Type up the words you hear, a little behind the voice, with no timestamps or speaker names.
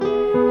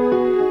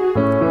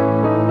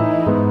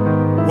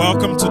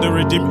Welcome to the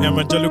Redeemed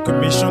Evangelical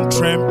Mission,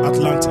 Trem,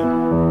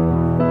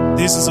 Atlanta.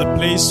 This is a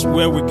place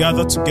where we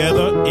gather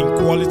together in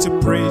quality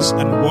praise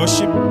and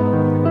worship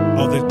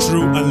of the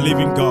true and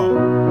living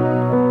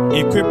God,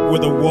 equipped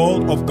with the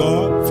Word of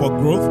God for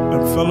growth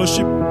and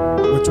fellowship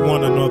with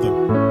one another.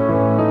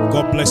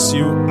 God bless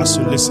you as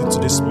you listen to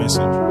this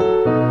message.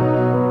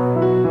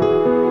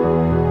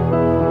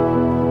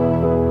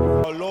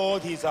 Our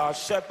Lord, He's our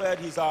shepherd,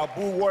 He's our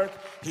bulwark,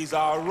 He's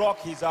our rock,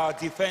 He's our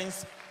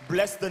defense.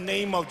 Bless the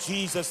name of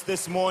Jesus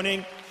this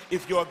morning.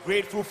 If you're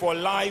grateful for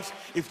life,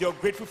 if you're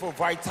grateful for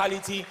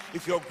vitality,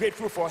 if you're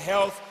grateful for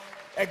health,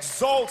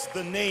 exalt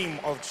the name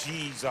of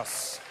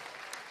Jesus.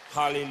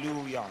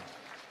 Hallelujah.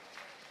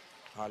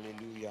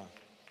 Hallelujah.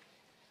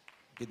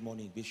 Good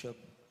morning, Bishop.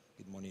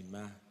 Good morning,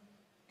 Ma.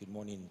 Good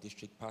morning,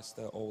 District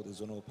Pastor, all the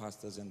zonal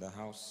pastors in the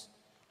house,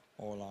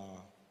 all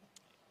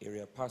our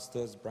area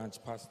pastors, branch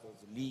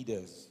pastors,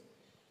 leaders.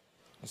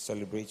 I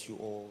celebrate you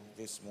all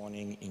this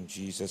morning in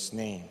Jesus'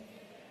 name.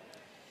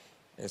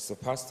 It's the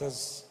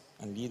pastors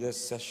and leaders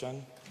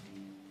session,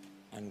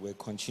 and we're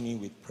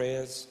continuing with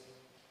prayers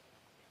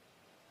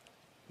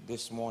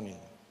this morning.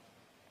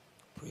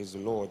 Praise the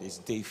Lord. It's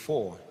day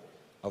 4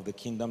 of the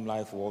Kingdom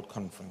Life World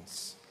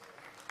Conference.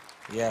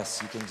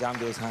 Yes, you can jam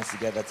those hands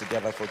together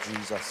for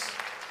Jesus.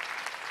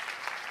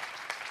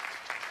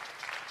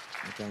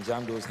 You can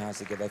jam those hands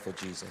together for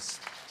Jesus.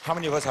 How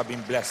many of us have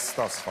been blessed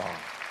thus far?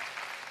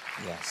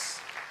 Yes.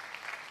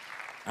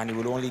 And it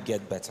will only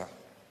get better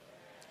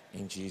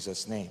in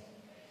Jesus' name.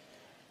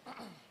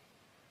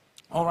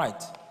 All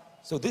right,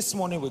 so this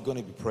morning we're going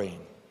to be praying,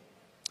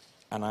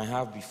 and I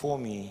have before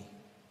me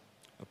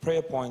a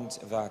prayer point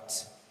that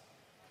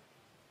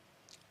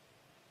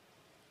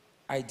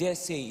I dare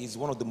say is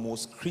one of the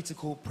most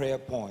critical prayer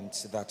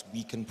points that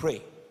we can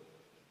pray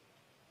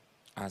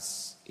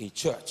as a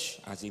church,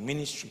 as a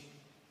ministry,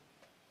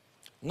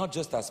 not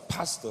just as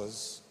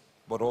pastors,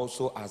 but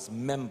also as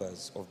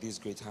members of this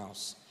great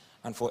house.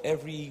 And for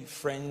every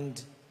friend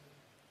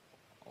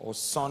or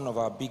son of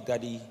our Big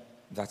Daddy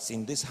that's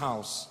in this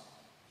house,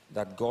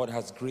 that God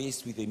has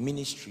graced with a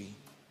ministry,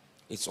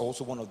 it's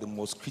also one of the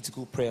most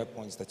critical prayer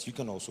points that you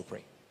can also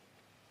pray.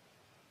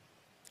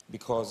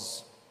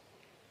 Because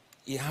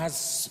it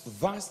has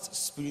vast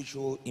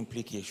spiritual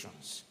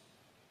implications.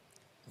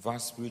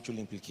 Vast spiritual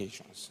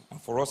implications.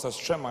 And for us as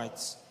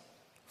Tremites,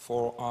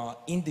 for our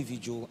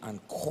individual and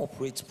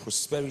corporate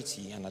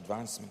prosperity and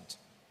advancement.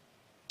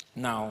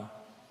 Now,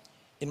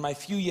 in my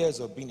few years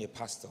of being a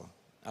pastor,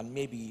 and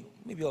maybe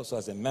also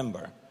as a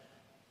member,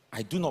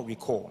 I do not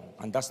recall,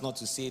 and that's not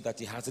to say that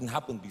it hasn't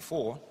happened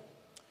before,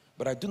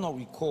 but I do not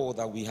recall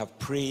that we have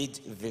prayed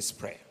this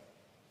prayer.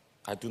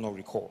 I do not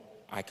recall.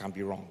 I can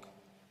be wrong.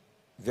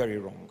 Very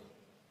wrong.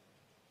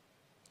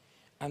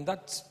 And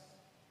that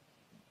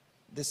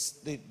the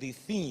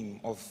theme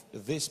of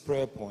this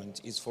prayer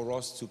point is for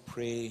us to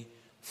pray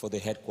for the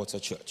headquarter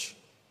church.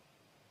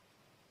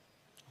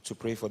 To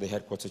pray for the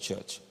headquarter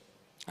church.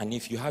 And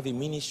if you have a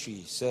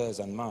ministry, sirs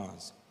and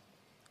mars,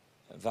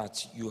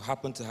 that you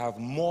happen to have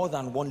more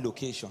than one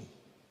location,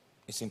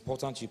 it's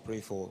important you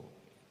pray for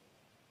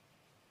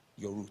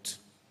your root.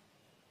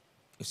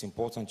 It's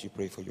important you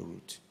pray for your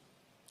root.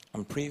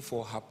 And pray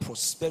for her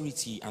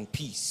prosperity and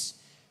peace,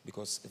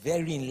 because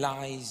therein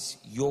lies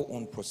your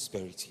own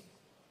prosperity.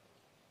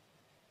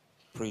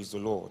 Praise the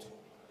Lord.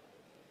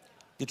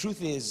 The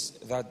truth is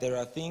that there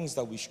are things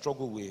that we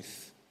struggle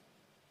with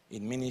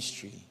in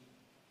ministry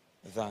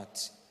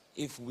that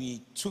if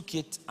we took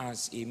it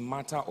as a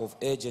matter of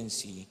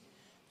urgency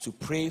to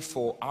pray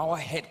for our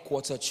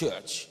headquarter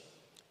church,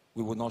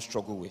 we would not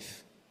struggle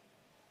with.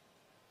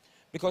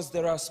 Because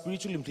there are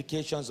spiritual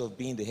implications of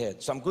being the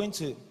head. So I'm going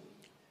to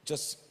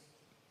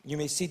you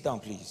may sit down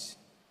please.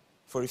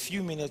 For a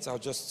few minutes, I'll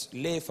just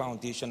lay a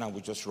foundation and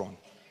we'll just run.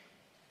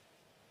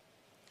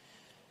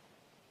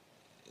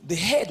 The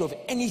head of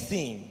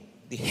anything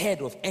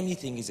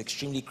is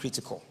extremely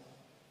critical.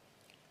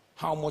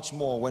 How much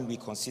more when we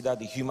consider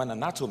the human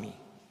anatomy?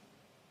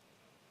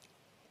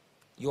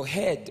 Your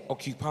head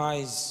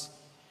occupies,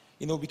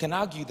 we can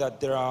argue that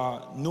there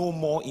are no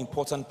more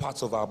important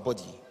parts of our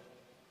body.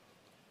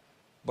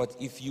 But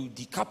if you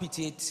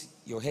decapitate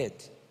your head,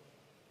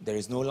 there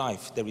is no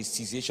life. There is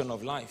cessation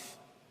of life.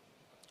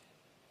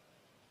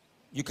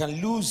 You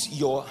can lose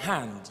your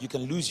hand, you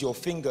can lose your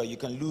finger, you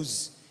can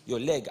lose your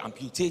leg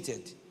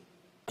amputated,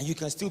 and you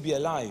can still be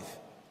alive.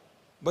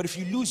 But if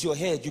you lose your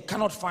head, you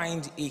cannot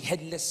find a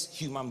headless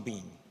human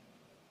being.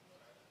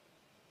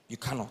 You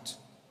cannot.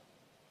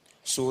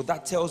 So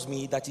that tells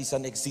me that it's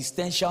an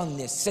existential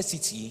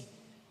necessity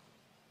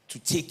to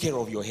take care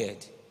of your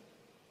head.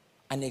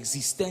 An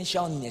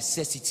existential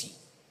necessity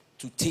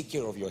to take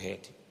care of your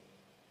head.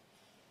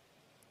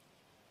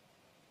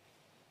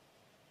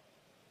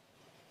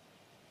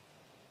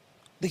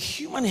 The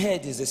human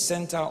head is the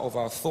center of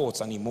our thoughts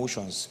and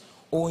emotions,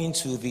 owing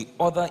to the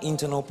other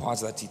internal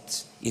parts that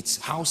it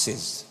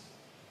houses.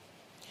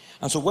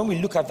 And so when we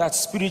look at that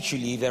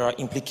spiritually, there are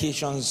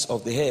implications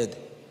of the head.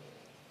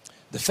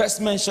 The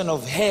first mention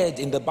of head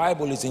in the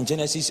Bible is in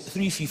Genesis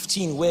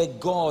 3:15, where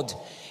God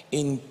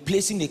in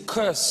placing a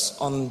curse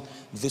on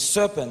the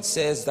serpent,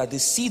 says that the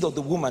seed of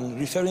the woman,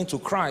 referring to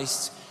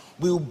Christ,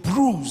 will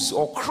bruise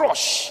or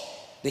crush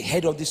the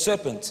head of the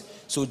serpent.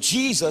 So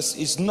Jesus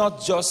is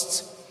not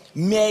just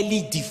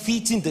merely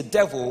defeating the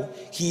devil,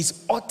 he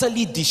is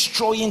utterly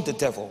destroying the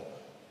devil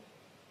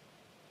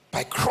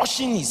by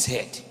crushing his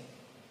head.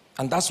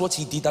 And that's what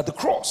he did at the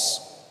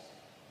cross,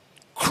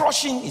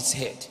 crushing his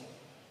head.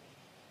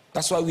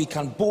 That's why we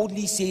can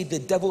boldly say the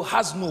devil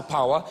has no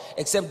power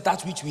except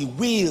that which we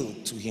will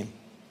to him.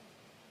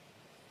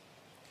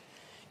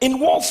 In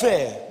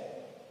warfare,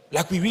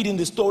 like we read in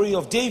the story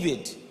of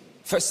David,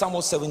 1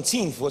 Samuel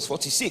 17 verse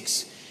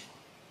 46,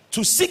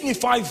 to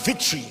signify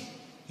victory,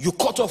 you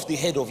cut off the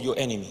head of your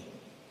enemy.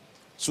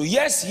 So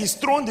yes, he's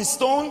thrown the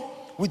stone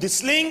with the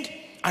sling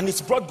and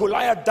it's brought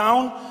Goliath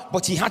down,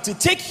 but he had to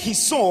take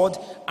his sword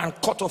and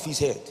cut off his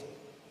head.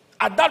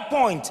 At that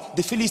point,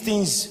 the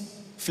Philistines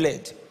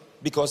fled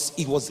because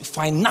it was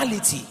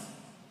finality.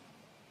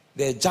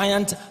 The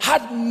giant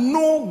had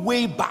no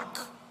way back,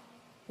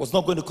 was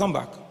not going to come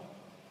back.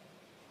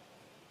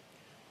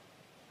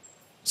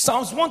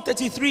 Psalms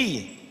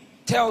 133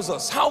 tells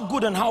us how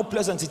good and how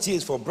pleasant it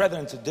is for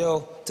brethren to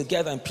dwell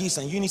together in peace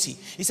and unity.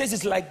 He says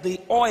it's like the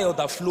oil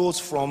that flows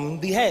from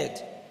the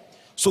head.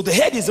 So the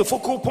head is the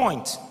focal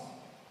point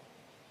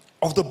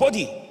of the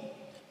body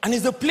and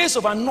is the place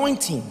of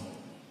anointing.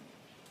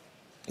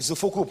 It's the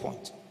focal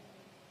point.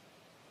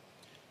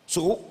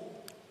 So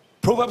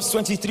Proverbs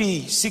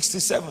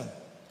 23:6-7,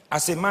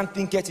 as a man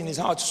thinketh in his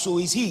heart, so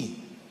is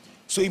he.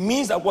 So it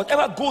means that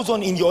whatever goes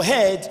on in your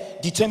head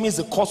determines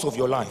the course of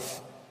your life.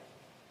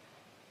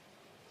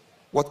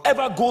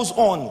 Whatever goes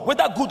on,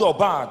 whether good or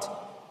bad,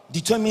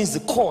 determines the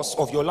course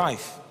of your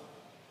life.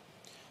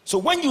 So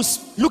when you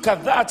look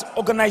at that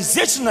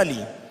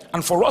organizationally,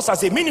 and for us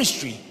as a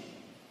ministry,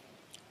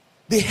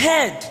 the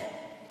head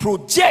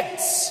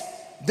projects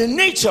the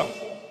nature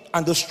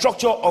and the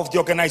structure of the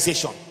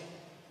organization.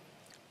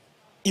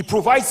 It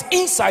provides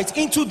insight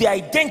into the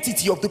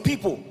identity of the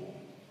people,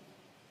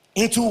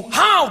 into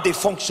how they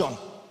function,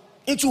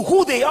 into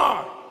who they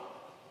are.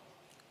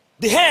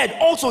 The head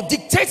also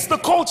dictates the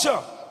culture.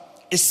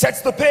 It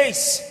sets the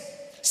pace,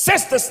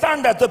 sets the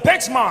standard, the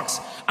benchmarks,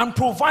 and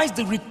provides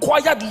the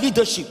required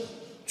leadership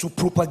to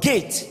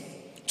propagate,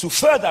 to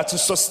further, to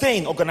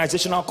sustain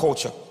organizational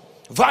culture.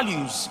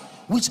 Values,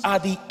 which are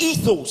the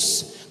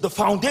ethos, the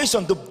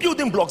foundation, the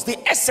building blocks, the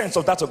essence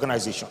of that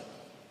organization.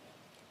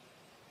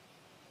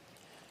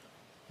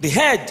 The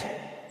head,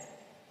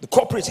 the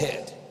corporate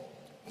head,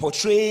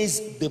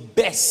 portrays the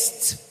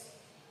best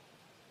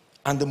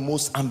and the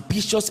most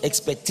ambitious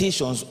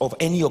expectations of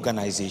any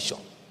organization.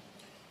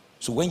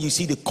 So when you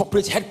see the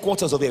corporate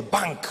headquarters of a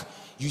bank,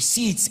 you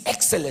see its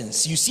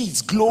excellence, you see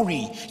its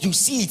glory, you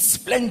see its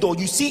splendor,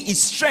 you see its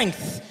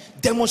strength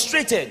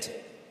demonstrated.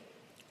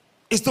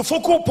 It's the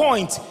focal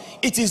point.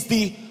 It is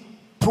the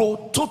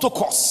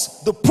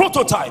prototokos, the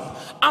prototype,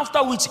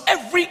 after which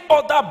every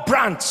other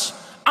branch,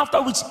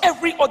 after which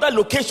every other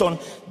location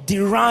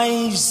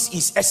derives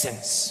its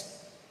essence.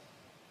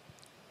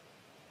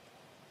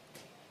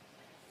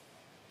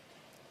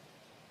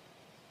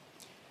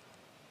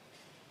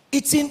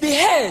 It's in the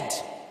head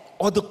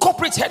or the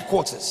corporate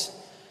headquarters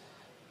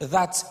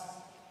that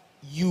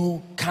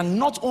you can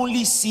not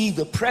only see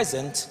the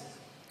present,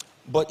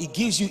 but it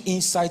gives you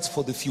insights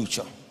for the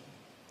future.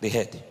 The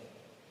head.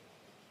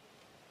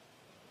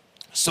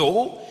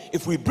 So,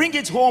 if we bring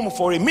it home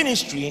for a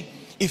ministry,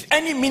 if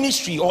any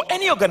ministry or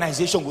any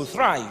organization will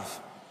thrive,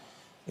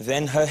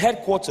 then her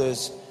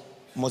headquarters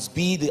must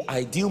be the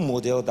ideal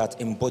model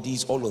that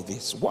embodies all of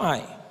this.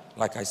 Why?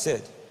 Like I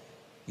said,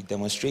 it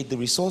demonstrates the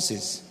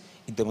resources.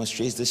 It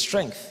demonstrates the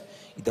strength.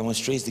 It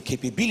demonstrates the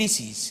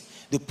capabilities,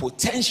 the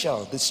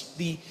potential,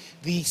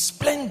 the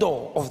splendor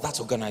of that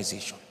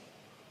organization.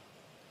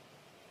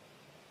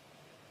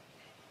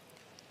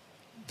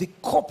 The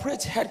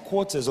corporate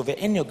headquarters of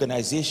any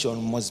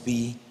organization must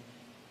be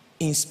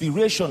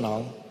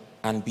inspirational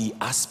and be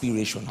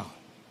aspirational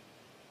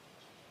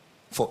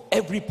for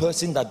every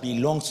person that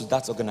belongs to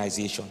that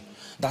organization.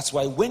 That's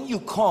why when you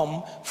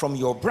come from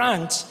your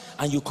branch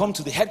and you come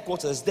to the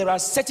headquarters, there are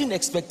certain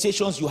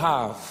expectations you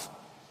have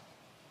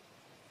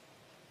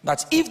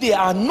that if they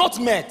are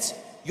not met,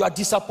 you are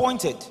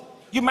disappointed.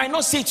 You might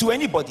not say to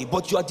anybody,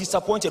 but you are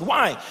disappointed.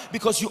 Why?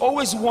 Because you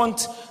always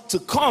want to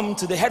come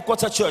to the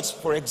headquarter church,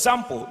 for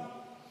example,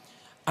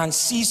 and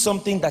see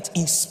something that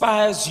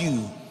inspires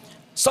you,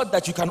 so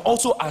that you can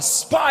also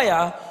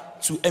aspire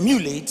to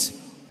emulate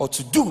or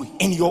to do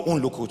in your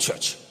own local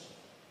church.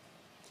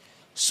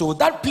 So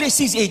that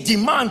places a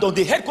demand on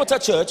the headquarter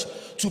church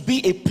to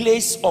be a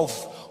place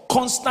of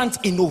constant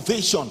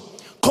innovation,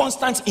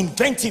 constant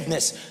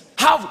inventiveness.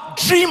 Have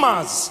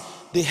dreamers.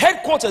 The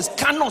headquarters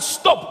cannot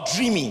stop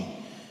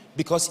dreaming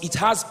because it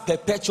has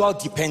perpetual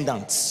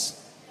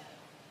dependence.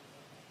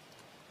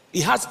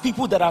 It has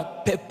people that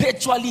are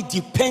perpetually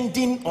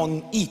depending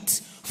on it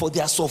for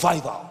their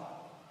survival.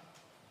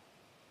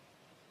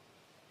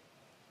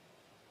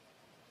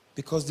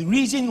 Because the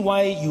reason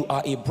why you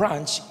are a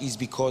branch is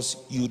because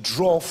you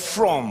draw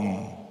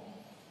from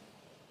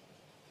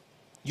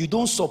You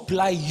don't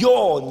supply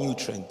your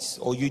nutrients,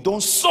 or you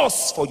don't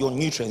source for your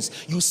nutrients.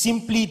 You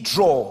simply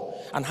draw.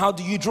 And how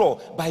do you draw?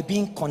 By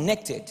being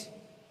connected.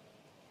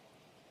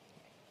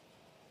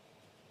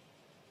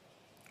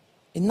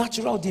 A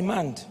natural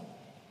demand.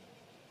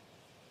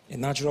 A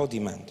natural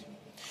demand.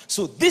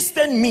 So this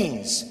then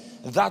means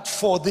that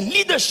for the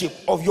leadership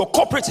of your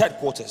corporate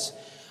headquarters,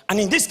 and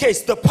in this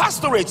case the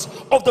pastorate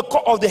of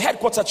the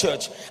headquarter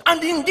church,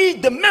 and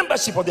indeed the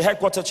membership of the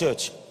headquarter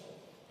church,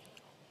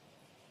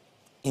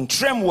 in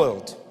Trem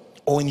World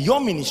or in your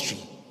ministry,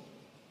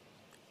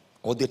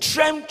 or the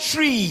Trem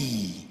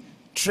tree,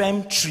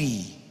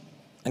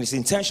 and it's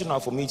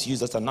intentional for me to use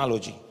that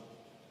analogy,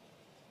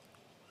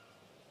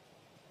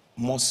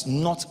 must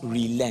not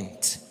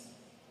relent,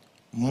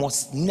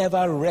 must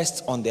never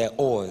rest on their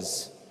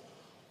oars,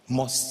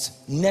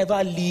 must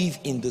never live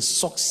in the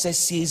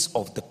successes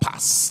of the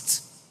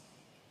past.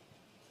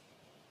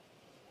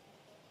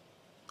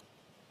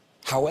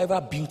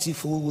 However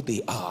beautiful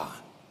they are,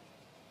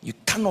 you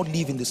cannot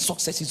live in the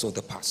successes of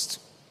the past.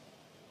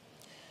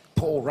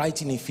 Paul,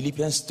 writing in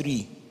Philippians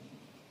 3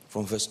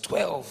 from verse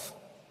 12,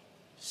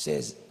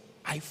 says,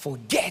 I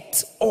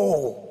forget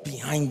all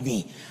behind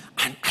me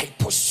and I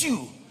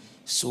pursue.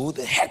 So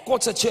the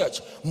headquarter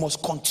church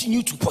must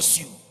continue to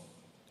pursue,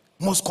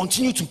 must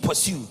continue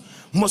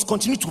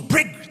to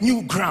break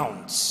new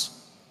grounds.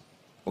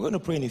 We're going to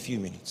pray in a few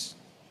minutes.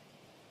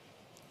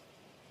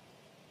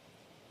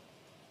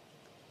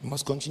 We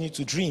must continue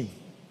to dream,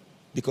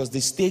 because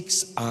the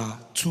stakes are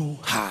too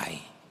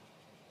high.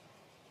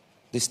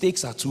 The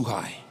stakes are too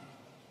high.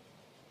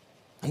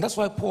 And that's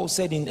why Paul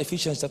said in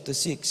Ephesians chapter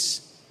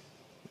 6,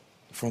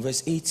 from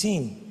verse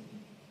 18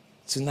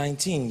 to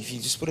 19, if you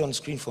just put it on the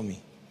screen for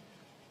me.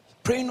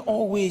 Praying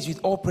always with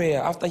all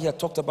prayer, after he had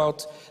talked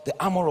about the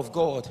armor of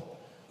God,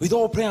 with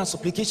all prayer and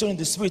supplication in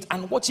the Spirit,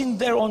 and watching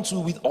thereunto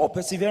with all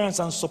perseverance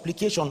and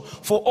supplication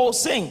for all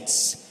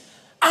saints,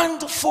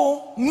 and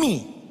for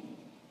me.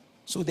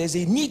 So there's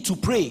a need to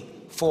pray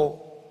for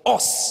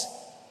us,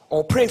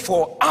 or pray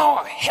for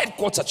our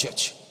headquarter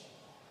church.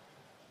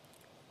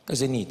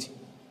 There's a need.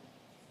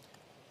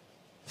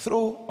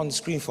 Throw on the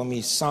screen for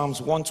me Psalms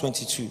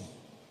 122.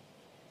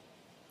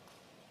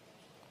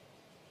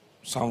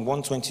 Psalm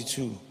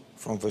 122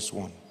 from verse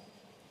 1.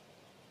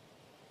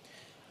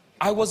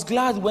 I was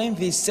glad when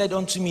they said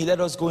unto me, let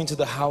us go into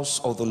the house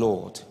of the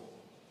Lord.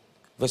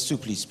 Verse 2,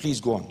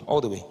 please go on,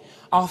 all the way.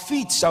 Our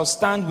feet shall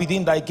stand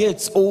within thy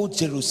gates, O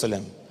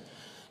Jerusalem.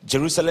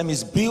 Jerusalem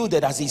is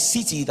builded as a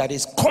city that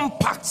is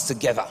compact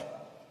together.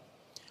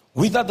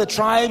 Whither the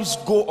tribes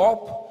go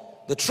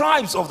up, the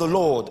tribes of the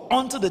Lord,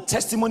 unto the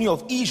testimony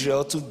of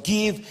Israel, to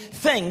give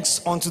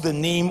thanks unto the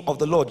name of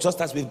the Lord,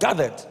 just as we've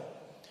gathered.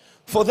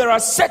 For there are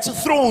set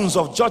thrones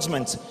of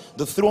judgment,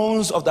 the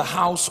thrones of the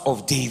house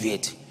of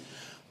David.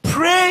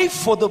 Pray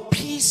for the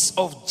peace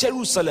of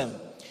Jerusalem.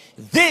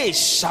 They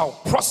shall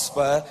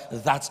prosper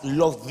that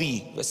love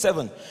thee. Verse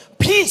 7.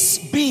 Peace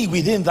be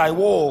within thy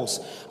walls,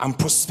 and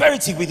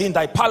prosperity within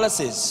thy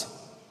palaces.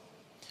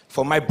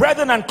 For my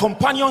brethren and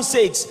companions'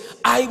 sakes,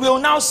 I will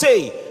now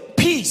say,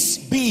 peace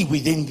be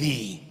within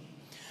thee.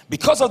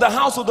 Because of the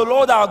house of the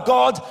Lord our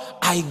God,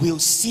 I will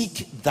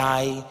seek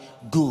thy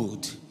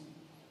good.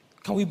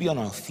 Can we be on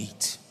our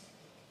feet?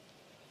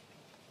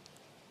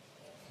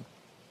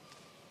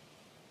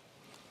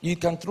 You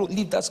can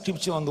leave that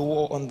scripture on the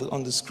wall,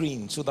 on the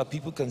screen, so that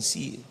people can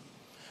see it.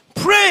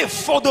 Pray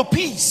for the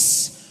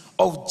peace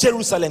of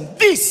Jerusalem.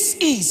 This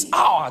is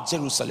our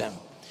Jerusalem.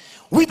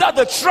 Whither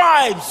the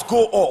tribes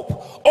go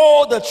up,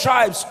 all the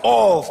tribes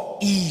of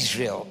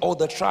Israel, all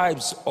the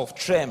tribes of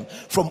Trem,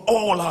 from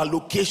all our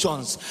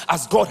locations,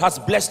 as God has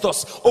blessed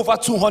us, over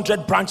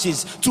 200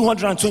 branches,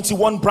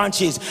 221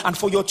 branches, and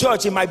for your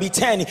church it might be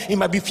 10, it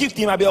might be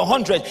 50, it might be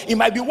 100, it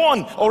might be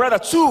 1, or rather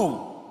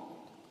 2.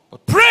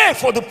 But pray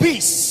for the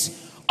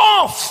peace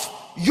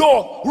of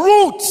your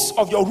roots,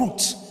 of your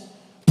root.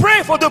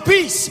 Pray for the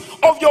peace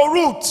of your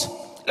root.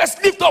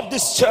 Let's lift up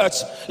this church.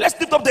 Let's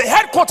lift up the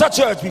headquarter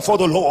church before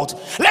the Lord.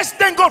 Let's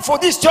thank God for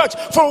this church,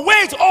 from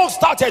where it all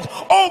started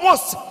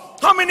almost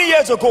how many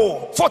years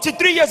ago?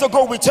 43 years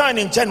ago we turned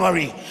in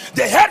January.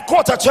 The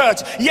headquarter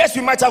church, yes,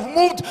 we might have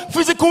moved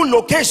physical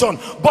location,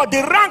 but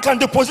the rank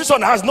and the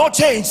position has not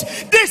changed.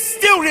 This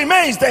still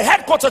remains the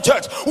headquarter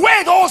church,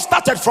 where it all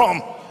started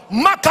from.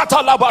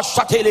 Makata laba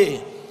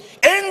shatele,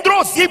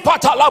 endro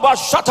zipata laba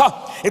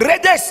shata,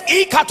 redes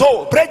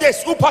ikato,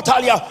 bredes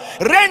upatalia,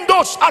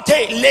 rendos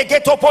ate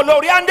legeto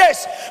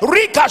poloriandes,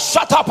 rika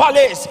shata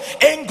pales,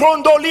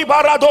 engrondo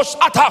libarados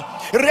ata,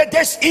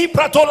 redes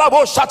iprato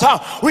labo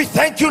shata. We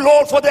thank you,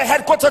 Lord, for the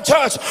headquarter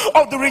church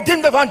of the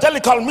Redeemed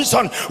Evangelical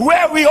Mission,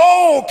 where we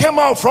all came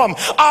out from,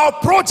 our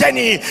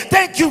progeny.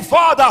 Thank you,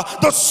 Father,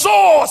 the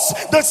source,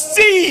 the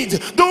seed,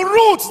 the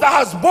roots that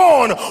has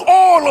borne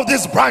all of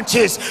these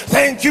branches.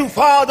 Thank you,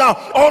 Father,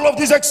 all of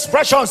these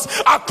expressions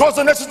across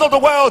the nations of the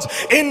world,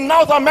 in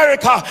North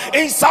America,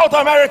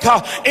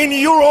 in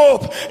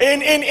Europe,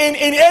 in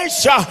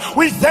Asia.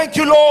 We thank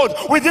you, Lord,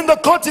 within the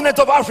continent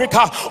of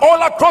Africa,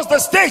 all across the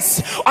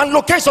states and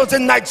locations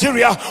in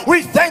Nigeria.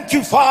 We thank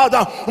you,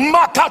 Father.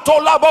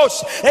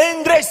 Makatolabos,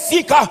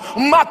 Endresika,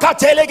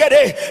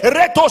 Makatelegede,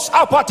 Retos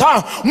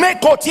Apata,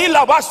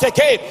 Mekotila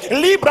Basteke,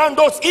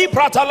 Librandos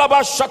Iprata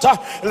Labashata,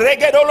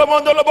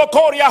 Regedolomondo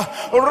Lobokoria,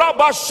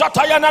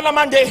 Rabashata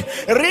Mande,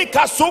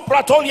 Rika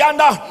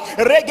Supratolianda,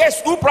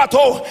 Reges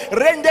Uprato,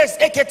 Rendes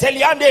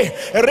Eketeliande,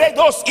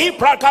 Redos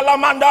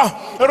Iprakalamanda,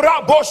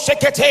 Rabo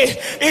Shekete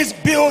is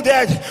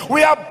builded.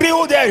 We are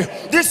builded.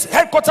 This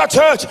headquarter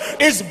church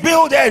is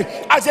builded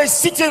as a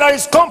city that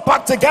is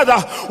compact together.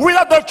 We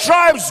let the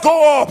tribes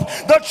go up,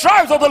 the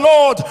tribes of the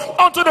Lord,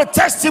 unto the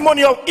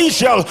testimony of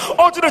Israel,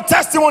 unto the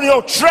testimony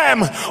of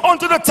Trem,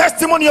 unto the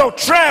testimony of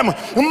Trem.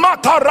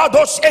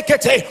 Makarados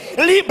Ekete,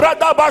 Libra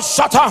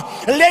Dabashata,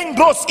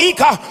 Lengros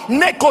Ika,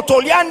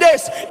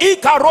 Nekotoliandes,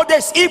 Ika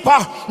Rodes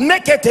Ipa,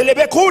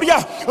 Neketelebekuria,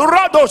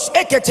 Rados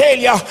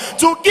Eketelia,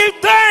 to give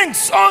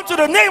thanks unto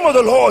the name of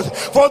the Lord.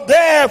 For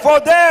there,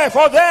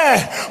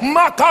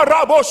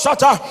 Makarabo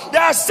Shata,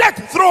 there are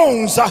set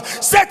thrones.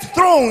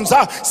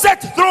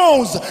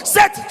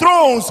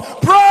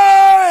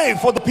 Pray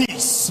for the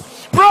peace.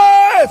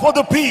 Pray for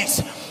the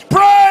peace.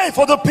 Pray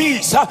for the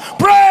peace.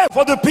 Pray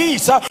for the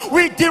peace.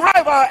 We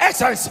derive our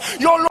essence.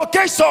 Your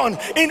location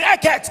in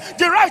Eket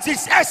derives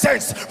its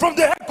essence from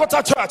the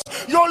headquarter church.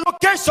 Your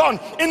location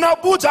in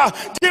Abuja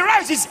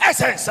derives its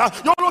essence.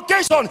 Your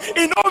location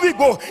in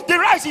Ovigo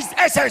derives its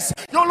essence.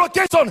 Your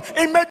location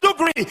in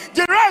Meduguri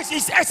derives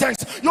its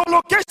essence. Your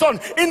location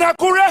in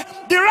Akure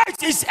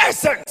derives its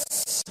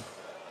essence.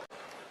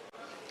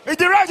 It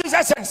derives its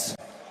essence.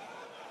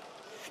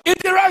 It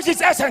derives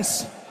its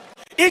essence.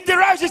 It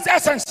derives its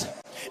essence.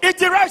 It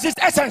derives its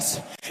essence.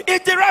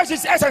 It derives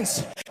its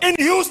essence. In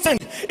Houston,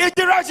 it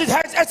derives its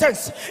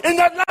essence. In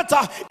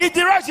Atlanta, it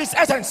derives its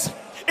essence.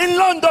 In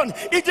London,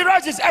 it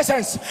derives its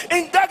essence.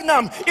 In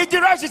Dagenham, it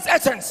derives its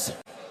essence.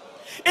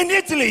 In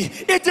Italy,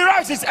 it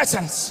derives its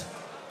essence.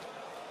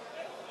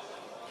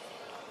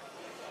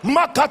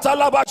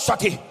 Makatalaba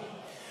Shaki,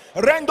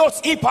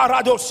 Rendos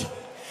Iparados,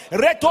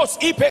 Retos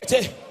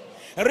Ipete,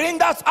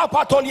 Rindas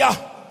Apatolia,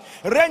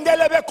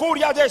 Rendelebe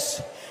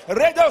Kuriades,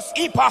 Redos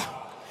Ipa,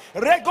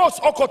 Regos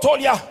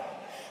Okotolia,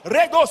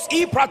 Regos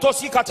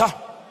Ipratosikata,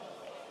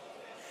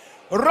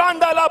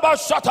 Randalaba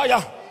Shataya,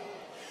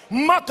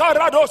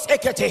 Makarados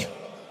Ekete,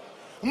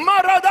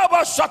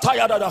 Maradaba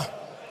Shataya Dada.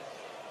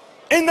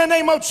 In the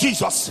name of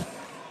Jesus.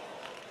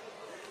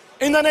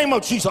 In the name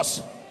of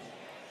Jesus.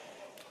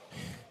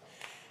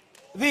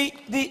 The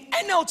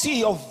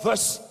NLT of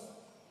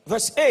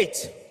verse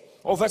 8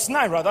 or verse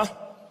 9 rather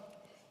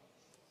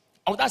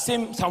of that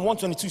same Psalm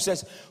 122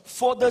 says,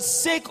 for the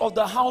sake of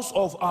the house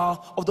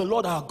of the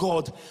Lord our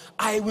God,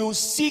 I will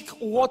seek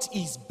what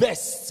is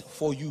best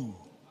for you.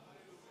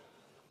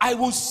 I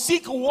will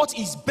seek what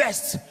is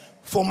best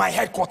for my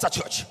headquarter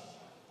church.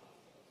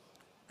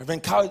 Rev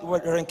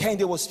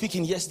Kende was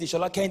speaking yesterday,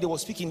 Shola Kende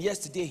was speaking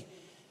yesterday,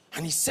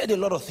 and he said a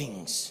lot of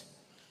things.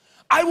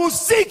 I will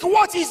seek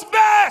what is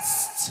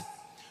best,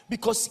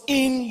 because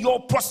in your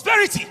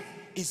prosperity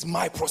is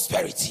my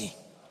prosperity.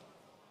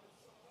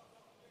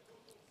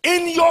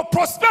 In your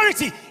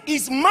prosperity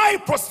is my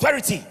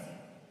prosperity.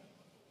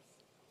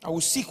 I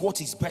will seek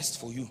what is best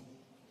for you.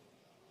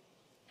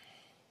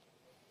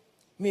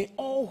 May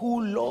all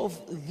who love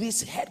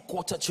this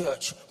headquarter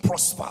church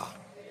prosper.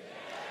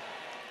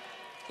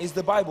 Is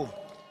the Bible.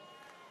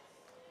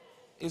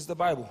 Is the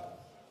Bible.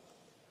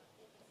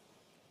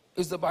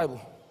 Is the Bible.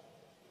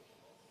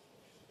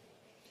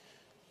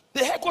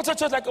 The headquarter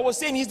church, like I was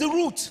saying, is the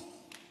root.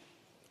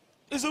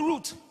 Is the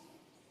root.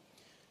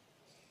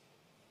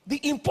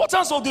 The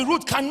importance of the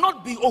root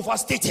cannot be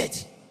overstated.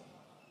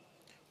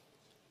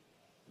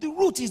 The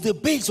root is the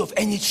base of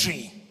any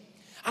tree.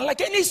 And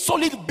like any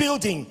solid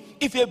building,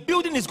 if a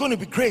building is going to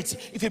be great,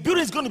 if a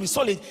building is going to be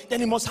solid,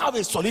 then it must have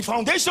a solid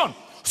foundation.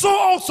 So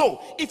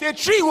also, if a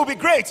tree will be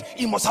great,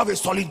 it must have a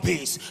solid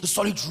base, a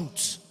solid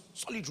root.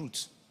 Solid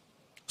roots.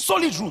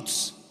 Solid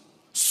roots.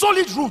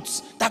 Solid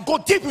roots that go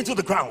deep into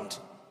the ground.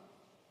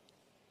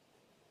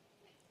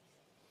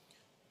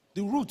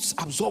 The roots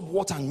absorb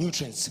water and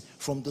nutrients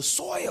from the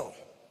soil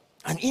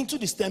and into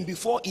the stem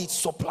before it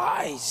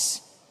supplies.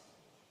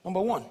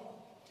 Number one,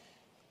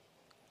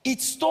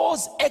 it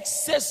stores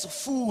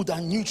excess food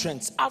and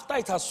nutrients. After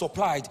it has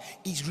supplied,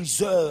 it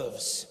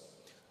reserves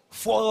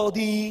for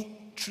the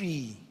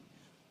tree.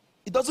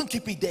 It doesn't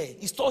keep it there.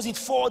 It stores it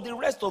for the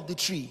rest of the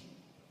tree.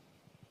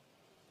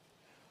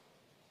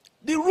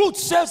 The root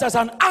serves as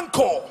an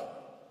anchor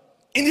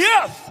in the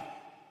earth.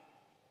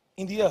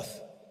 In the earth.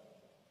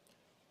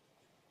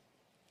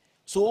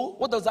 So,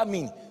 what does that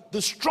mean?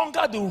 The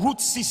stronger the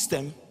root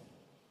system,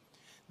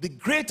 the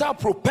greater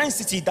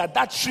propensity that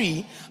that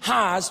tree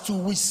has to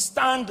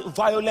withstand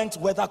violent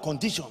weather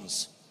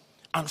conditions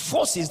and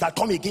forces that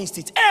come against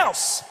it.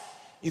 Else,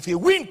 if a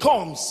wind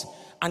comes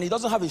and it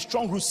doesn't have a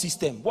strong root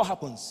system, what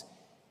happens?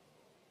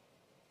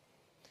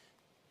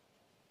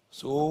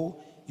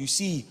 So, you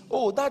see,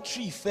 oh, that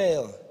tree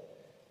fell.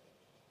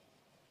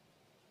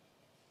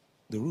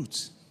 The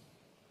root.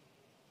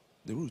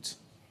 The root.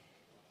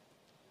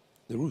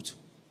 The root.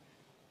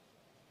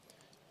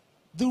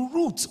 The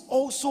root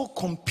also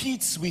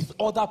competes with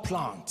other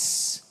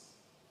plants.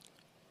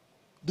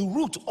 The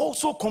root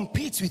also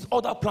competes with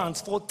other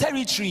plants for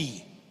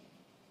territory.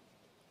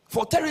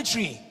 For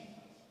territory.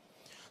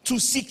 To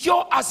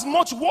secure as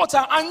much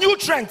water and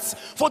nutrients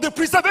for the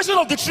preservation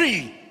of the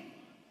tree.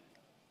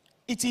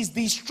 It is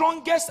the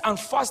strongest and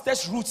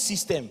fastest root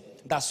system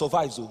that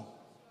survives.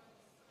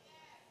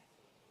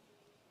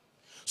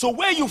 So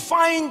where you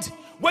find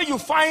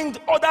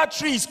other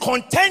trees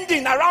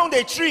contending around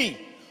a tree,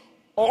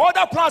 or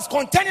other plants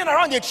contending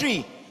around a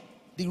tree,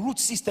 the root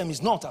system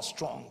is not as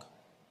strong.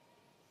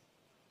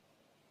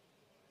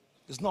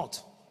 It's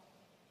not.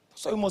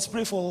 So we must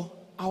pray for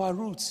our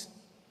roots.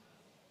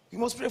 We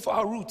must pray for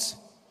our roots.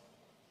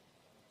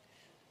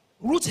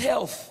 Root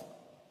health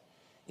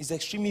is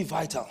extremely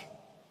vital.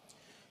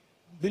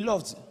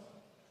 Beloved,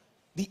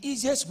 the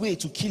easiest way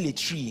to kill a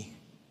tree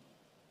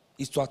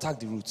is to attack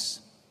the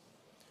roots.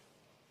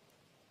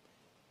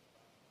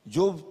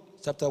 Job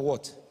chapter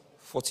what?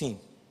 14,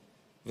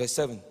 verse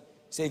 7.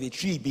 Say if a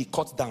tree be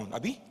cut down.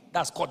 Abi?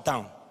 That's cut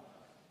down.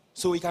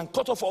 So we can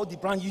cut off all the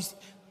branches.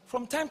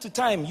 From time to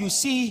time, you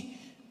see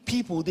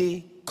people,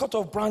 they cut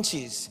off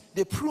branches.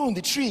 They prune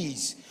the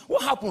trees.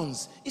 What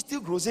happens? It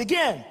still grows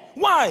again.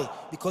 Why?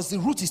 Because the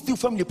root is still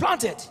firmly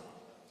planted.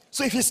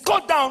 So if it's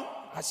cut down,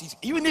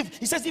 even if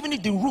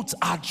the roots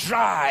are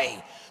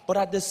dry, but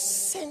at the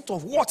scent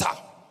of water,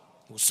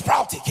 it will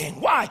sprout again.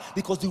 Why?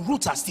 Because the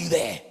roots are still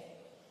there.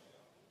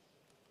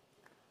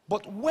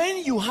 But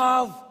when you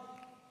have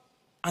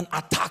an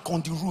attack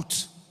on the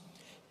root,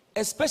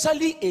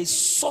 especially a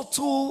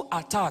subtle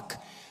attack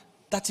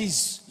that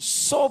is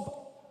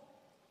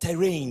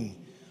subterranean,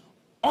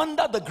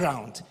 under the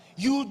ground,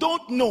 you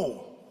don't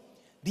know.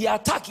 The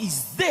attack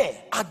is there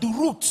at the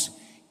root,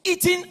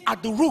 eating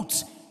at the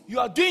root. You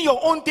are doing your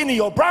own thing in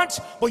your branch,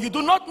 but you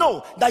do not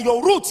know that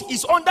your root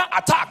is under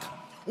attack.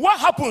 What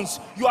happens?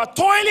 You are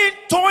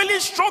toiling,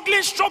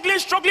 struggling,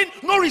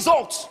 no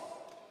result.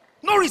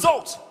 No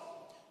result.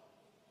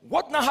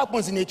 What now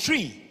happens in a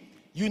tree?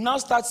 You now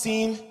start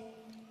seeing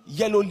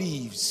yellow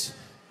leaves.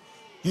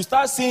 You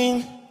start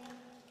seeing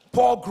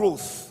poor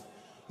growth.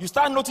 You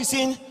start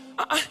noticing,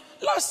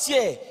 last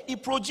year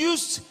it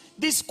produced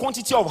this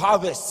quantity of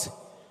harvest,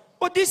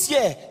 but this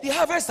year the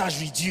harvest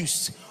has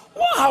reduced.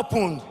 What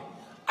happened?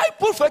 I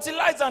put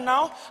fertilizer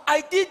now,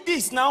 I did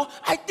this now,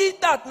 I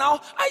did that now,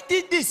 I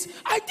did this,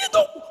 I did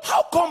that.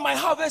 How come my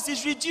harvest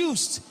is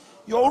reduced?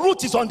 Your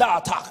root is under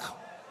attack.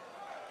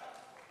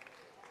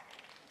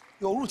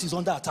 Your root is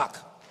under attack.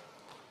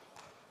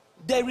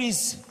 There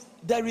is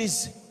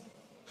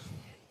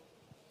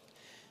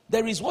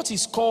what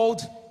is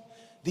called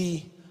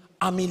the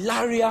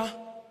armillaria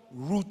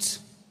root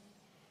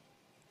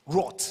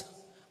rot.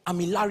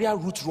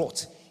 Armillaria root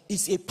rot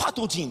is a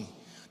pathogen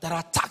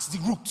that attacks the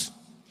root.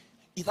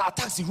 It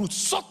attacks the root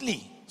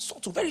subtly,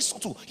 very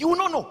subtle. You will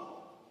not know.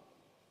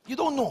 You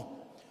don't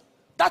know.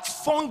 That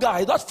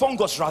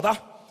fungus rather,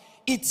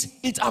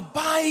 it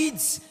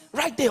abides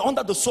right there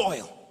under the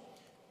soil.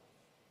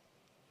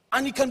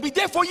 And it can be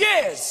there for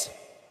years.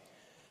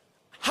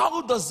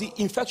 How does the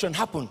infection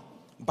happen?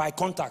 By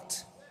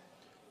contact.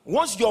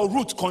 Once your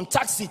root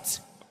contacts it,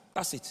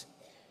 that's it.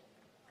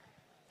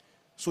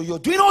 So you're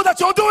doing all that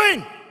you're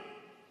doing,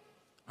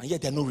 and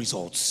yet there are no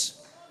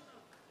results.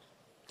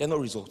 There are no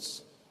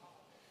results.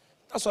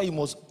 That's why you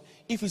must,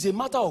 if it's a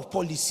matter of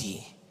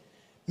policy,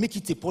 make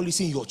it a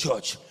policy in your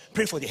church.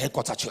 Pray for the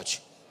headquarter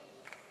church.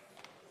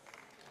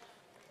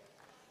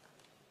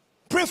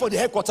 Pray for the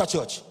headquarter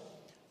church.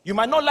 You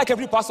might not like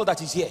every pastor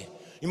that is here.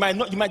 There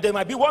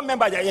might be one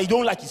member that you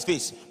don't like his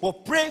face.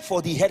 But pray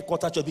for the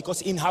headquarter church,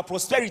 because in her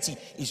prosperity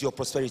is your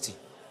prosperity.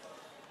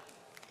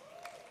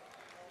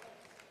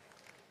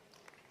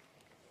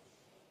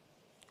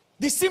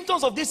 The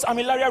symptoms of this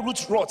armillaria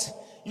root rot,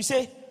 you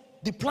say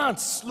the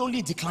plants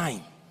slowly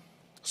decline.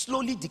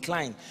 Slowly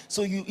decline.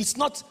 So it's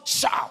not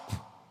sharp.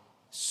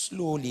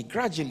 Slowly,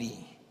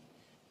 gradually.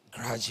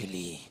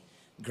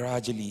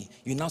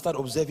 You now start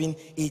observing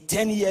a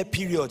 10-year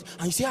period,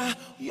 and you say,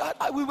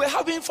 we were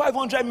having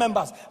 500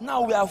 members.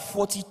 Now we have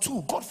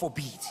 42. God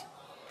forbid.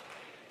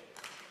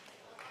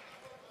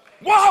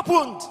 What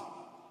happened?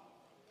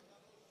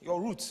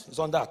 Your root is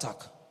under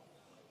attack.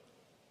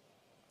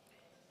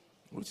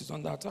 Root is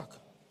under attack.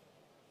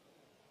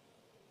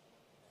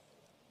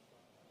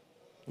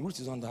 The root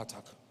is under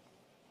attack.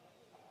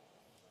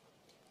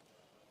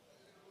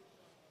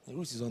 The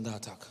root is under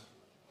attack.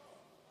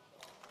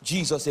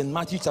 Jesus in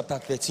Matthew chapter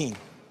 13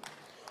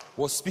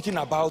 was speaking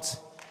about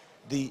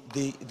the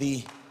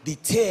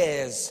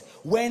tares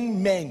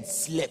when men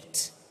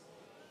slept.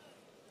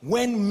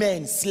 When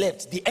men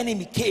slept, the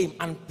enemy came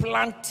and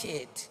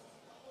planted.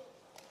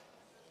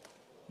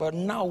 But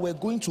now we're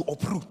going to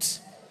uproot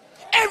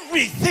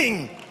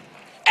everything,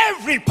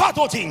 every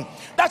pathogen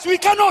that we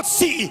cannot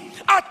see,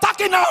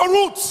 attacking our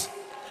roots,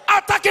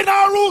 attacking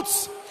our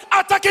roots,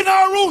 attacking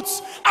our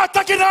roots,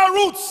 attacking our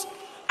roots,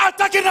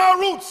 attacking our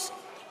roots,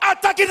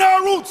 attacking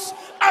our roots,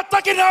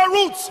 attacking our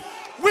roots,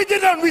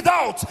 within and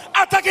without,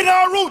 attacking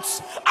our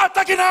roots,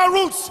 attacking our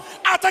roots,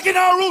 attacking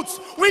our roots.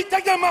 We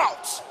take them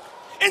out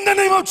in the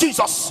name of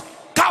Jesus.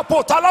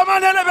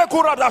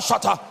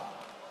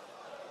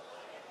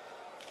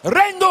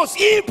 Rendos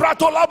I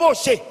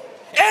pratolaboshe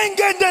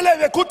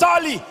engendeleve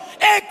kutali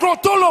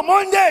ekrotolo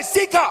monde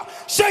sika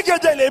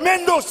shegedele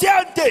mendo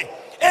siante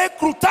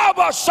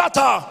ekrutaba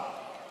shata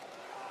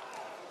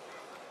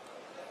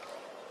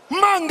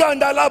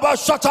manganda laba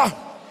shata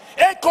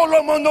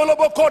ekolomondo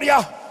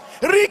lobokoria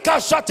rika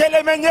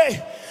shatele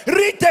mene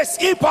rites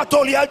I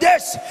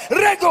patoliades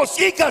regos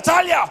I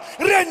catalia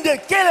rende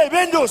kele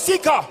mendo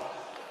sika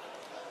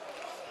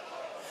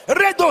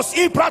redos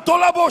I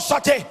pratolabo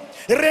shate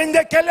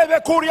rende keleve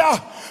kuria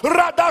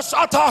radas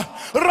ata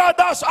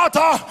radas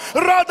ata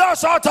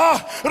radas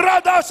ata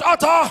radas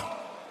ata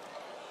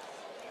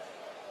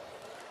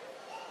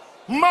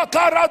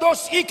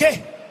makarados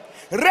ike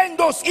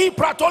rendos I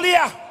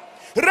pratolia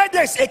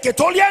redes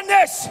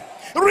eketolianes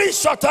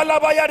rishata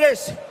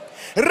labayades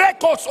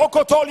rekos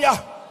okotolia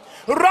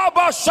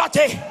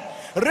rabashate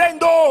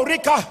rendo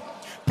rika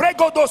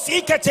pregodos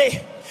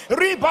ikete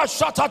riba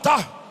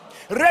shatata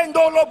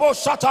rendo lobo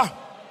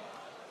shata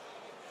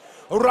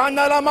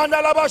Rana la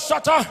manda la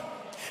bashata,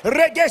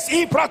 reges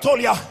I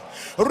pratolia,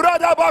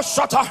 rada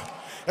bashata,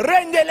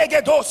 rende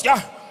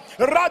legedosia,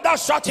 rada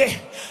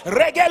shate,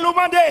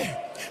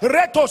 regelumande,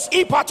 retos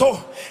I pato,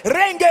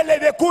 renge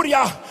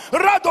levecuria,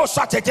 rado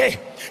shatete,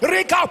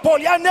 rika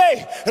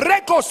poliane,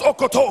 rekos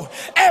okoto,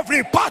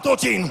 every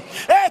pathogen,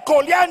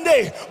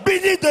 ekoliane,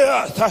 beneath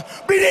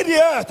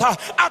the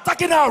earth,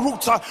 attacking our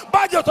roots,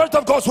 by the authority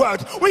of God's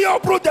word, we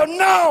uproot them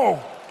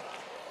now.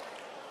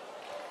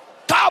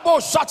 Cabo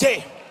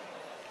shate.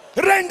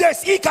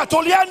 Rendes I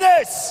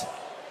catolianes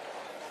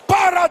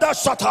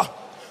paradashata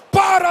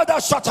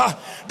paradashata.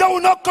 They will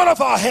not cut off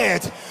our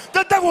head.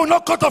 The devil will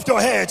not cut off your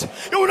head.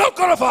 It will not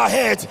cut off our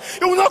head.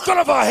 It will not cut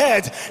off our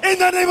head in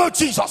the name of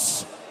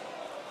Jesus.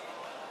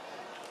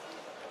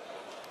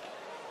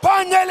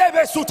 Panele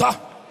besuta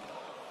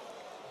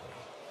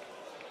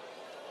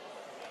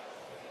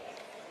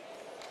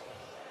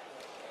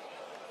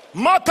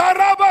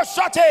makaraba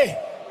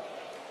shate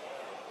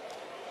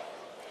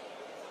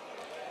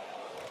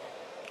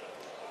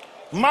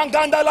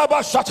Manganda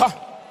laba shata.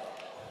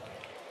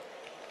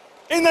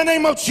 In the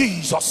name of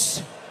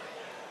Jesus.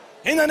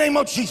 In the name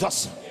of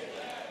Jesus.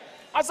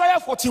 Isaiah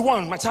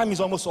 41. My time is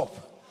almost up,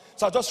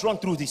 so I'll just run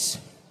through this.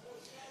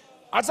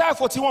 Isaiah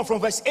 41 from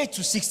verse 8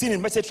 to 16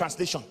 in Message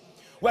translation.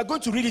 We're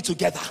going to read it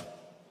together.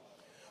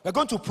 We're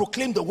going to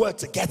proclaim the word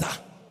together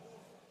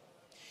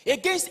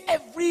against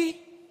every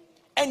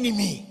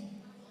enemy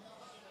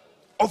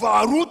of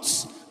our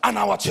roots and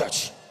our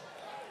church.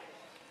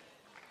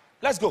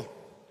 Let's go.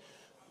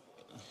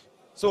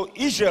 So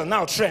Israel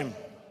now trem,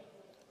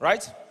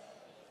 right?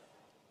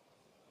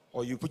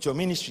 Or you put your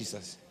ministries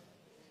as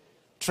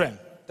trem.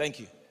 Thank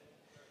you.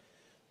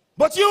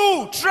 But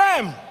you,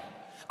 Trem,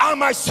 are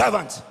my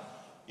servant.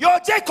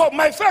 You're Jacob,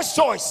 my first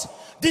choice,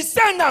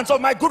 descendants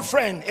of my good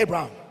friend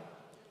Abraham.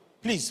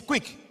 Please,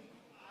 quick.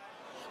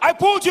 I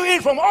pulled you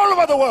in from all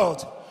over the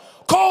world,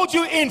 called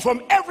you in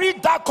from every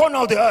dark corner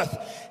of the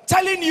earth,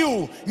 telling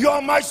you, you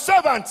are my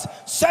servant,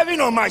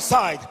 serving on my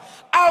side.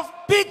 I've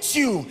picked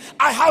you,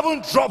 I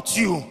haven't dropped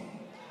you.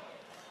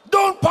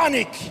 Don't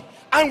panic.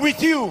 And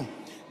with you,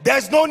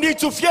 there's no need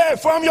to fear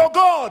from your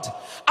God.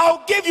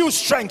 I'll give you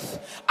strength.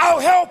 I'll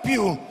help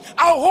you.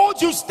 I'll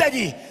hold you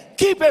steady.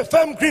 Keep a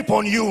firm grip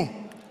on you.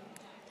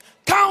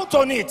 Count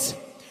on it.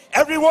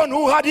 Everyone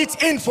who had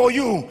it in for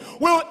you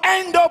will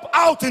end up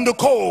out in the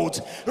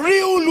cold.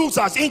 Real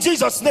losers in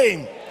Jesus'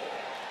 name.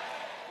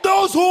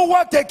 Those who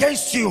worked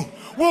against you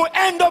will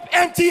end up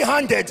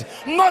empty-handed,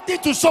 nothing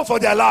to show for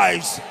their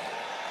lives.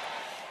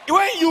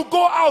 When you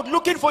go out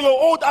looking for your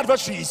old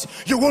adversaries,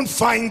 you won't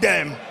find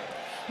them.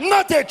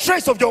 Not a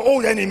trace of your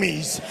old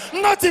enemies,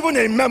 not even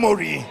a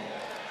memory.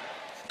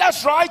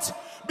 That's right,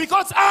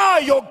 because I,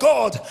 your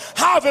God,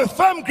 have a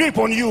firm grip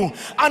on you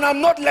and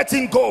I'm not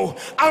letting go.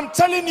 I'm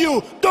telling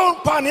you,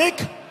 don't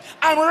panic.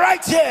 I'm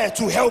right here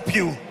to help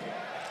you.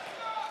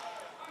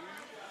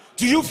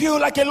 Do you feel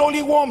like a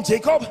lowly worm,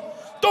 Jacob?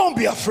 Don't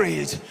be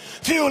afraid.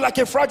 Feel like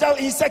a fragile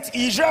insect,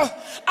 Israel?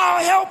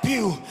 I'll help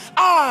you.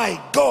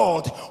 I,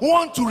 God,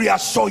 want to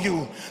reassure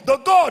you. The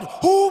God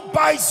who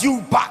buys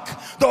you back,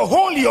 the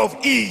Holy of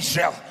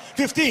Israel.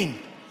 15.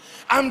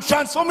 I'm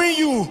transforming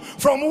you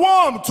from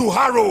worm to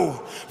harrow,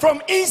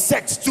 from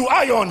insect to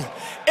iron.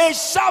 A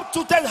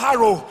sharp-toothed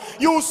harrow.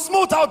 You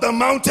smooth out the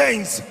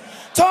mountains.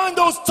 Turn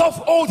those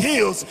tough old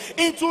hills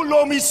into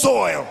loamy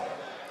soil.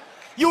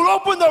 You'll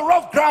open the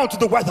rough ground to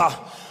the weather,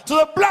 to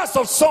the blast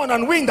of sun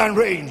and wind and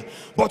rain.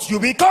 but you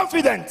be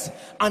confident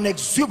and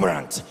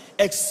exuberant,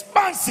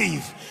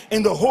 expansive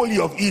in the Holy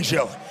of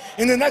Israel.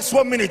 In the next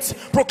 1 minute,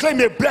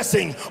 proclaim a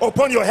blessing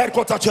upon your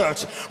headquarter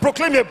church.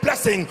 Proclaim a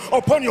blessing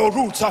upon your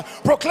roots.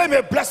 Proclaim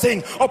a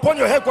blessing upon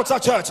your headquarter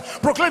church.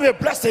 Proclaim a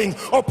blessing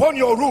upon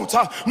your roots.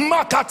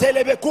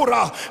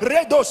 Makatelebekura,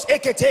 redos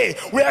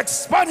ekete. We are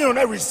expanding on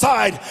every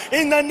side.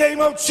 In the name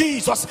of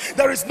Jesus,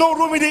 there is no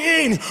room in the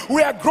inn.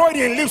 We are growing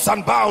in leaps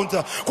and bounds,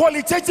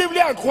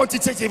 qualitatively and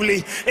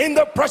quantitatively. In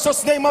the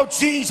precious name of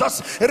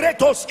Jesus,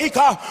 retos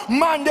ika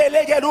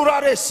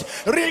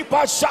mandelegerurares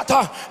ripa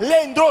shata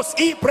lendos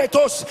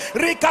ipretos.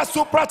 Rika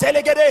supra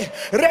telegede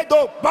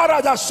redo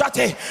barada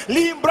shate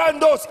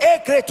limbrandos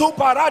ekretu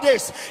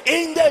parades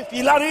inde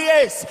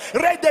filaries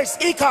redes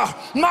ika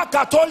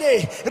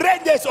makatole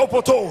redes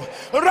opoto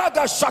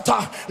rada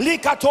shata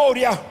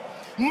likatoria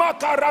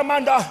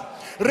makaramanda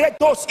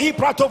redos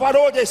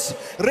ipratovarodes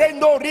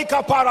rendo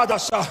rika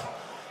paradasha.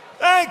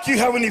 Thank you,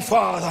 Heavenly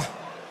Father.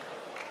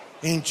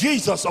 In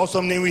Jesus'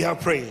 awesome name we have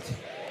prayed.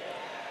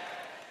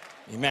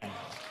 Amen.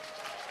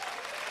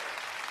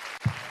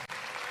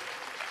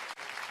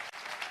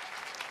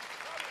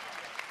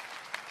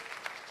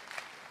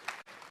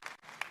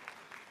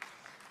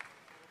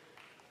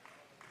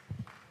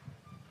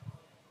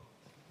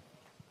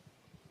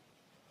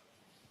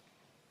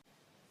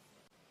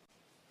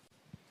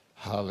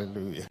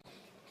 Hallelujah.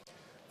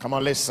 Come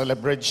on, let's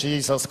celebrate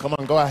Jesus. Come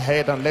on, go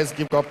ahead and let's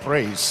give God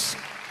praise.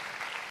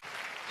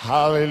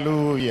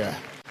 Hallelujah.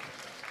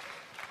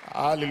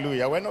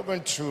 Hallelujah. We're not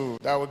going to,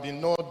 there will be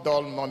no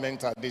dull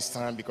moment at this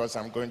time because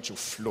I'm going to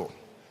flow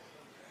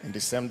in the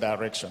same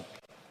direction.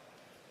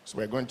 So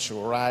we're going to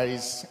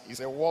rise. It's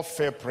a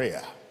warfare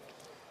prayer.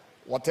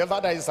 Whatever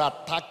that is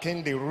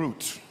attacking the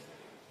root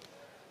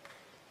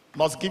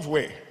must give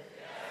way.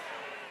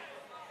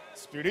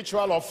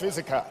 Spiritual or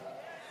physical.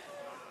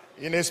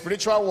 In a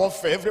spiritual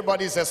warfare,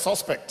 everybody is a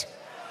suspect.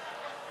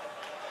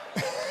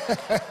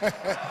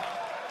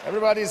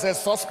 Everybody is a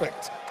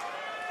suspect.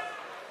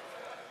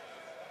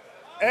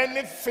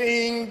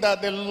 Anything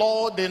that the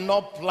Lord did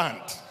not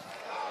plant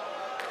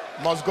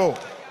must go.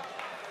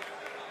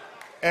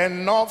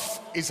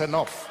 Enough is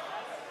enough.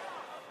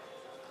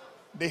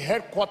 The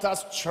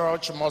headquarters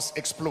church must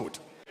explode.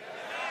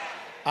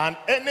 And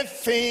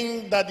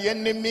anything that the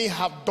enemy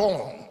have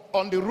done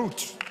on the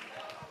root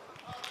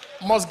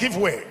must give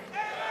way.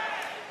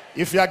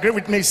 If you agree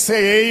with me,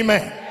 say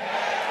amen.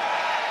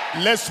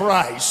 Amen. Let's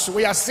rise.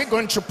 We are still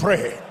going to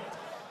pray.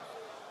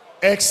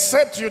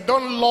 Except you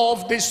don't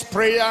love this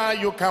prayer,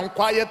 you can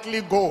quietly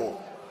go.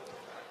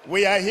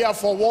 We are here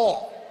for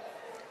war.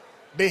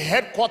 The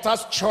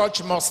headquarters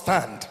church must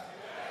stand.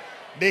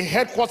 The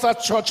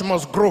headquarters church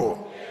must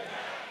grow.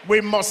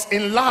 We must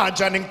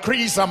enlarge and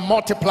increase and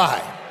multiply.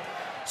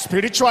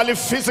 Spiritually,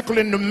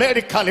 physically,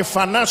 numerically,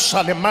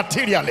 financially,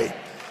 materially,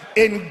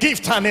 in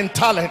gift and in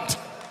talent.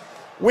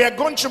 We are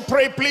going to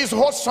pray. Please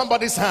hold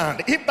somebody's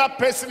hand. If that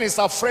person is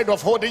afraid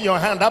of holding your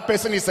hand, that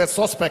person is a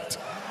suspect.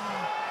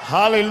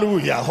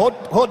 Hallelujah.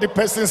 Hold the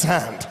person's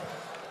hand.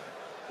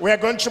 We are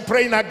going to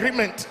pray in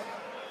agreement.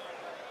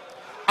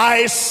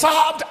 I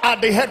served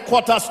at the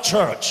headquarters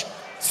church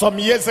some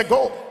years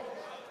ago,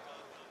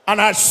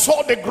 and I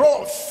saw the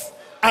growth.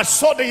 I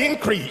saw the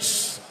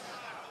increase.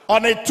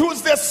 On a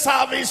Tuesday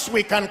service,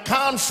 we can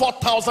count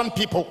 4,000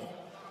 people.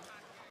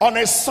 On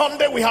a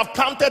Sunday, we have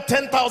counted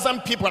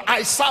 10,000 people.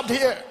 I served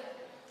here.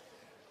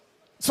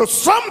 So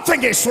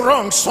something is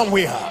wrong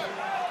somewhere.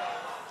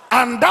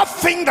 And that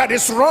thing that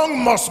is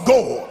wrong must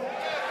go.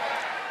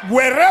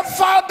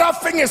 Wherever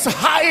that thing is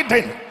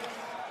hiding,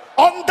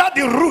 under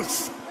the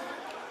roof,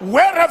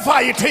 wherever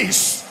it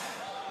is,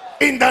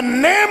 in the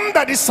name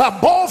that is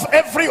above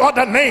every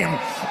other name,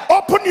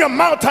 open your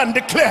mouth and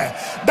declare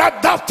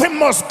that that thing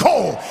must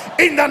go.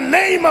 In the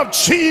name of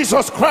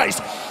Jesus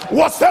Christ.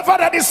 Whatever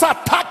that is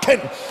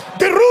attacking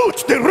the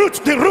root,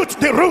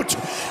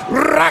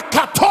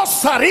 Rakato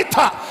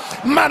Sarita,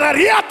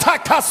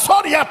 Manariata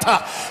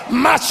Kasoriata,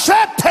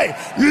 Machete,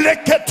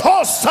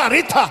 Leketo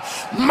Sarita,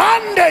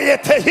 Mande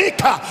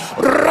Yetehika,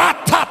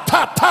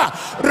 Ratatata,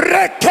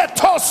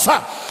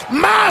 Reketosa,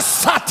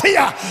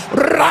 Masatia,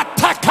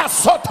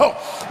 Ratakasoto,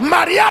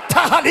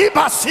 Mariata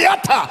Haliba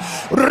Siata,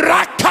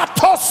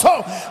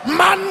 Rakatoso,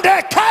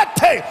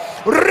 Mandekate,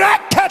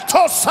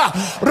 Reketosa,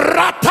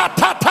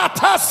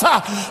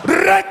 Ratatatasa,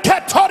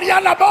 Reketoria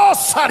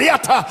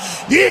Labosariata,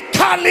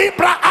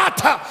 Ikalibra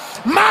Ata,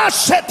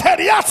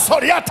 Masheteria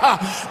Soriata,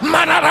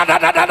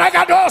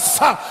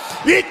 Manaradagadagadosa,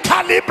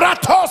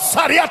 Ikalibrato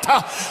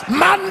Sariata,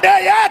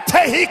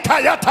 Mandeyete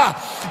Hikayata,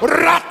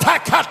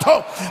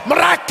 Ratakato,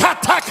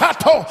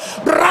 Rakatakato,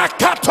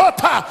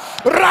 Rakatota,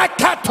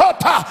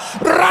 Rakatota,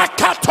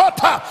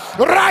 Rakatota,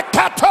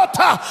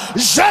 rakatota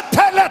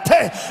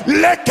jetelete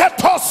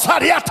leketo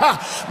sariata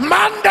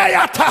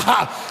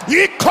mandayata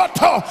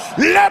ikoto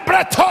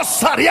lebreto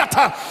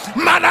sariata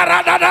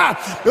manaradada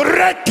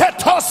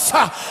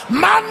reketosa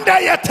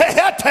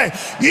mandayete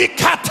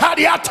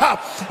ikatariata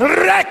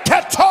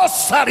reketo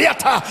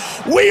sariata.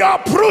 We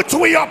uproot,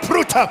 we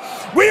uproot,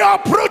 we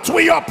uproot,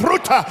 we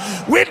uproot,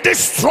 we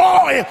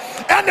destroy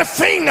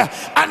anything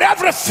and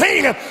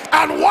everything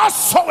and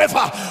whatsoever,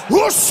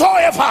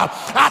 whosoever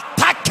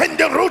attacking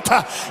the root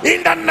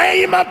in the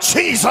name of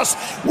Jesus.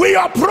 We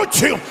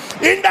uproot you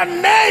in the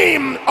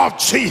name of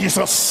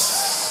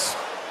Jesus.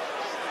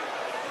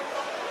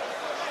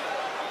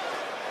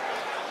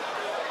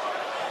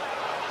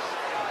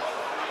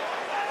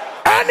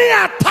 Any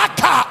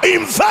attacker,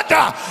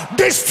 invader,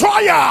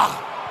 destroyer,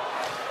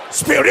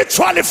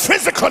 spiritually,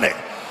 physically,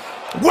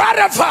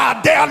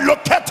 wherever they are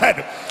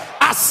located,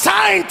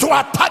 assigned to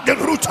attack the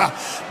root,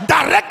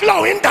 directly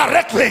or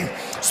indirectly,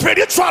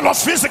 spiritual or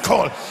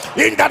physical,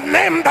 in the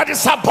name that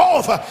is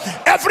above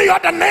every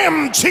other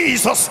name,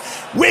 Jesus,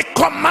 we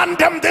command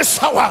them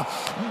this hour,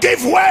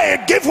 give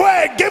way, give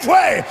way, give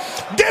way,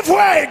 give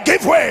way,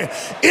 give way,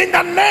 in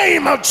the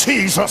name of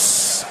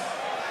Jesus.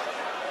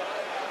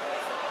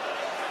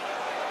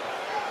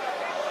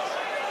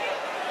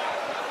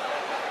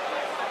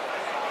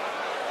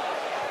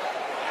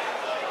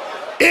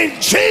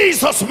 In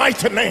Jesus'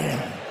 mighty name.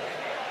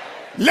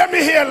 Let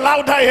me hear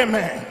louder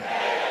amen.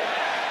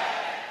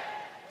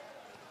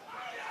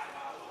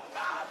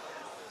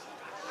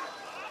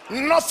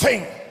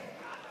 Nothing.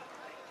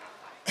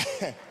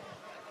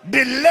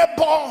 The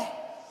labor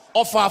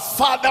of our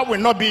Father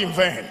will not be in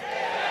vain.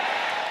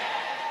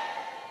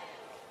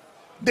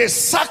 The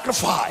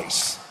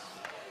sacrifice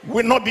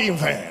will not be in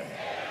vain.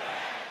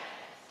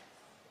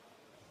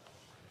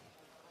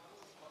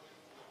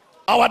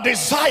 Our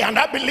desire, and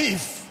I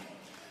believe,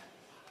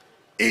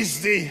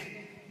 is the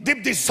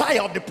deep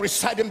desire of the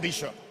presiding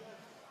bishop,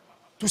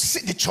 to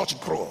see the church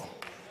grow,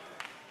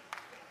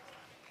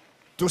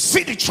 to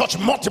see the church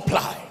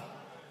multiply.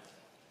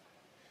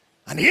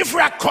 And if we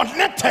are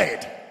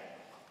connected,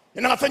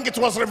 I think it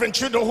was Reverend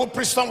Chudo who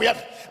preached somewhere,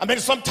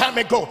 some time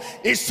ago.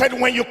 He said,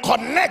 when you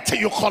connect,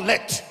 you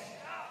collect.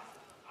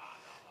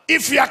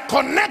 If you are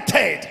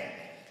connected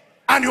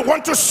and you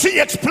want to see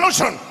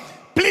explosion,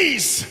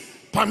 please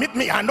permit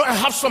me. I know I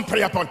have some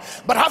prayer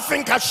points, but I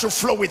think I should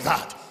flow with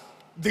that.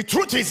 The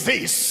truth is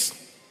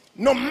this: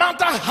 no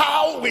matter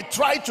how we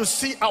try to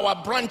see our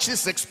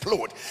branches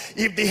explode,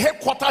 if the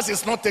headquarters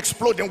is not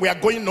exploding, we are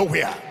going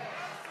nowhere.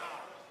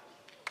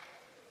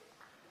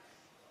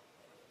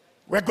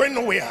 We're going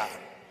nowhere.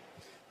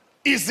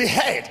 It's the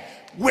head.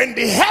 When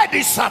the head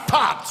is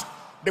attacked,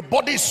 the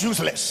body is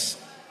useless.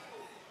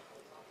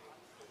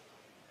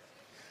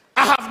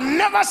 I have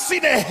never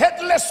seen a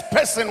headless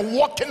person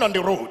walking on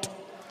the road.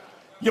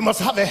 You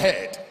must have a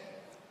head.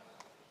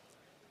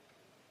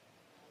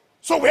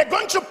 So we're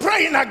going to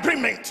pray in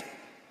agreement.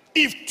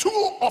 If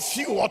two of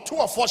you or two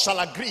of us shall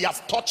agree as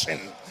touching,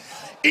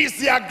 is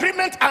the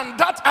agreement, and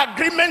that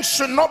agreement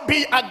should not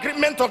be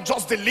agreement of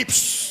just the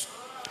lips.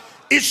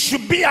 It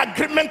should be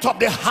agreement of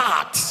the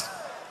heart.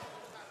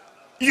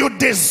 You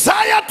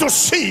desire to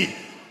see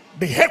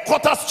the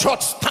headquarters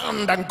church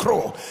stand and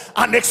grow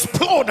and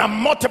explode and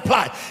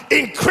multiply,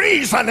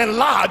 increase and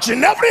enlarge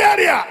in every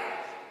area.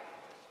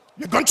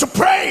 You're going to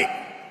pray.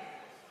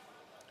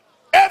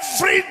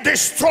 Every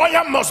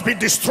destroyer must be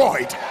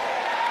destroyed.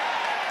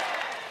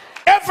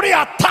 Every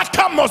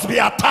attacker must be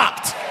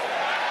attacked.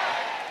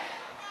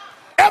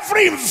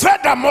 Every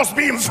invader must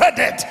be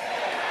invaded.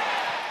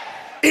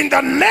 In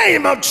the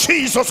name of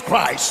Jesus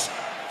Christ.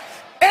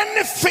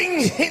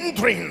 Anything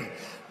hindering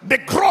the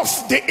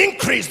growth, the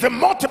increase, the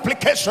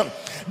multiplication,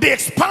 the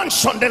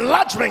expansion, the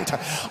enlargement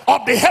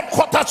of the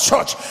headquarters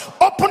church,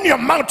 open your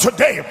mouth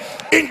today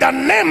in the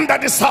name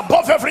that is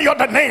above every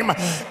other name.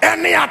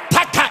 Any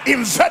attacker,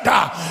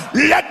 invader,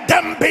 let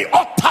them be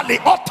utterly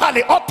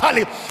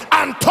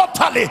and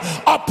totally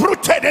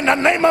uprooted in the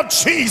name of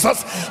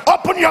Jesus.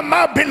 Open your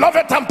mouth,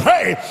 beloved, and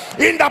pray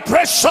in the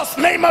precious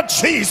name of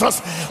Jesus.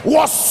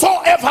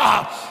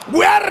 Whatsoever,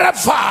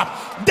 wherever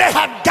they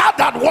had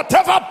gathered,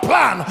 whatever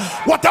plan,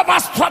 whatever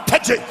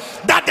strategy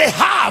that they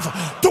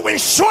have to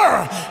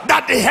ensure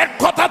that the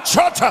headquarters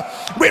church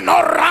will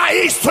not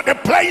rise to the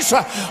place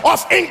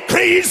of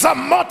increase and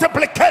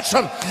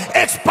multiplication,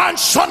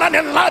 expansion and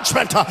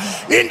enlargement,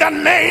 in the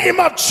name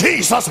of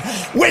Jesus,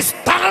 we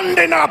stand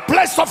in our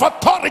place of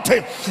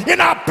authority,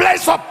 in our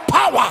place of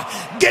power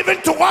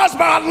given to us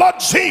by our Lord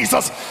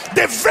Jesus.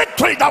 The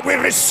victory that we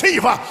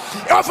receive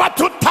over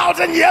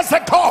 2,000 years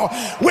ago,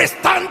 we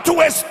stand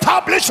to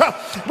establish,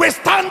 we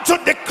stand to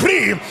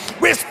decree,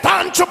 we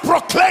stand to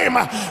proclaim,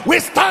 we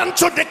stand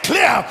to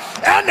declare.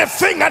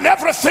 Anything and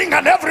everything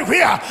and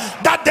everywhere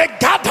that they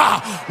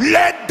gather,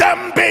 let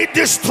them be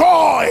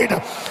destroyed.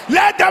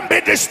 Let them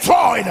be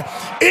destroyed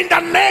in the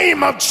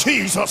name of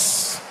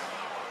Jesus.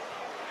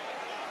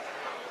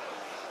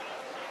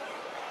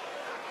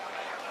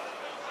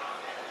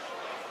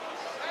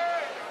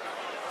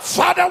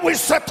 Father, we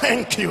say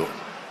thank you.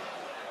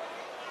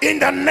 in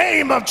the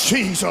name of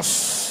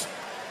Jesus.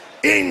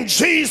 In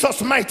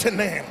Jesus' mighty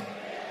name.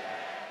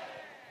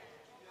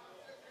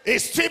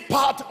 It's still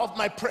part of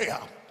my prayer,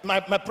 my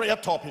prayer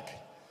topic,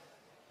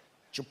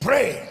 to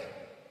pray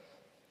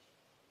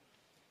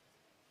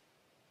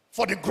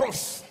for the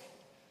growth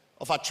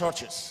of our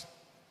churches.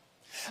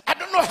 I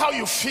don't know how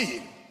you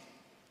feel.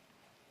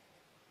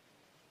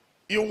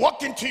 You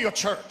walk into your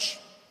church,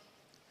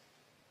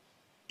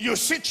 you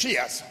see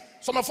chairs.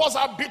 Some of us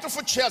have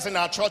beautiful chairs in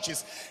our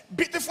churches.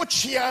 Beautiful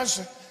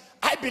chairs.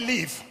 I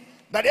believe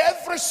that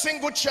every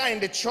single chair in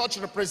the church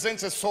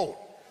represents a soul.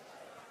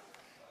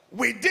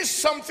 We did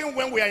something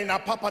when we are in our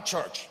Papa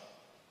church.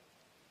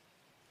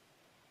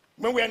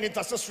 When we are an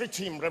intercessory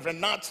team,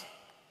 Reverend Nat,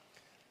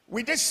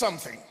 we did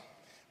something.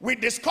 We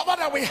discovered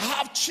that we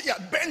have chair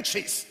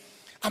benches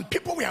and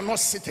people were not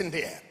sitting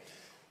there.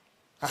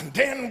 And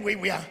then we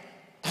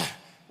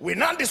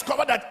now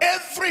discovered that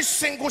every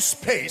single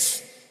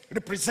space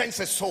represents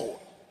a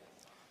soul.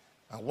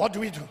 And what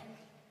do?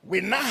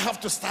 We now have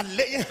to start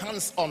laying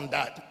hands on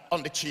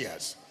the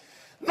chairs.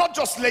 Not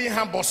just laying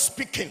hands, but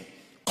speaking,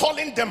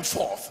 calling them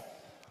forth.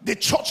 The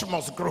church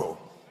must grow.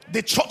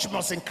 The church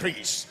must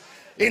increase.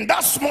 In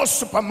that small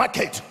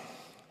supermarket,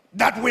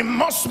 that we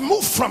must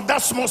move from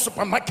that small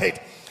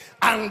supermarket.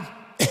 And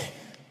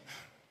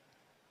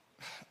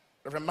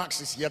Reverend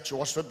Max is here to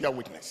also be a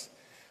witness.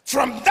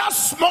 From that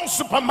small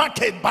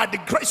supermarket, by the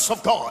grace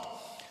of God,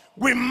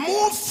 we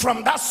move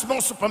from that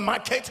small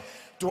supermarket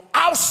to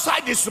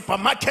outside the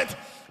supermarket.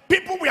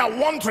 People were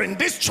wondering,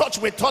 this church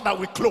we thought that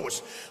we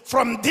closed.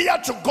 From there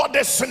to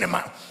Goddess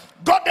Cinema.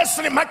 Goddess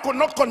Cinema could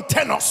not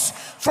contain us.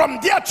 From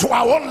there to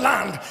our own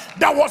land,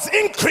 there was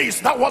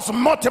increase, there was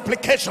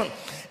multiplication.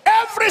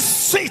 Every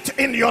seat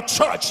in your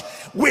church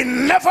will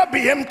never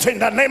be empty in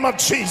the name of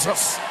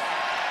Jesus.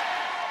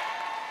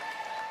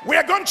 We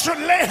are going to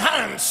lay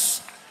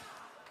hands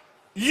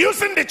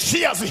using the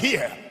chairs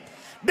here.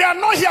 They are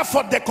not here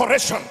for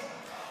decoration.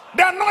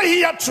 They are not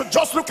here to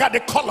just look at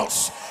the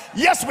colors.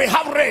 Yes, we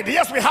have red.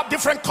 Yes, we have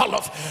different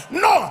colors.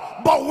 No,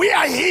 but we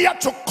are here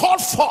to call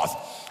forth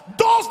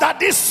those that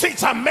these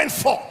seats are meant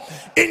for.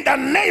 In the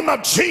name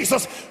of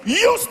Jesus,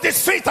 use the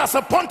seat as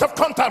a point of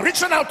contact,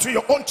 reaching out to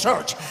your own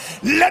church.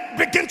 Let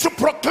begin to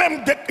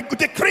proclaim the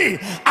decree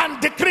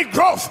and decree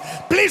growth.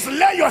 Please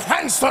lay your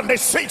hands on the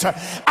seat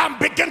and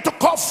begin to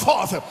call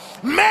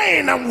forth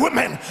men and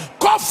women,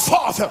 call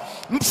forth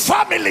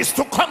families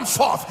to come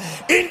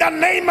forth in the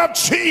name of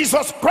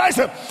Jesus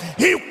Christ.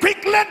 He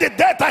quickly the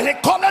death and he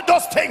called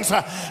those things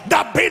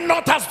that be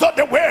not as though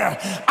they were,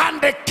 and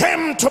they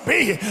came to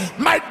be.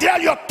 My dear,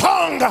 your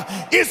tongue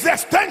is the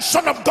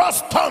extension of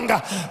God's tongue.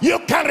 You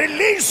can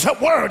release a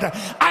word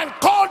and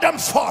call them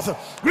forth.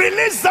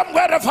 Release them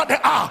wherever they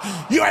are.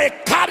 You are a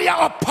carrier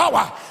of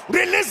power.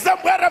 Release them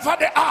wherever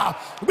they are.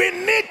 We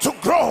need to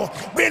grow.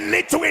 We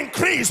need to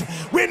increase.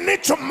 We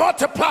need to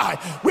multiply.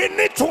 We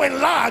need to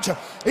enlarge.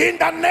 In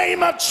the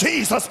name of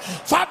Jesus,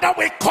 Father,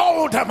 we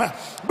call them.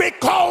 We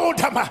call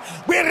them.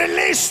 We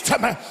release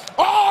them.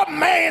 All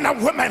men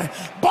and women,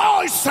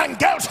 boys and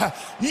girls,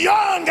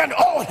 young and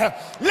old,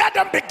 let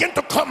them begin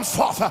to come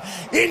forth.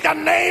 In the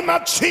name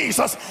of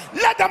Jesus,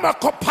 let them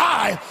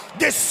occupy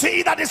the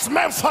seed that is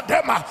meant for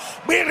them.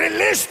 We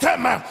release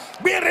them.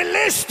 We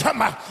release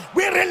them.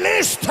 We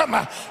release them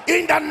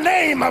in the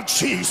name of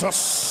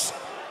Jesus.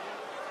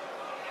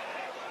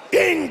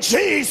 In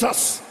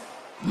Jesus'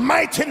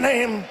 mighty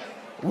name,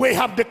 we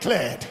have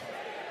declared.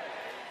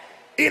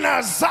 In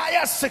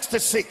Isaiah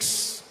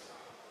 66,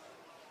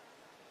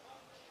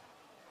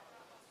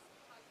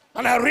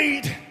 and I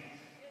read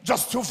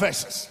just 2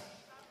 verses,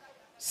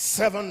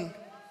 7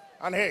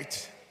 and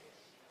 8.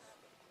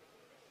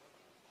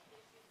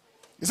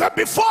 He said,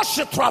 before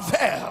she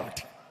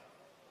travailed,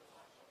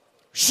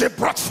 she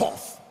brought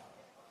forth.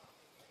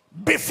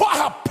 Before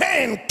her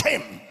pain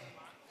came,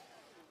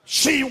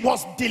 she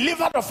was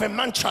delivered of a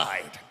man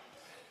child.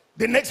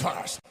 The next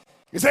verse,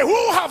 he said,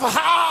 who have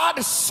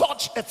heard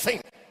such a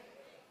thing?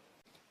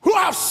 Who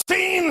have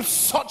seen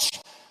such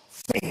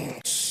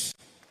things?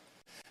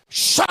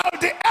 Shall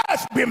the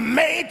earth be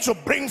made to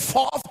bring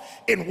forth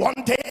in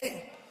one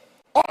day?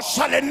 Or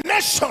shall a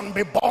nation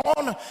be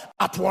born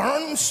at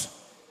once?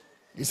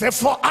 He said,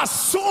 for as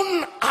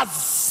soon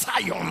as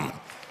Zion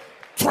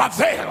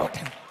travailed.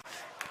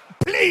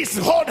 Please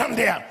hold on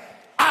there.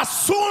 As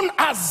soon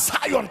as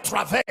Zion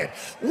travailed.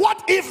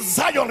 What if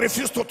Zion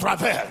refused to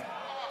travail?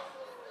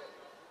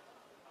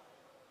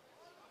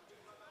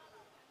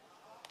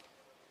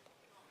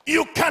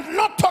 You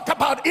cannot talk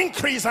about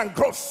increase and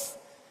growth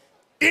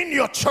in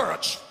your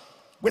church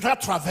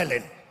without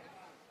traveling.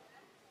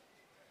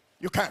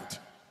 You can't.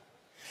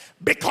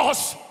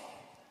 Because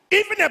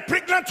even a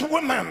pregnant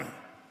woman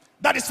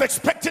that is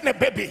expecting a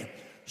baby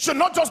should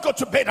not just go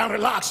to bed and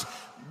relax.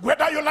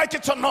 Whether you like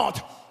it or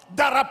not,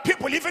 there are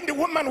people, even the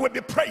woman will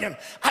be praying,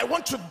 I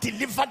want to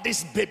deliver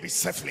this baby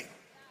safely.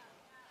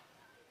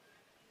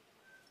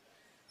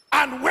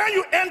 And when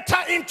you enter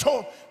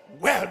into,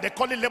 well, they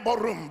call it labor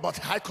room, but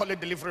I call it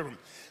delivery room.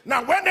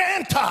 Now when they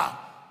enter,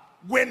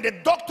 when the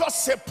doctor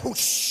say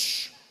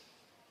push,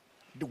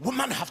 The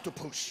woman has to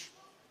push.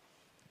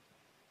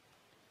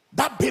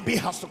 That baby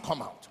has to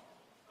come out.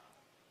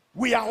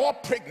 We are all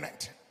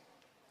pregnant.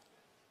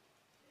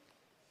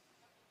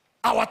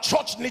 Our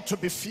church needs to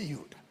be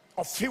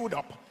filled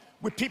up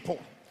with people.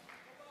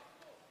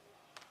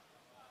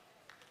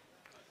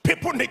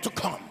 People need to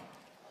come.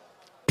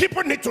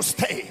 People need to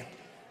stay.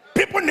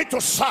 People need to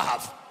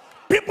serve.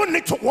 People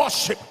need to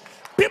worship.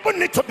 People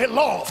need to be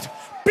loved.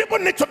 People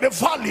need to be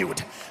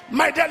valued.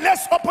 My dear,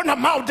 let's open our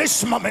mouth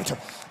this moment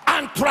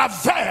and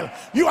travail.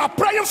 You are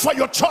praying for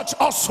your church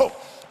also.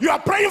 You are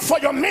praying for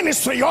your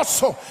ministry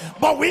also.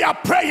 But we are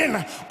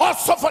praying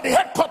also for the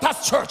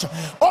headquarters church.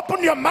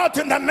 Open your mouth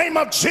in the name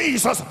of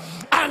Jesus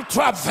and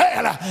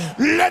travail.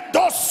 Let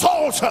those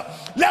souls,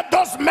 let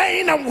those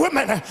men and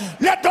women,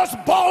 let those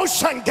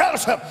boys and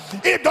girls,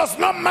 it does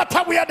not matter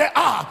where they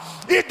are.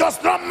 It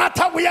does not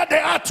matter where they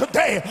are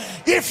today.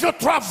 If you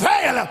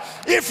travail,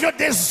 if you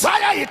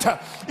desire it,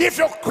 if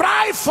you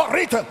cry for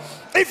it,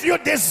 if you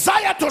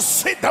desire to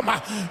see them,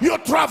 you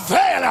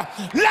travail.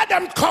 Let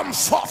them come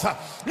forth.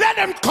 Let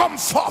them come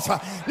forth.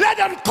 Let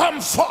them come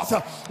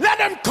forth. Let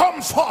them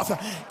come forth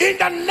in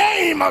the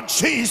name of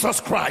Jesus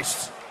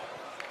Christ.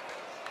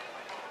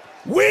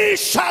 We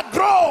shall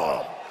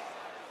grow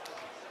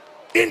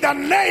in the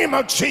name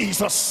of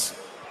Jesus.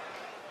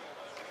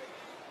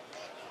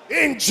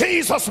 In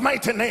Jesus'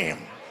 mighty name.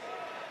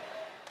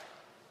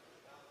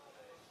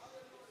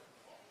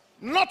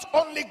 Not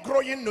only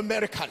growing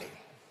numerically,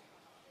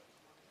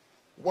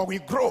 when we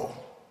grow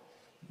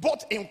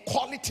both in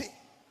quality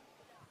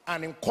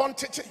and in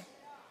quantity,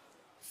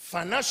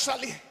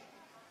 financially,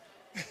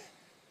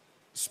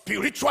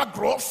 spiritual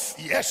growth,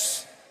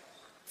 yes,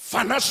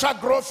 financial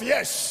growth,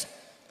 yes,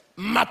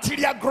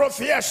 material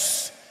growth,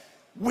 yes.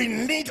 We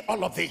need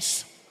all of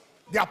this.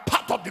 They are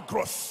part of the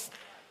growth.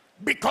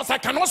 Because I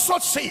can also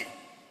see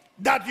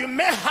that you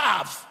may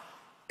have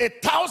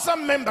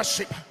 1,000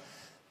 membership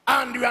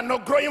and you are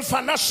not growing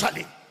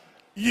financially,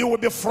 you will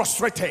be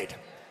frustrated.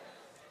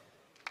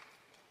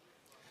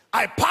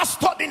 I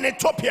pastored in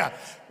Ethiopia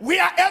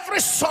where every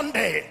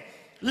Sunday,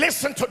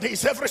 listen to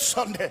this, every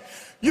Sunday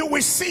you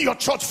will see your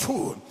church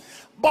full.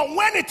 But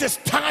when it is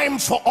time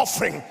for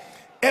offering,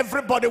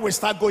 everybody will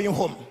start going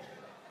home.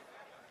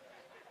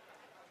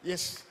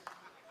 Yes.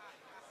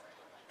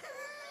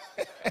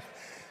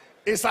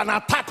 It's an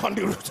attack on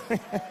the route.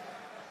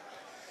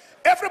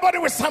 Everybody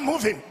will start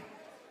moving.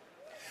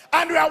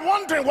 And we are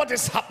wondering what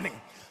is happening.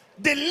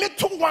 The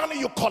little one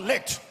you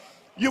collect,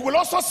 you will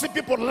also see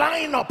people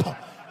line up,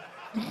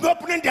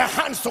 opening their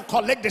hands to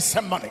collect the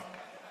same money.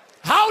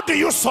 How do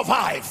you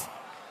survive?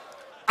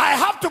 I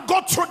have to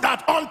go through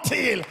that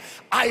until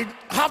I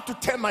have to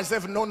tell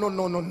myself,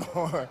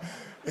 no.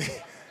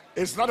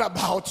 It's not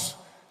about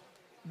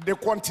the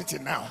quantity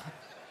now.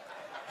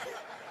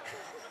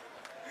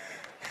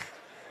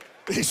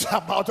 It's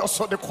about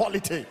also the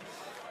quality.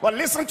 But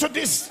listen to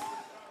this.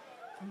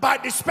 By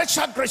the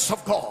special grace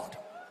of God,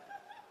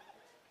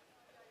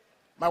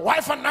 my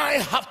wife and I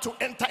have to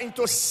enter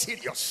into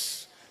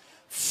serious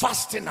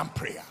fasting and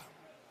prayer.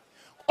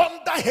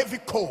 Under heavy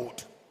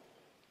cold.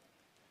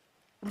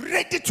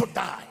 Ready to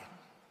die.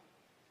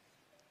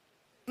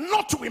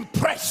 Not to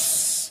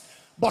impress,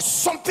 but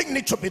something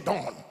needs to be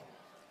done.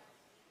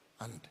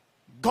 And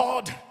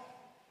God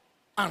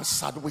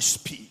answered with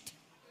speed.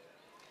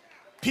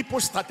 People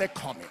started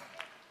coming.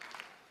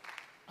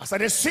 As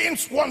I seen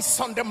one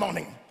Sunday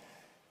morning,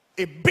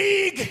 a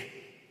big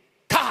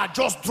car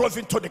just drove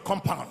into the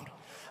compound.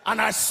 And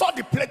I saw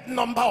the plate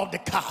number of the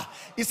car.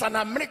 It's an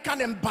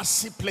American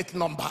embassy plate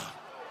number.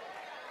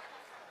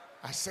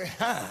 I said,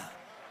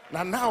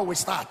 now we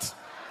start.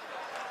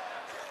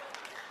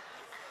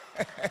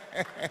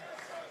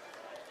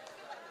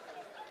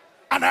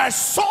 And I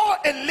saw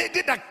a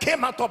lady that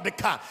came out of the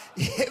car,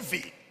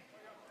 heavy.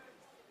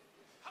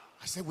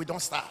 I said, we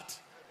don't start.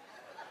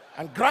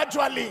 And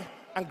gradually,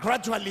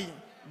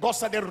 God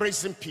started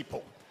raising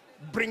people,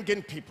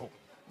 bringing people.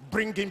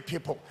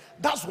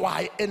 That's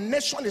why a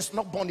nation is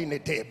not born in a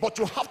day, but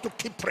you have to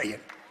keep praying.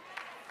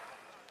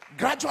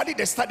 Gradually,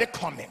 they started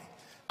coming.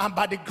 And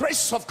by the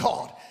grace of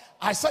God,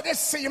 I started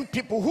seeing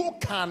people who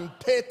can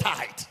pay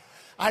tithe.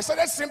 I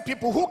started seeing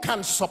people who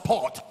can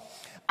support.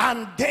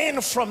 And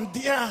then from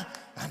there,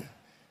 and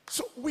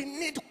so we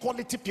need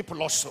quality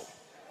people also.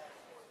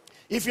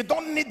 If you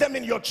don't need them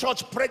in your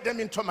church, pray them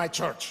into my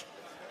church.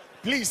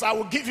 Please, I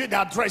will give you the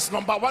address.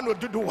 Number one will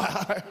do.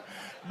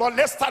 But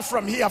let's start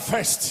from here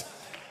first.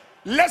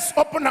 Let's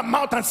open our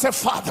mouth and say,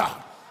 Father,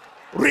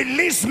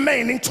 release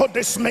men into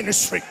this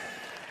ministry.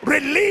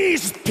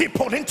 Release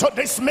people into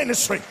this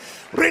ministry.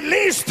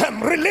 Release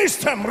them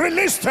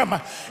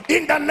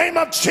in the name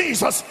of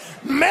Jesus.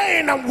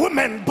 Men and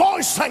women,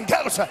 boys and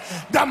girls,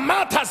 that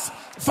matters.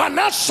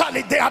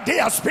 Financially they are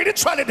there,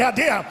 spiritually they are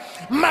there,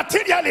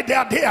 materially they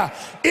are there.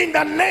 In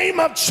the name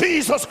of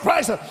Jesus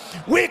Christ,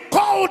 we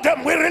call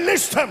them, we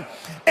release them.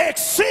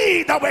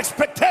 Exceed our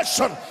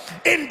expectation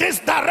in this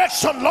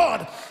direction,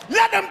 Lord.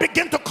 Let them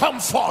begin to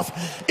come forth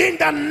in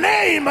the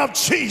name of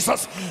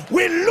Jesus.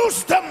 We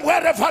lose them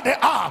wherever they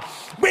are.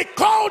 We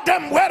call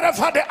them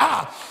wherever they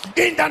are.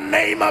 In the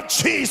name of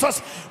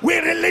Jesus, we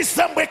release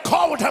them. We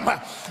call them.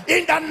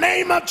 In the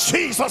name of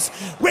Jesus,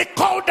 we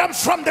call them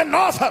from the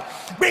north.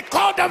 We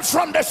call them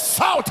from the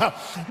south.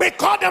 We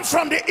call them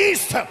from the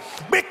east.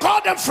 We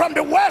call them from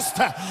the west.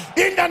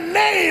 In the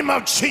name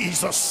of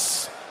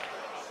Jesus.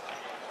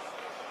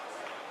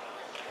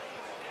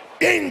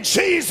 In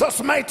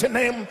Jesus' mighty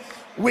name,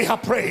 we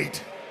have prayed.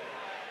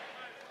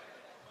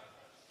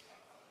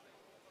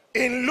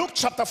 In Luke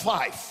chapter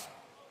 5.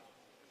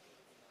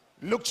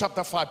 Luke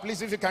chapter 5.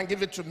 Please, if you can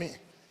give it to me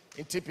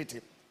in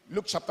TPT.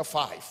 Luke chapter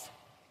 5.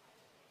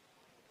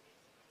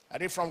 I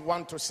read from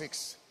 1 to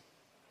 6.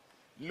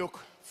 Luke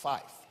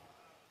 5.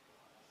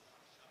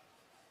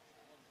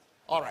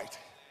 All right.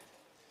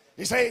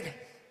 He said,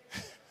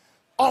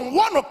 on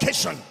one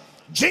occasion,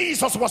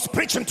 Jesus was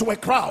preaching to a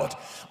crowd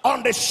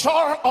on the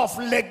shore of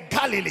Lake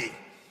Galilee.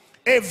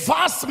 A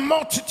vast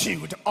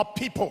multitude of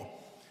people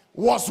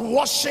was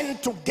pushing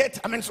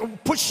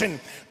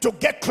to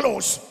get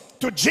close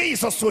to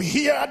Jesus to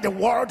hear the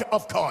word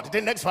of God.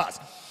 The next verse.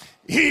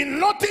 He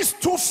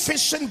noticed two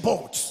fishing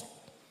boats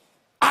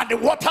at the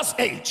water's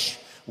edge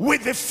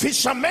with the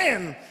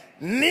fishermen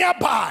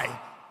nearby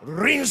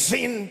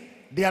rinsing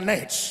their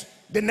nets.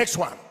 The next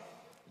one.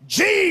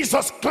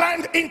 Jesus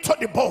climbed into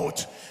the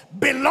boat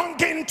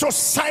belonging to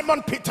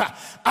Simon Peter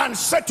and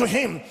said to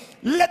him,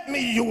 let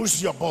me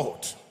use your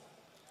boat.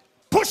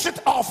 Push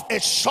it off a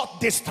short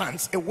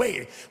distance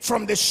away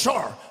from the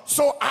shore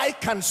so I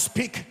can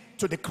speak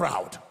to the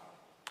crowd.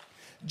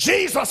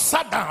 Jesus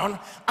sat down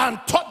and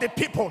taught the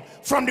people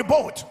from the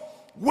boat.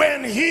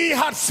 When he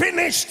has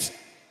finished,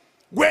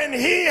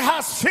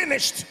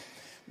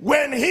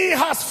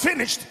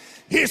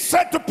 he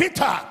said to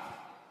Peter,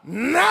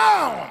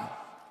 now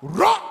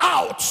row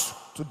out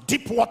to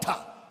deep water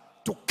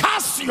to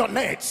cast your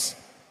nets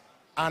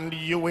and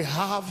you will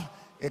have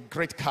a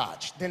great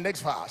catch. The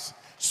next verse.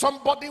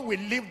 Somebody will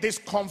leave this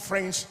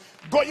conference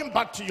going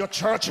back to your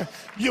church,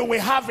 you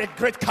will have a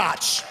great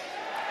catch.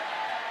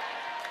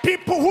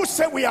 People who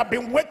say we have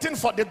been waiting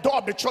for the door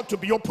of the church to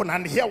be open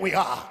and here we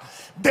are,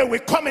 they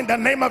will come in the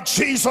name of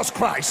Jesus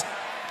Christ.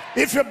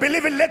 If you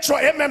believe it, let your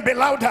amen be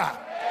louder.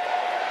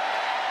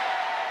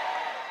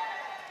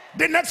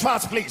 The next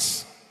verse,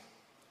 please.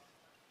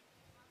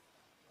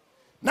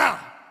 Now,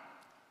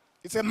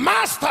 it's a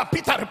master.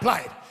 Peter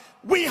replied,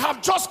 we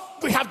have just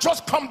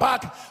come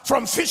back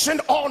from fishing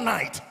all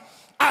night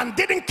and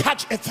didn't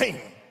catch a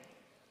thing.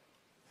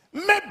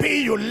 Maybe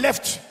you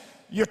left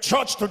your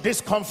church to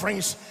this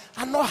conference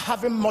and not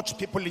having much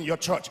people in your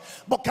church.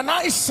 But can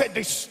I say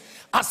this?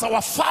 As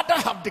our Father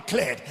have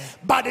declared,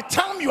 by the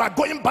time you are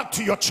going back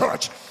to your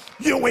church,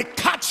 you will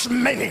catch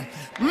many.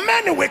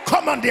 Many will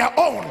come on their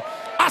own.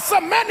 As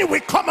many will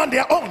come on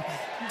their own.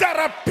 There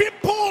are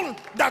people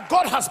that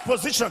God has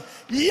positioned.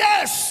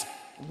 Yes,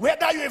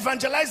 whether you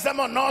evangelize them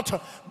or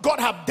not, God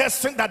have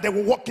destined that they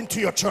will walk into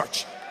your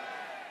church.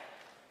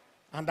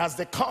 And as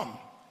they come,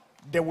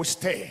 they will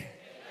stay.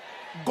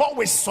 God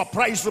will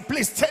surprise you.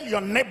 Please tell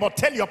your neighbor,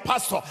 tell your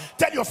pastor,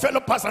 tell your fellow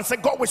pastor and say,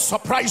 God will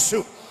surprise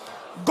you.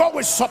 God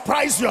will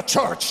surprise your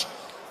church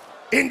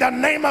in the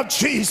name of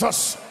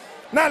Jesus.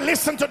 Now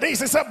listen to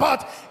this. He said,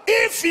 but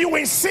if you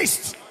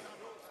insist,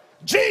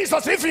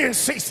 Jesus, if you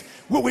insist,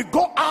 we will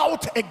go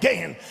out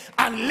again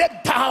and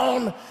let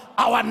down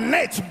our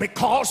net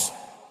because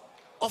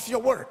of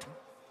your word.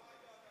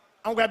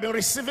 And we have been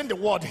receiving the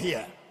word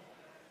here.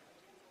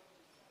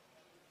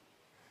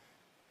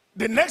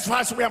 The next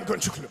verse we are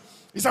going to close.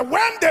 He said,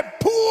 when they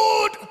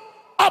pulled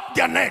up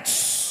their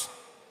nets,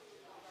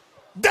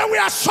 they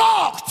were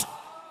shocked.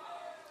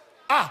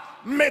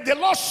 May the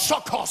Lord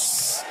shock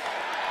us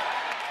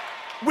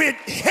with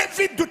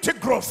heavy duty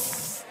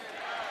growth.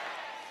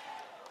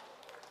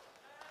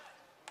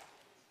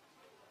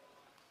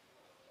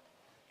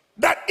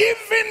 That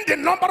even the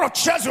number of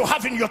chairs you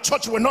have in your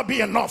church will not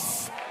be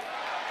enough.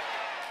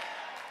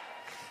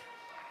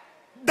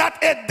 That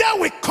a day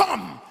will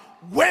come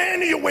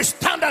when you will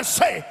stand and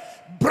say,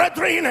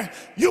 brethren,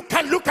 you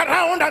can look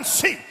around and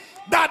see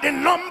that the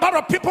number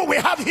of people we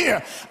have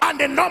here and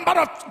the number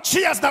of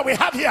chairs that we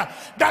have here,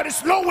 there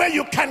is no way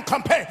you can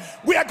compare.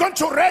 We are going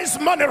to raise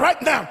money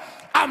right now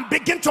and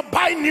begin to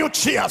buy new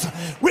chairs.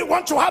 We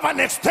want to have an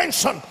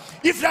extension.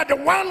 If you are the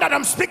one that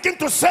I'm speaking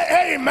to,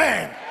 say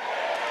amen.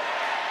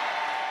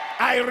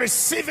 I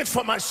receive it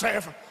for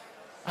myself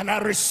and I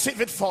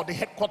receive it for the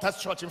headquarters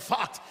church. In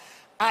fact,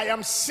 I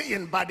am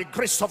seeing by the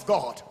grace of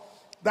God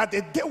that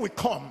the day will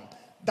come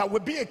that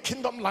will be a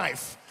kingdom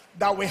life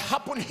that will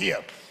happen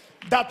here,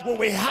 that we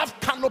will have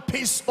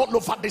canopies all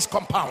over this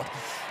compound,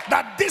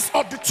 that this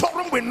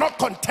auditorium will not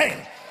contain.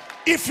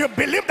 If you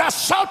believe that,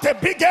 shout a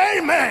big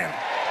amen.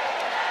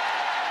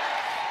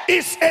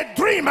 It's a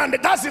dream, and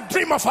that's the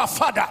dream of our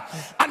Father,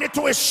 and it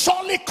will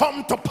surely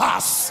come to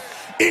pass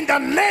in the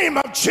name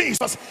of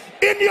Jesus.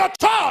 In your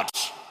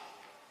church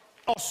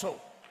also,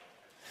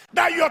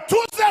 that your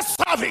Tuesday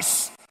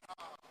service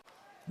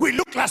will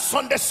look like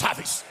Sunday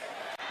service.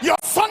 Your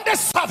Sunday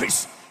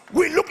service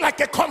will look like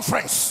a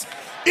conference.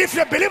 If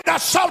you believe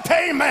that, shout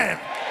amen.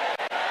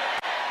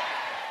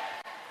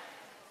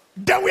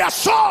 They were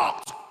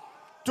shocked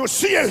to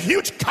see a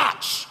huge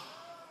catch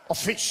of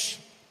fish,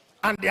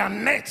 and their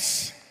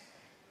nets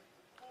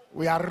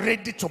were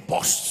ready to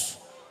burst.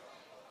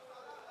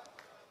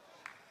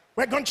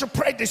 We're going to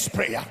pray this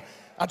prayer.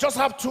 I just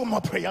have 2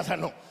 more prayers, I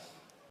know.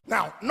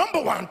 Now,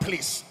 number 1,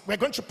 please, we're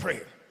going to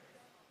pray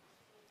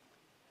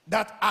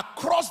that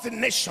across the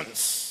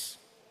nations,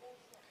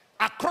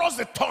 across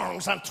the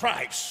tongues and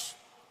tribes,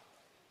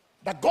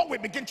 that God will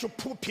begin to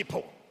pull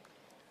people.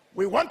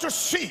 We want to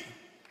see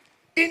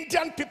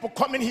Indian people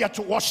coming here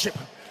to worship,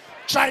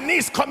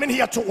 Chinese coming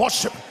here to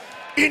worship.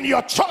 In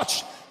your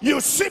church, you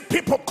see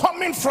people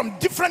coming from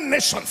different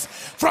nations,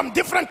 from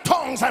different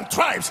tongues and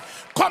tribes,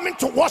 coming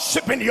to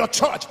worship in your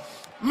church.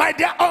 My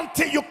dear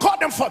auntie, you call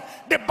them forth.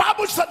 The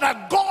Bible said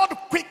that God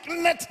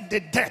quickeneth the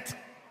dead,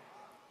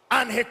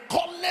 and he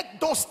calleth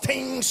those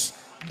things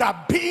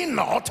that be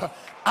not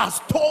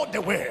as though they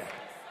were.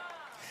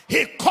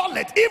 He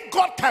calleth. If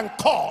God can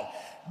call,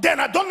 then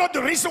I don't know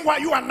the reason why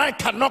you and I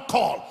cannot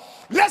call.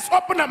 Let's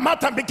open our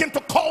mouth and begin to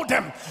call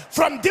them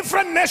from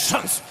different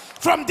nations,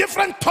 from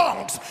different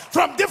tongues,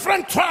 from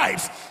different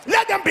tribes.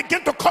 Let them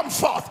begin to come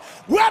forth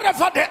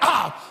wherever they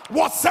are.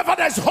 Whatever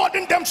that is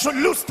holding them should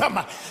loose them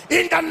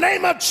in the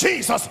name of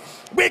Jesus.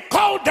 We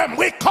call them,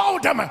 we call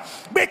them,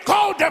 we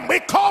call them, we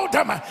call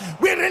them.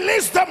 We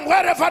release them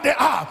wherever they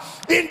are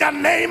in the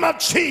name of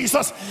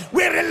Jesus.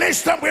 We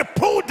release them, we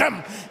pull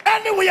them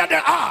anywhere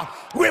they are.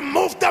 We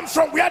move them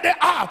from where they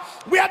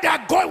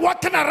are going,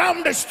 walking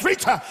around the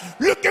street,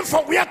 looking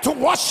for where to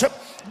worship,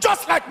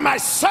 just like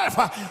myself,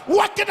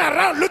 walking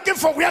around looking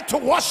for where to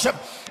worship.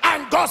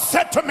 And God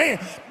said to me,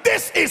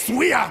 this is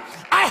where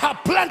I have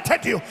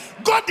planted you.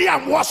 Go there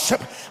and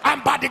worship.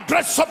 And by the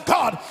grace of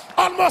God,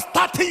 almost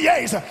 30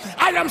 years,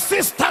 I am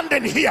still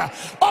standing here.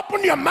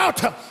 Open your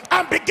mouth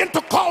and begin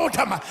to call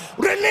them.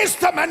 Release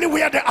them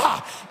anywhere they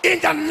are in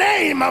the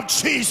name of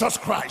Jesus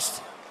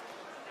Christ.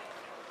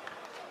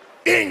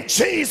 In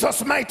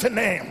Jesus' mighty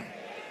name.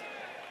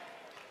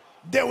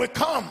 They will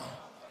come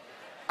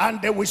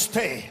and they will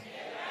stay.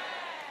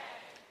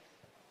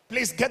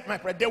 Please get my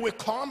prayer. They will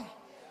come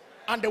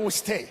and they will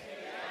stay.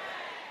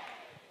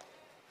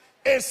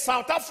 A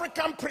South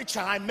African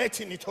preacher I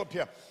met in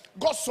Ethiopia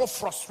got so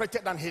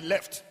frustrated and he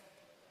left.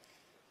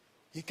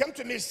 He came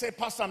to me and said,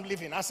 Pastor, I'm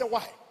leaving. I said,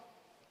 why?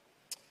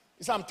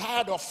 He said, I'm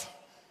tired of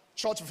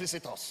church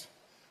visitors.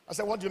 I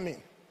said, what do you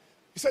mean?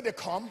 He said, they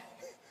come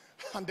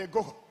and they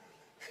go.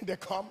 They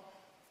come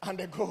and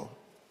they go.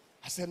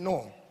 I said,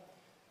 no.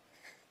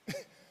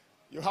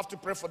 You have to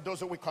pray for those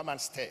who will come and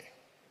stay.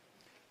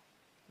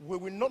 We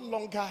will no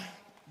longer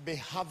be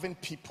having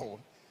people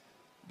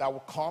that will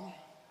come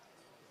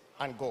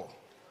and go.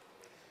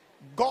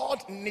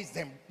 God needs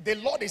them. The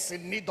Lord is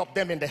in need of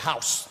them in the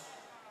house.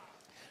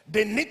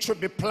 They need to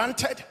be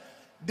planted.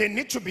 They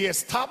need to be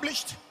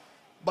established.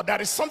 But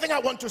there is something I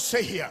want to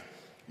say here.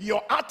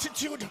 Your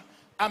attitude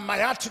and my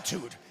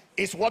attitude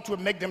is what will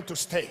make them to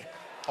stay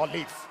or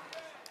leave.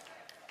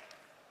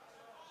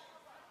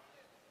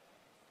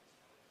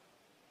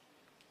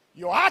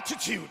 Your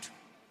attitude.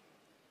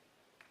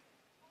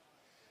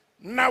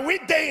 Now we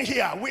day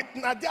here.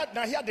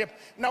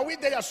 Now we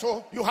there,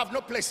 so you have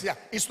no place here.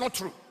 It's not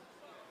true.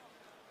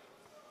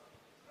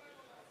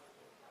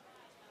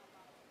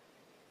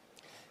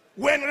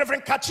 When Rev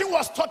Kachi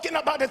was talking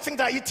about the thing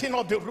that eating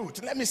of the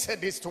root, let me say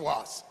this to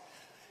us.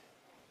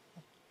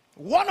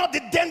 One of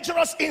the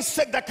dangerous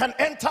insects that can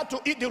enter to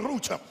eat the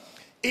root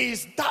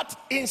is that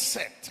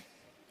insect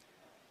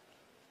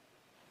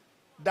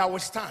that will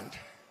stand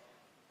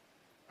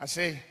and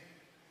say,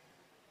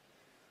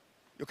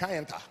 you can't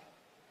enter.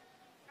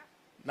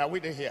 Now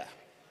we're here.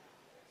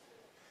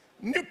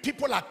 New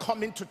people are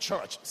coming to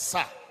church,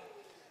 sir,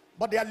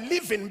 but they are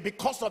leaving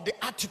because of the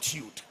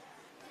attitude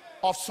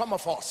of some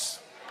of us.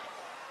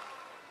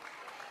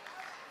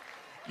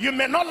 You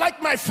may not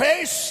like my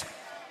face.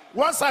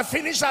 Once I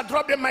finish, I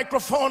drop the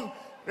microphone.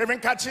 Rev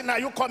Kachi, now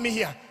you call me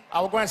here.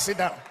 I will go and sit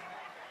down.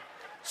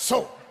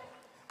 So,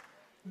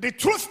 the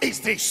truth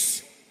is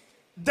this.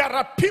 There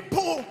are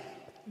people,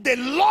 they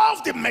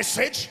love the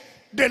message,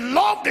 they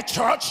love the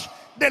church,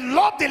 they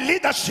love the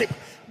leadership,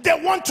 they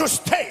want to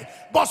stay.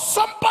 But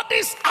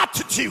somebody's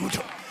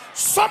attitude,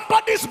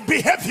 somebody's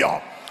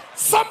behavior,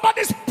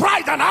 somebody's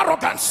pride and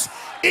arrogance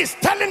is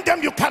telling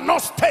them you cannot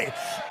stay.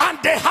 And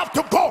they have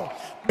to go.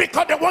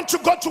 Because they want to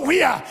go to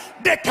where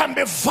they can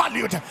be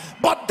valued.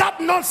 But that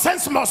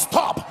nonsense must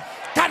stop.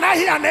 Can I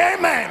hear an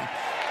amen?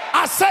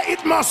 I say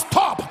it must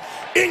stop.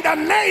 In the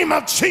name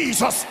of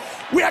Jesus,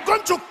 we are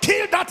going to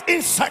kill that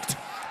insect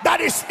that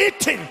is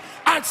eating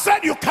and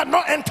said you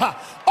cannot enter.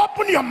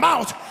 Open your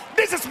mouth.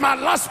 This is my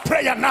last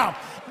prayer now.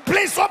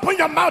 Please open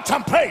your mouth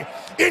and pray.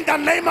 In the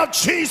name of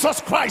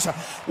Jesus Christ,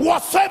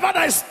 whatsoever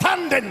that is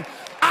standing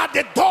at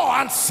the door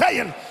and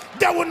saying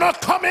they will not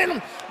come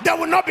in, they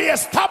will not be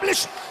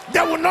established,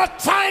 they will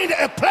not find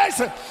a place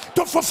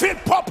to fulfill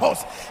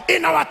purpose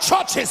in our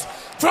churches,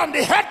 from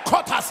the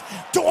headquarters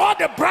to all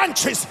the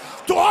branches,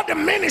 to all the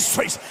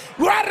ministries,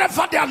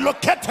 wherever they are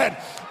located,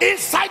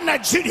 inside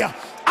Nigeria,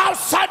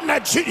 outside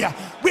Nigeria,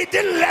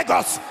 within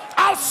Lagos,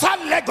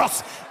 outside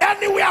Lagos,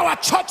 anywhere our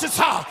churches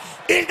are,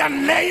 in the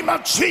name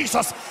of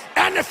Jesus.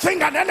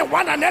 Anything and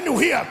anyone and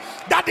anywhere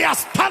that they are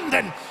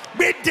standing,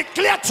 we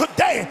declare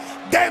today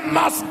they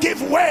must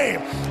give way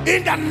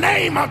in the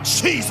name of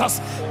Jesus.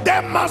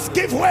 They must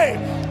give way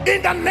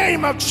in the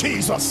name of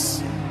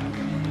Jesus.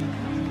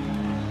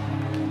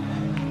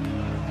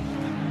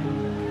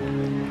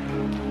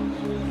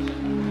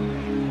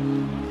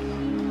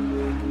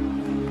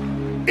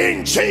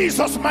 In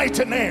Jesus'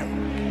 mighty name.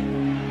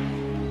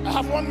 I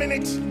have 1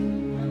 minute.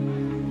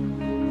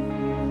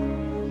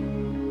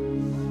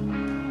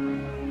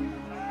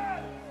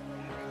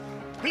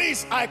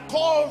 Please, I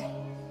call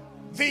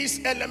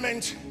these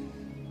elements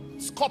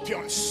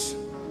scorpions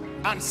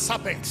and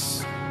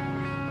serpents.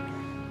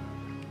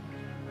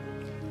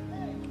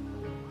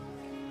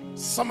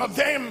 Some of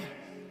them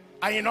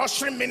are in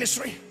ushering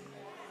ministry.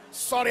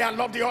 Sorry, I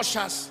love the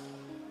ushers.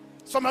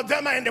 Some of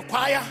them are in the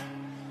choir.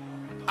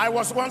 I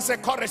was once a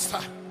chorister.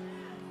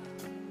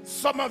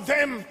 Some of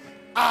them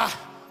are,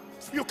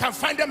 you can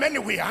find them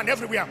anywhere and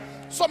everywhere.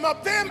 Some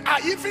of them are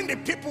even the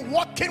people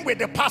working with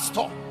the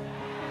pastor.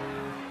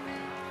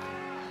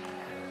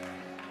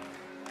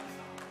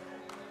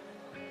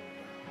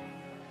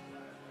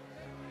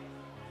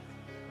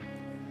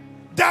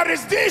 There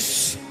is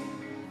this,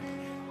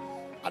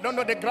 I don't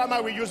know the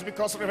grammar we use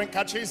because Rev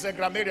Kachi is a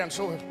grammarian,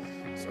 so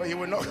he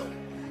will know.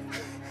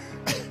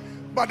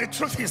 But the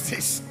truth is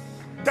this: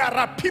 there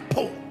are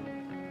people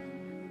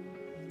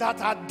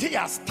that are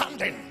there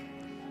standing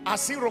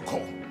as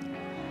Eregha.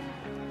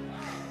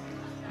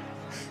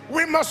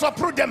 We must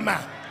uproot them,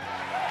 man.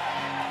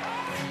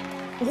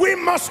 We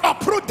must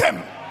uproot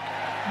them.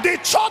 The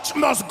church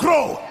must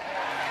grow.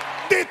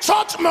 The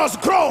church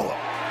must grow.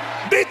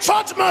 The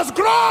church must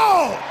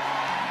grow.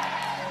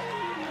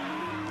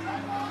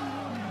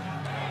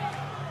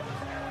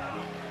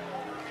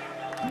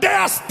 They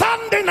are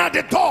standing at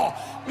the door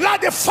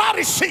like the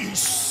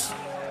Pharisees.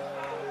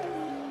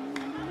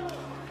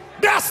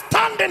 They are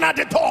standing at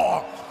the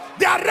door.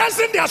 They are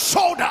raising their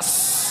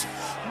shoulders,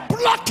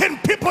 blocking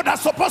people that are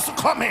supposed to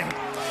come in.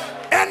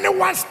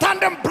 Anyone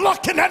standing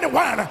blocking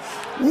anyone,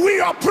 we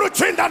are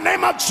preaching in the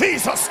name of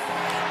Jesus.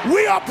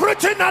 We are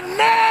preaching in the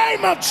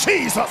name of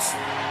Jesus.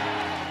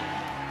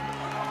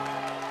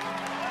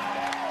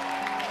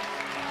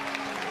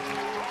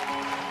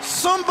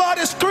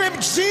 Somebody scream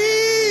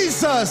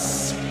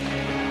Jesus.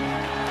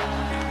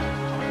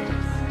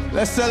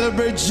 Let's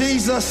celebrate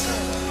Jesus,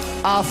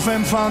 our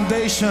firm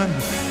foundation.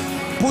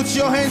 Put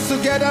your hands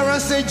together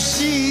and say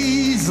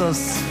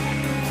Jesus.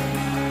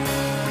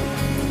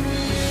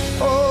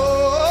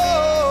 Oh.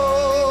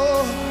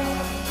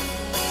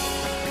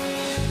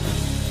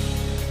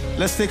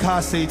 Let's take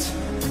our seats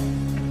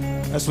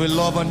as we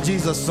love on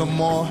Jesus some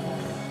more.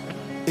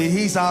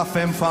 He's our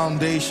firm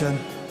foundation.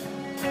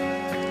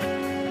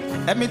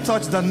 Let me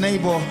touch the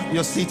neighbor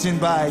you're sitting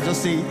by.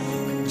 Just say,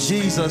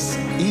 Jesus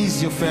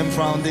is your firm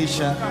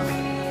foundation.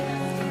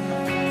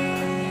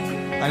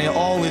 And he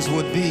always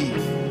would be.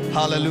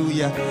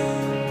 Hallelujah.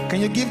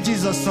 Can you give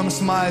Jesus some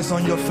smiles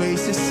on your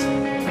faces?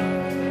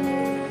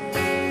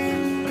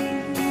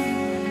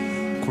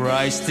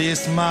 Christ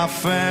is my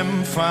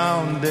firm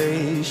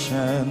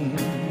foundation,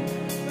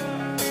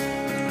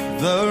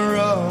 the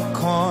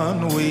rock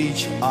on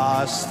which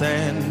I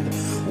stand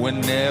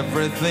when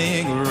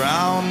everything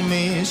around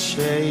me is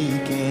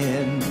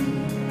shaking.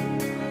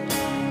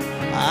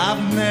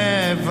 I've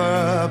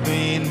never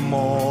been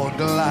more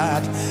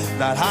glad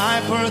that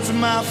I put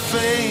my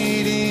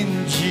faith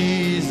in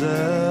Jesus,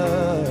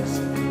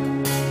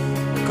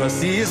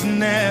 'cause he's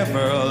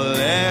never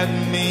let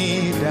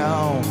me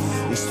down.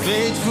 He's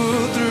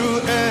faithful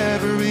through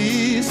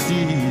every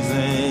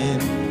season.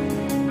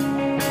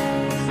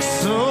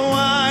 So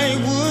why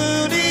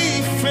would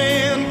he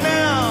fail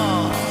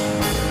now?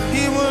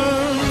 He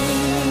will.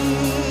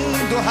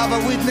 Do I have a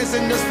witness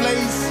in this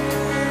place?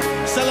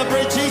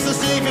 Celebrate Jesus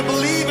if you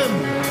believe him.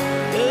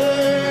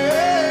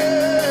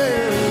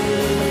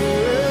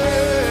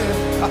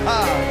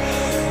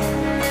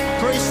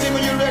 Praise him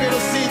when you're ready to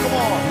sing. Come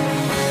on.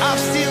 I've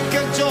still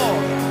got joy.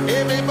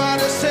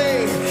 Everybody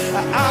say,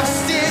 I've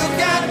still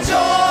got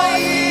joy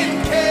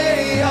in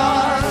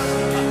chaos.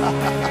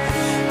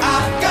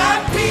 I've got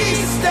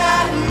peace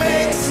that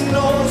makes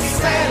no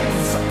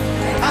sense.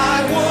 I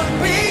would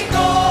be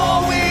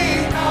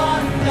going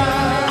under.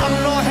 I'm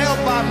not held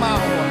by my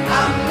own.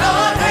 I'm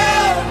not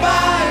held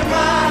by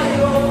my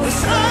own.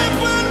 'Cause I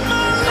put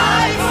my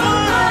life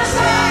on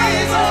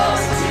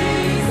Jesus.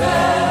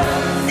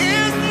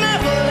 He's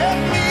never let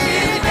me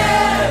down.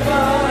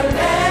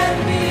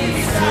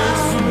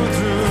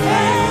 Through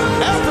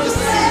every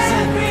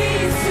season.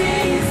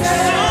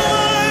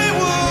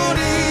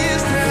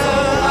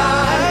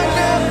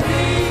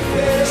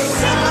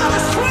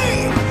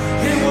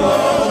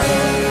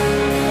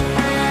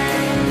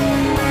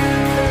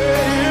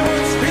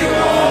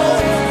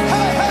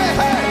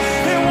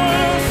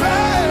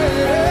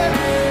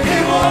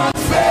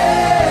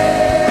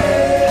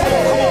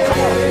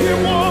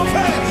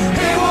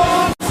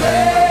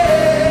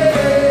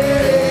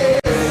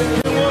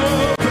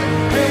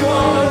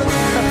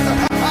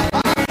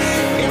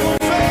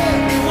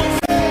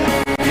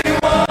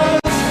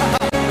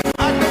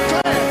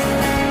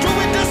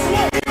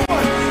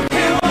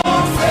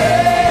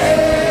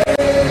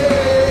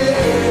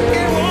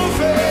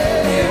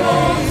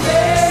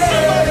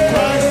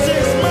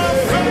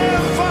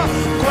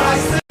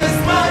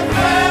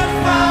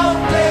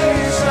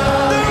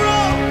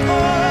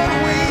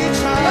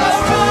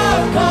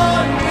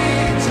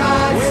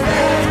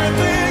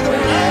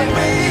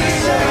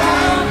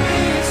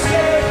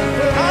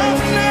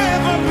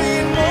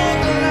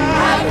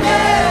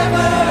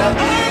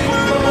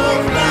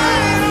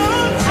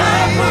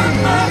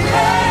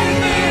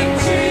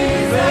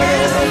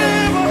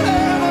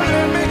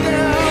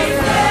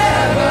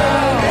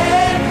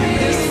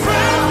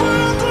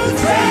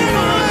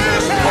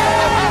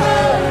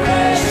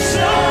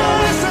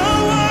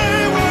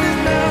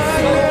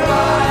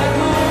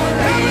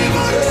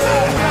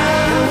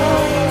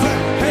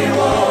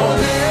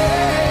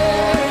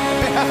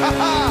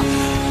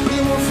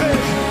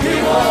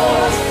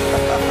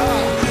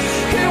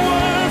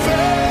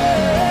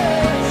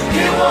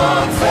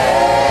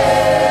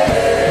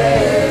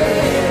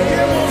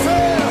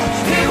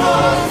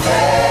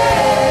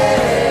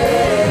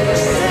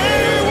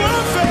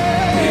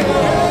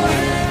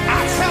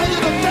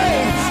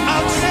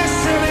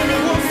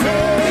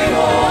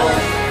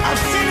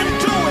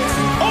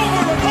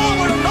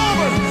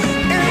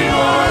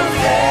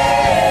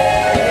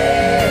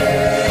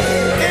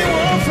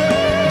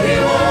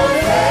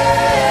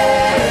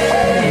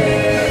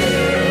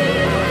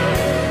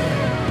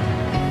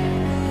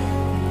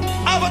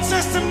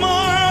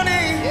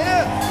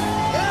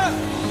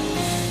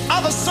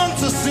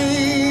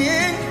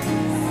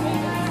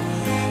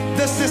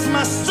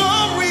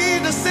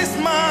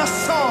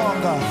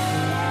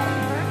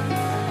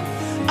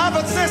 I've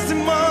a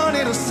testimony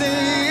to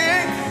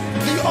sing.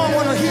 You all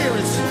want to hear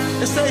it.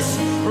 It says,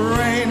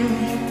 rain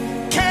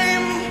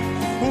came,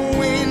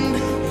 wind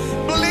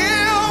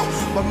blew,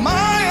 but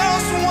my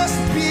house was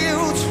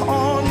built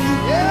on you.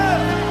 Yeah.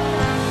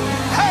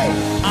 Hey,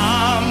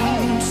 I'm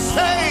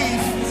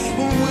safe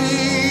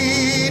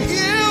with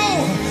you.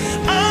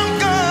 I'm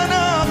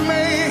gonna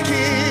make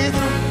it.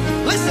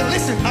 Listen,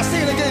 listen. I say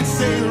it again.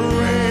 Say,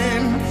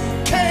 rain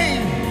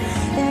came,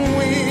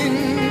 wind.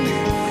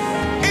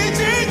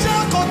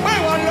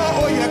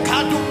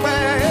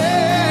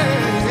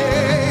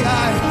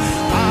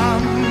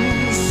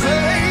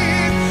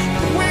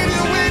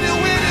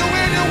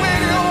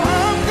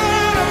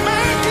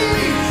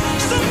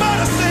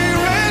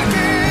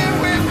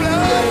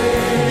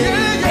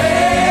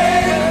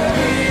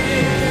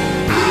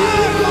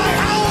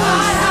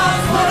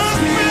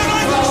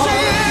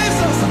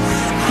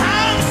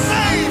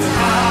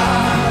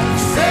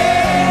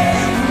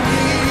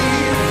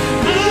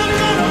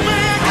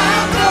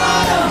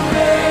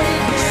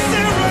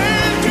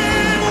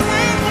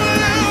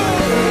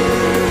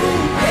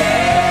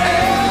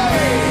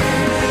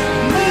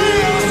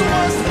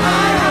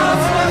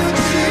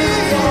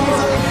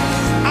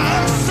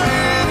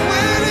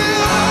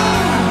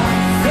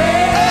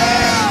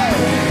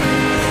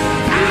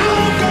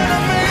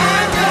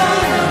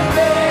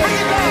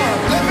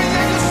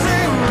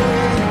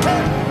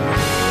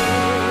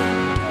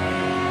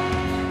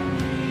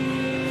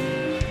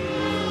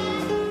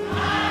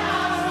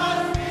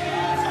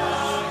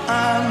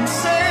 I'm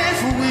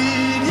safe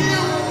with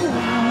you.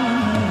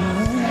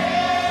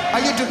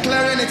 Are you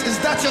declaring it? Is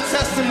that your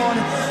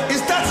testimony?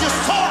 Is that your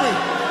story?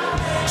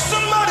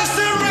 Somebody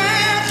say,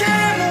 rain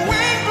came,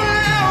 wind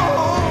blew.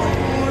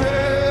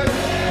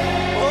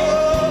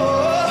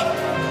 Oh,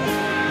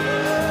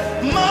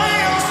 my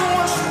house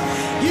was,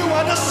 you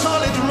are the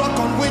solid rock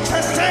on which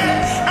I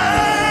stand.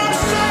 I'm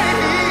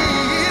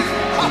safe.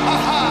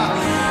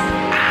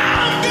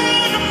 I'm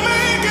gonna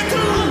make it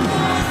through.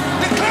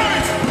 Declare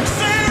it.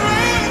 Say,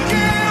 rain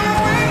came,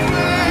 wind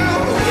blew.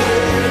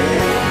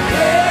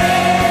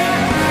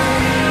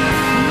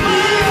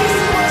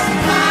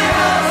 My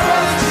house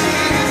was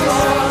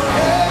Jesus.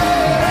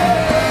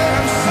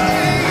 I'm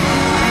safe.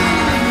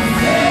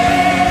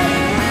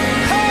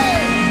 Hey,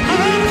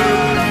 I'm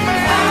gonna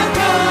make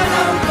it.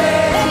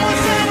 One more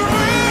time.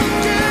 Rain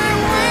came,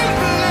 wind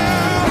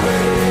blew.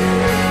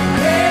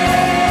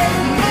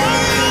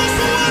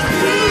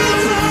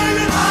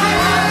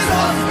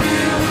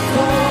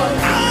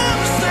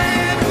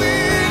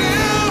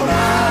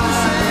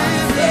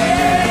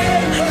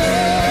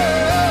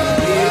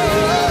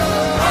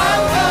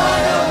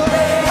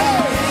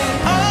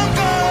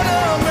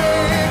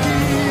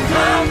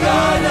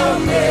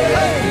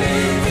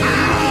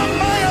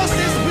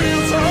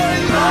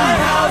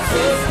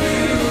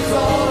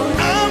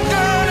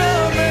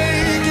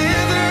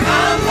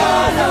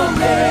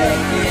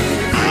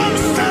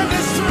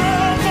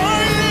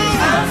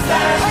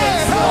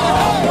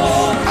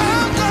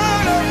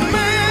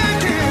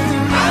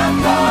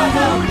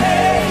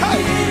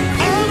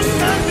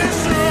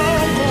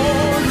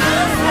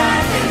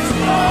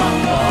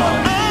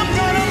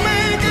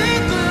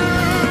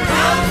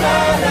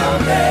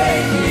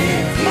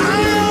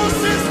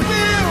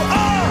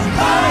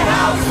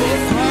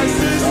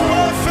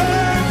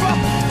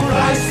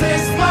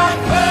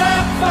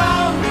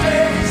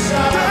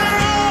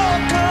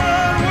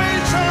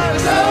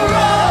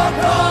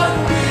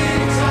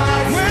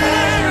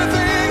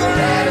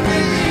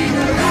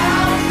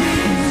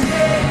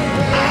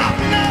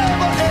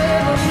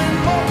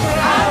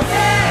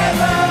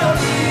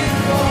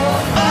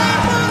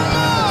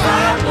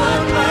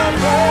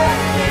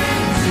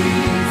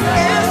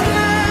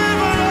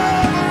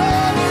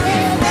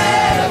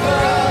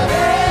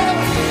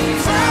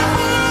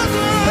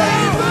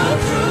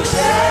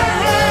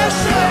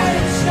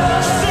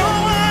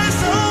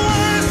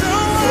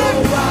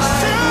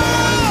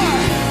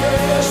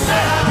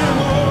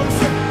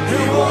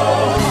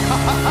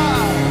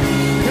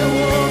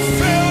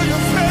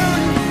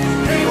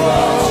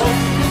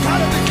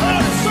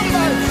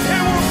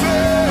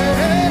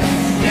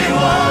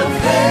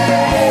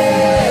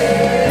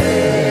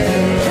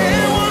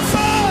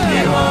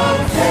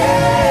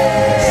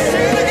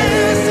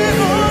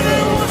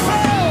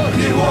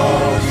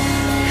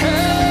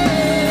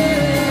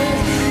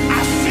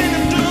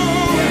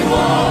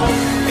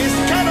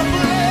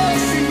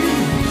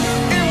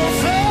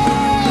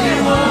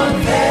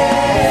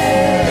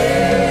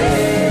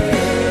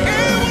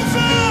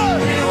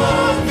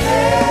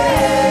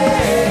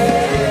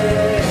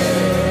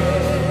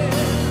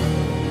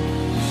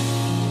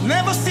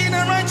 Never seen the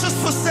righteous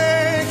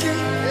forsaken,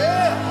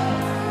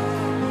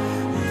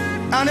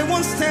 and it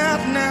won't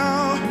stand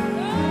now.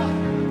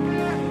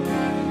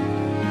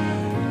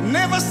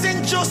 Never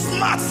seen just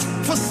smarts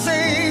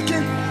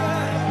forsaken,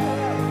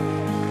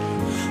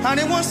 and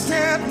it won't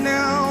stand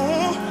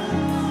now.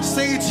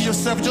 Say it to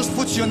yourself, just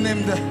put your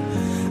name there.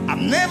 I've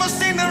never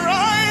seen the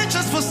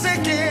righteous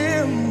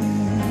forsaken.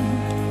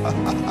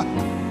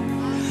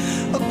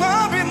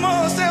 Bobby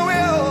Mose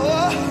will.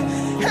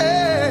 Hey,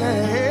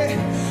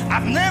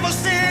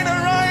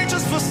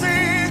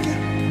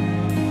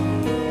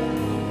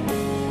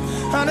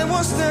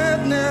 was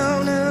dead,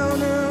 now, now,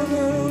 now,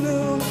 now,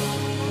 now.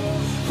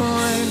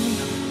 Rain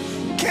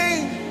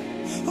came,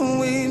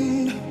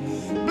 wind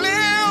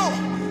blew,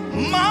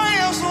 my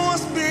house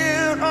was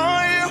built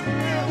on you.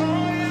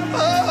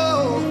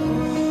 Oh,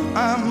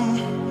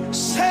 I'm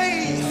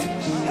safe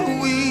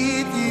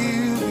with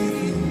you,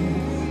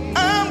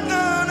 I'm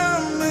gonna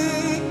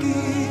make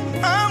it,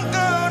 I'm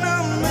gonna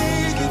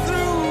make it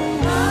through.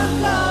 I'm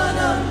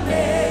gonna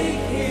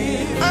make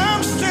it.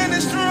 I'm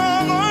standing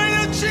strong on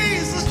you,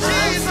 Jesus, Jesus.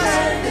 I'm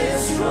standing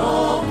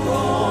strong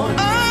on you.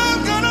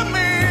 I'm gonna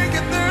make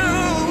it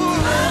through.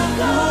 I'm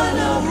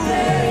gonna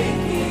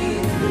make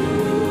it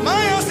through.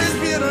 My house is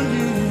built on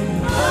you.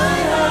 My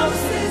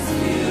house is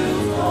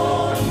built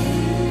on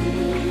you.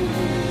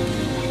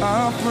 I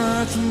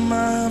put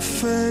my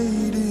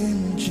faith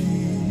in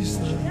Jesus,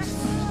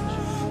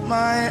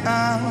 my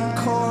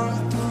anchor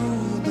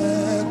through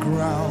the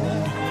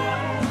ground,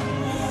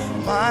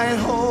 my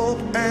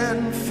hope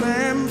and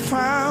firm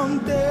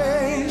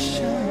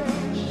foundation.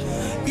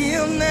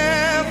 You'll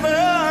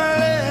never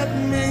let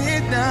me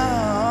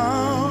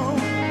down.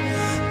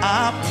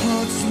 I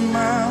put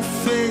my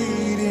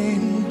faith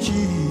in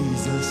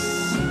Jesus,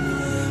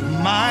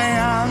 my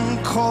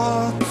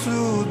anchor to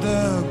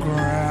the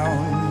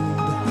ground,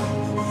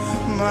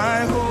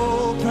 my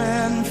hope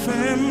and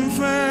firm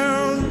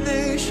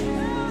foundation.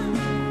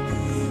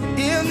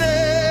 You'll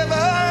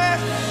never.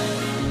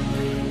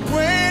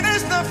 Great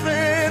is the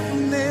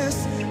faithfulness,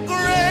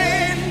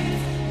 great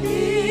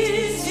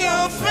is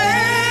your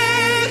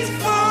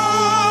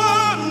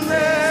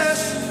faithfulness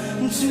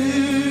to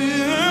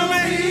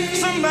me.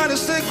 Somebody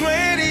say,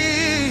 great is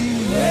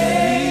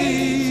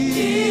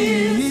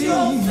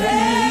your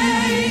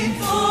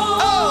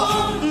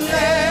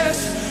faithfulness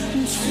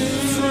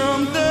from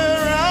the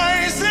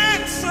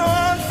rising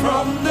sun,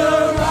 from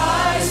the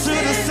rising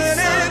to the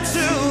setting,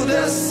 to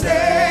the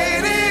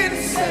setting.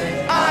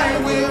 I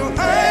will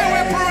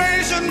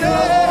praise your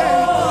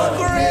name.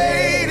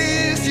 Great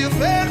is your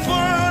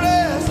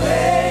faithfulness.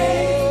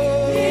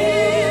 Great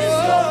is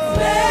your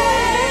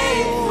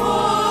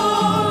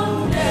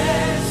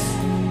faithfulness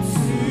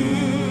to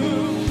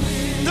me.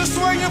 That's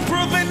why you've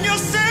proven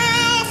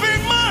yourself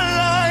in my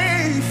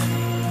life,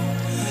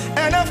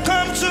 and I've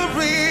come to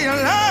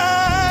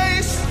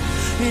realize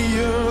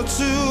you're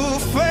too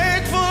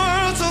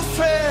faithful to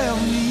fail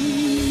me.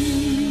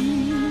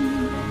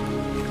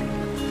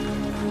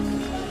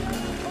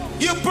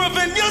 You've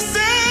proven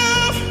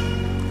yourself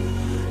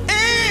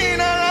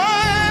in our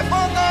life,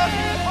 oh God.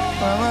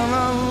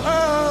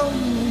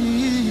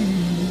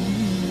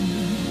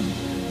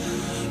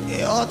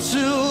 You're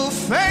too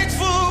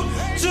faithful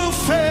to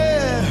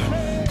fail me.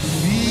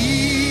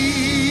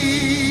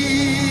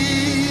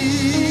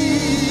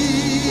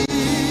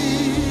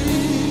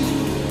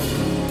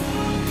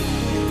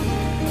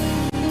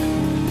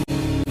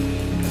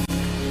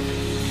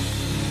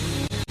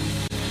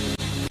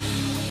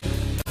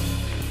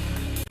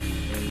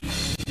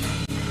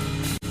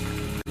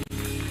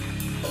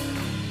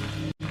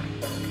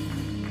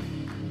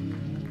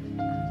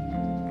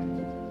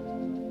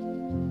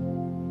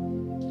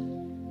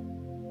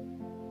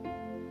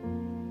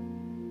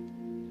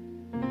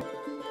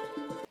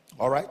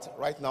 All right,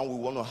 right now we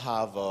want to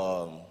have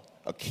a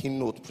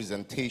keynote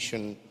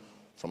presentation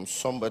from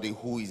somebody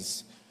who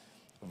is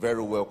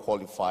very well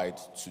qualified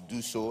to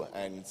do so,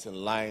 and it's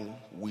in line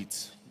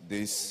with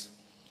this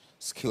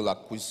skill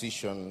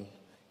acquisition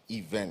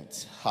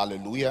event.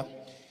 Hallelujah.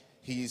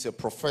 He is a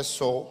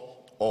professor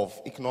of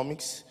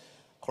economics,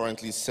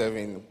 currently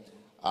serving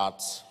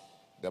at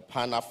the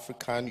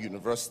Pan-African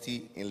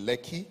University in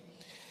Lekki,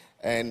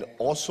 and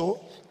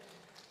also,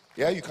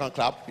 yeah, you can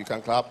clap, you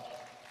can clap.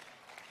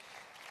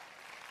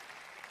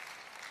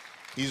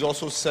 He's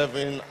also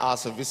serving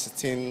as a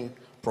visiting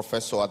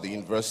professor at the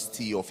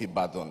University of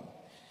Ibadan.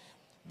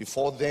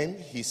 Before then,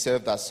 he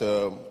served as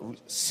a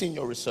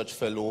senior research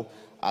fellow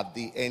at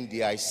the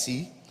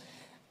NDIC,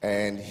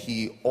 and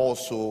he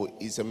also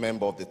is a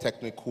member of the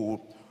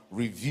Technical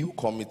Review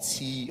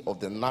Committee of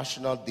the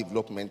National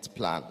Development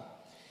Plan.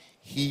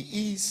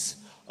 He is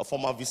a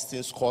former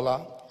visiting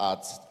scholar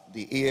at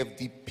the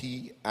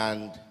AFDP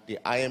and the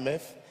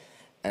IMF,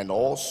 and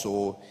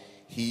also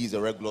he is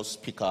a regular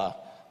speaker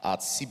at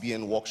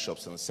CBN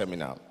workshops and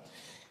seminars.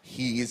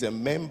 He is a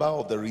member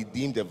of the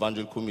Redeemed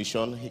Evangelical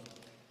Mission.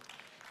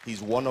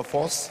 He's one of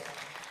us.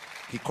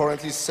 He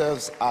currently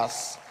serves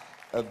as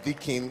a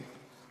deacon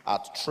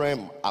at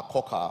Trem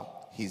Akoka.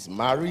 He's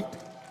married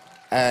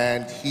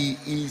and he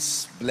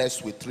is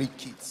blessed with 3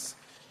 kids.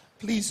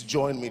 Please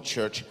join me,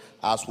 church,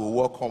 as we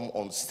welcome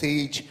on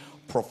stage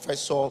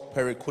Professor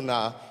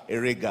Perikuna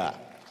Eregha.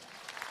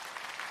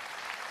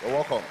 You're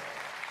welcome.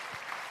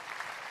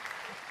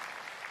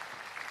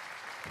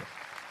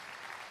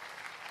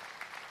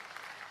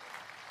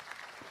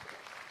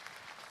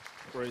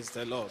 Praise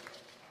the Lord.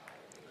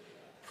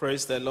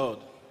 Praise the Lord.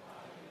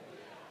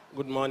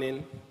 Good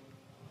morning.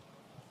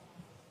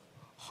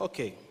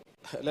 Okay,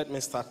 let me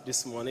start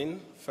this morning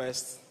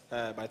first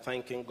by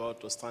thanking God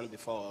to stand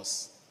before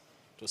us,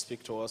 to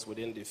speak to us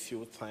within the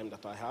few time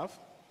that I have.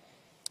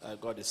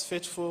 God is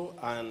faithful,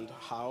 and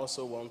I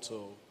also want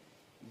to,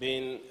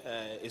 being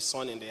a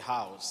son in the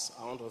house,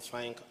 I want to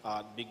thank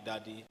our Big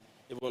Daddy,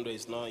 even though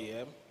he's not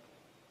here.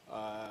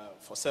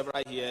 For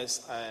several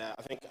years,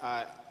 I think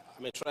I'm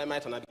a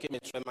Tremite, and I became a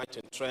Tremite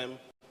in Trem,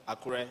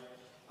 Akure.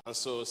 And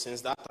so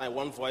since that time,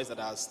 one voice that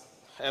has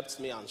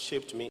helped me and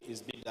shaped me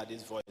is Big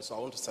Daddy's voice. So I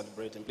want to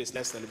celebrate him. Please,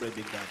 let's celebrate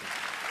Big Daddy.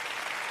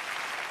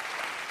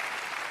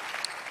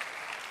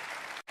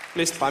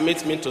 Please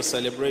permit me to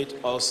celebrate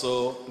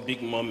also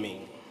Big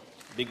Mommy.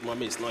 Big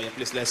Mommy is not here.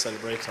 Please, let's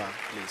celebrate her.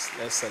 Please,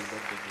 let's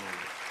celebrate Big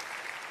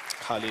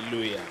Mommy.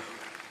 Hallelujah.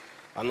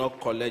 And all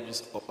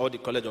the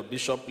College of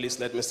Bishop, please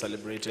let me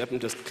celebrate. Help me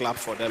to clap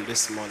for them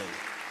this morning.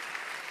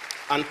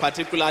 And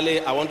particularly,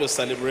 I want to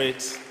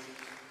celebrate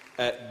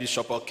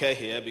Bishop Oke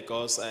here,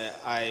 because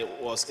I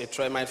was a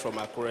Tremite from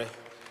Akure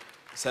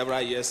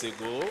several years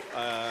ago.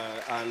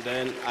 And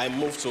then I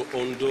moved to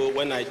Ondo.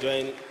 When I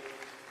joined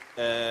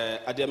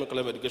Academic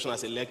College of Education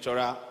as a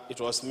lecturer, it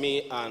was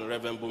me and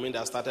Reverend Bumin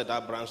that started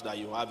that branch that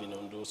you have in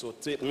Ondo. So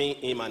me,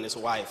 him, and his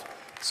wife.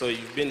 So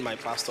you've been my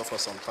pastor for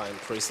some time.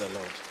 Praise the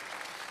Lord.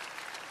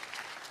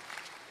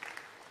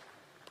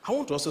 I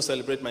want to also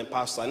celebrate my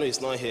pastor. I know he's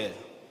not here.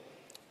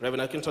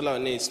 Reverend Akintola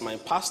One is my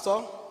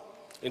pastor.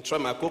 In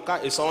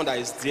Tremakoka is someone that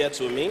is dear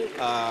to me.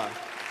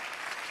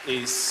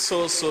 Is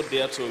so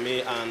dear to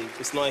me, and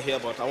it's not here,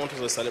 but I want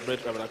to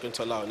celebrate Reverend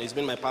Akintola One. He's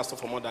been my pastor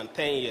for more than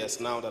 10 years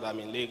now that I'm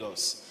in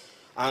Lagos.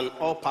 And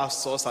all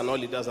pastors and all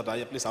leaders that are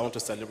here, please, I want to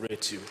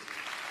celebrate you.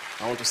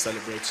 I want to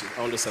celebrate you.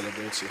 I want to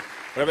celebrate you.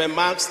 Reverend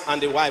Max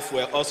and the wife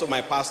were also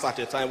my pastor at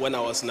a time when I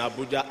was in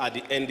Abuja at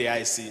the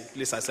NDIC.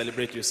 Please, I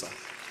celebrate you, sir.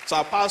 So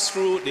I passed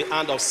through the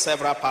hand of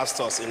several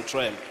pastors in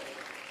Trem.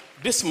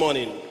 This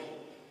morning,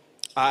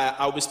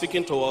 I'll be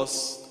speaking to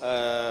us,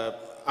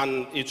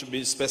 and it will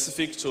be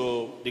specific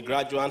to the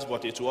graduates,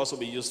 but it will also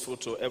be useful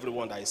to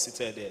everyone that is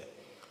seated there.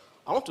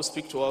 I want to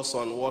speak to us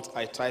on what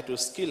I title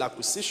Skill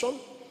Acquisition,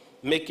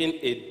 Making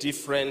a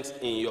Difference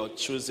in Your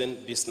Chosen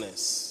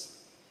Business.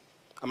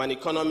 I'm an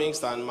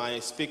economist, and my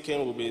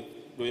speaking will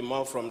be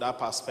more from that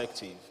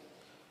perspective.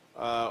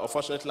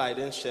 Unfortunately, I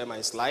didn't share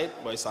my slide,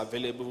 but it's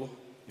available.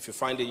 If you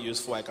find it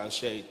useful, I can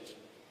share it.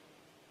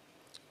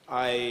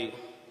 I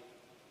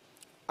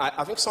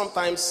think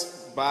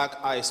sometimes back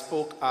I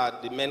spoke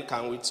at the Men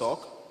Can We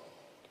Talk,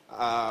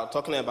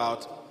 talking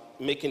about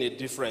making a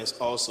difference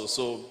also.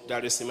 So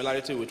there is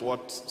similarity with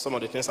what some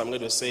of the things I'm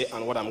going to say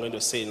and what I'm going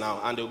to say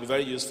now, and it will be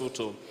very useful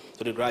to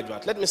the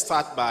graduate. Let me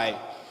start by,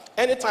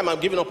 anytime I'm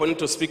given an opportunity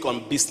to speak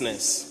on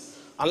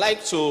business, I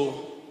like to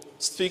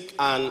speak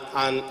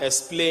and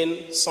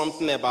explain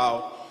something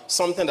about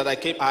something that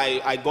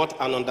I got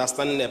an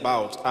understanding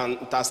about,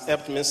 and it has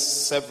helped me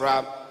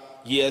several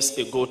years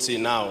ago till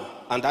now,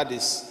 and that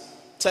is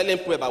telling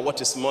people about what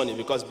is money,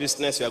 because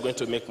business, you are going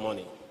to make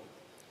money.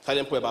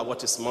 Telling people about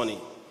what is money.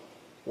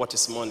 What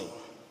is money?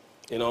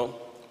 You know,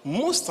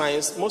 most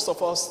times, most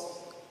of us,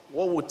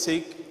 what we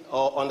take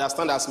or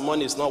understand as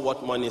money is not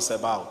what money is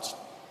about.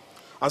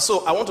 And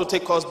so I want to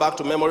take us back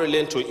to memory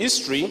lane, to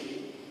history,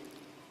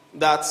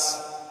 that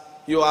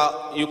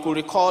you could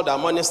recall that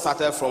money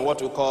started from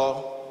what we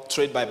call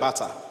trade by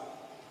barter.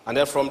 And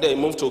then from there, it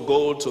moved to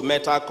gold, to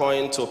metal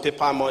coin, to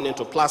paper money,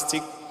 to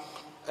plastic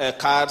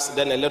cards,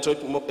 then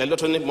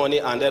electronic money,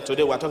 and then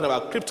today we're talking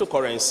about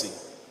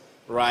cryptocurrency,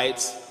 right?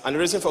 And the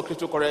reason for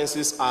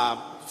cryptocurrencies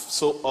are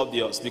so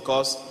obvious,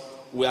 because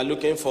we are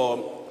looking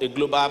for a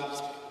global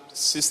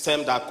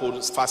system that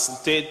could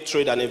facilitate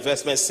trade and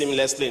investment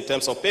seamlessly in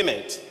terms of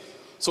payment.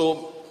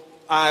 So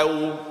I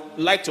would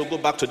like to go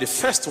back to the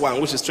first one,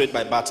 which is trade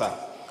by barter.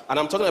 And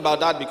I'm talking about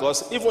that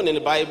because even in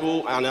the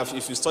Bible, and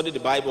if you study the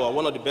Bible, or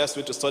one of the best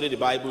ways to study the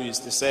Bible is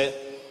to say,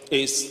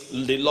 is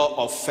the law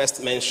of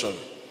first mention.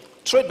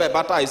 Trade by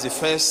barter is the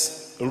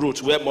first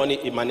route where money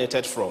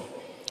emanated from.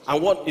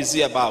 And what is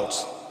it about?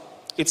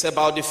 It's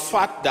about the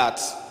fact that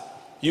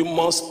you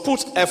must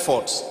put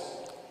effort,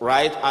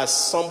 right, as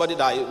somebody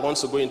that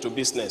wants to go into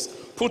business.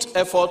 Put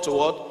effort to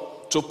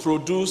what? To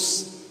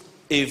produce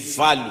a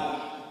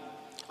value.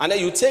 And then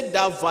you take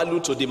that value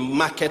to the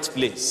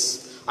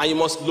marketplace. And you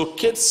must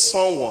locate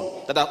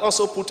someone that has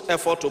also put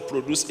effort to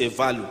produce a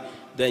value.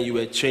 Then you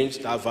exchange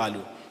that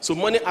value. So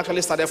money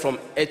actually started from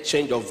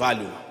exchange of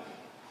value.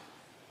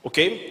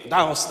 Okay?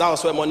 That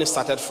was where money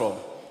started from.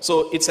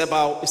 So it's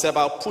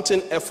about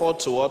putting effort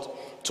to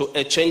what? To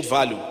exchange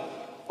value.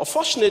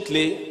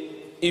 Unfortunately,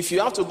 if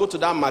you have to go to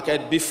that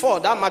market, before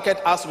that market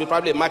has to be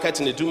probably a market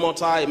in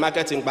Idumota, a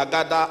market in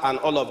Bagada, and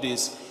all of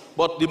this.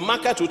 But the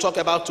market we talk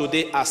about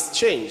today has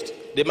changed.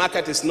 The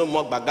market is no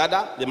more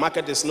Bagada, the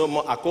market is no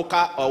more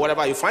Akoka, or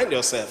wherever you find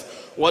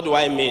yourself. What do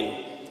I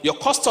mean? Your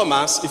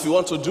customers, if you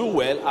want to do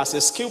well as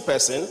a skilled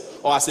person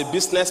or as a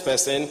business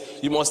person,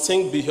 you must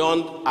think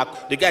beyond.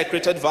 The guy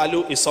created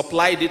value, he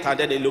supplied it, and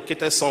then he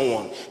located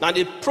someone. Now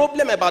the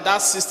problem about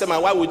that system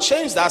and why we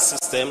changed that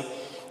system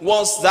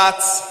was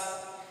that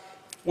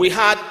we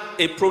had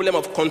a problem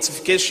of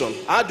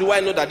quantification. How do I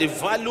know that the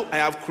value I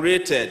have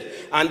created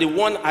and the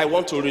one I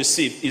want to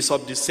receive is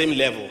of the same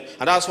level?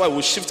 And that's why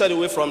we shifted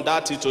away from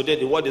that till today.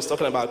 The word is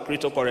talking about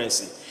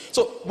cryptocurrency.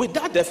 So with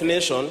that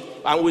definition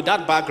and with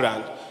that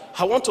background,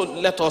 I want to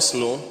let us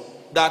know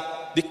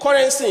that the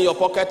currency in your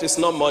pocket is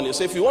not money.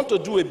 So if you want to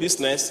do a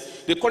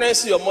business, the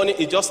currency of money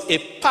is just a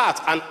part,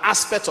 an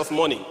aspect of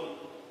money.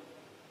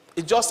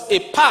 It's just a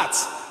part,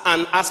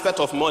 an aspect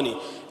of money.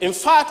 In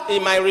fact,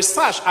 in my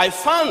research, I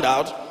found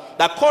out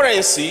that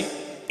currency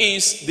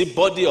is the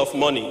body of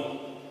money,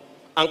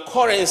 and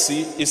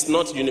currency is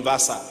not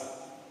universal.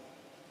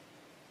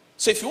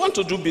 So if you want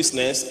to do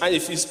business, and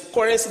if it's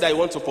currency that you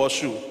want to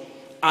pursue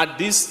at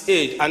this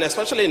age, and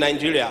especially in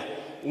Nigeria,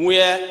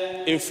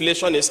 where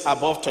inflation is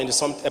above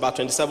about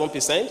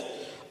 27%,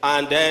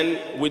 and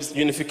then with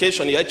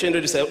unification, the exchange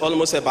rate is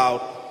almost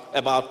about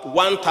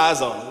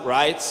 1,000,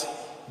 right?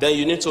 Then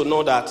you need to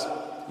know that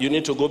you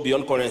need to go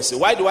beyond currency.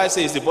 Why do I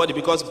say it's the body?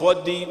 Because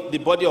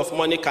the body of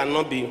money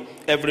cannot be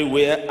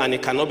everywhere and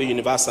it cannot be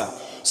universal.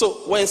 So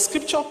when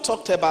scripture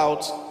talked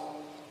about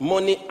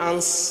money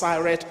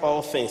answereth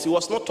all things, it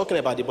was not talking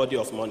about the body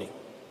of money.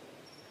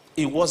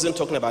 It wasn't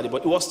talking about the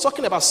body. It was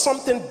talking about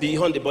something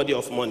beyond the body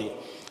of money.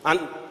 And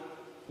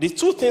the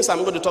two things I'm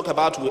going to talk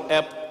about will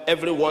help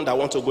everyone that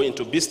wants to go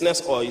into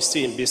business or is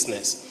still in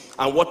business.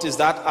 And what is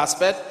that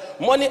aspect?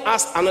 Money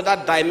has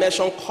another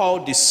dimension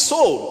called the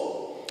soul.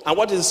 And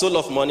what is the soul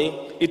of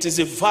money? It is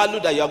a value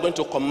that you are going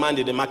to command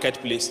in the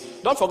marketplace.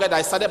 Don't forget that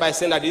I started by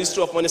saying that the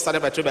history of money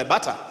started by trade by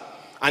barter.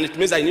 And it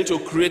means that you need to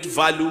create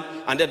value,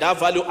 and then that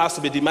value has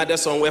to be demanded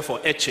somewhere for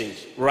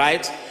exchange,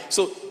 right?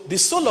 So the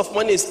soul of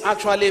money is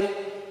actually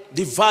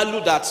the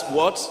value that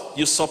what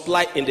you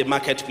supply in the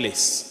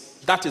marketplace.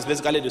 That is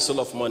basically the soul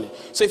of money.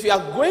 So if you are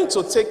going to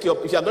if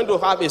you are going to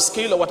have a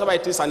skill or whatever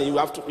it is, and you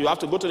have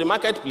to go to the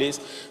marketplace,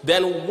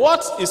 then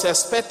what is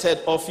expected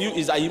of you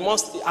is that you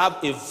must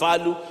have a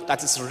value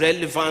that is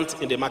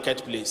relevant in the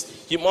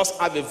marketplace. You must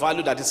have a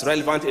value that is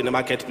relevant in the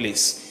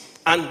marketplace.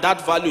 And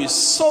that value is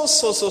so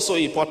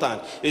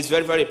important. It's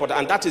very, very important.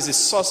 And that is the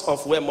source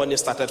of where money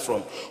started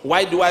from.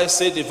 Why do I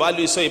say the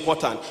value is so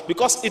important?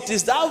 Because it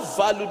is that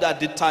value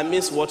that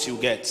determines what you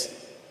get.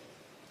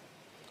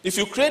 If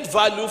you create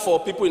value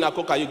for people in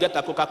Akoka, you get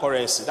Akoka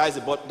currency. That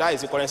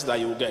is the currency that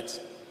you will get.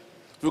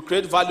 If you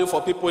create value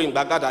for people in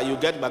Bagada, you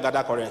get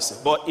Bagada currency.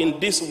 But in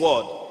this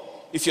world,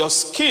 if your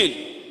skill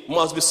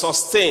must be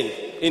sustained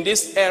in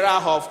this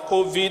era of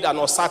COVID and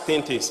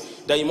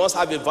uncertainties, then you must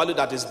have a value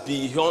that is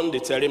beyond the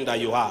term that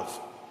you have.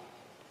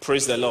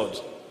 Praise the Lord.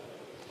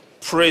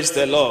 Praise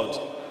the Lord.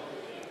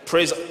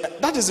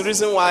 That is the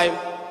reason why,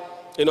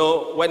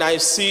 when I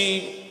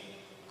see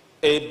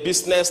a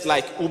business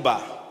like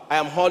Uber, I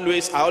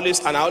always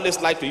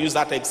like to use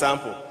that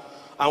example.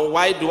 And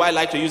why do I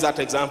like to use that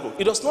example?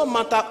 It does not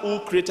matter who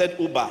created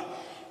Uber.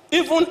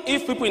 Even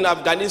if people in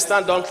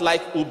Afghanistan don't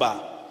like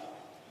Uber,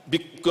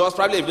 because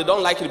probably if they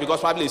don't like it, because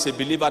probably it's a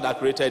believer that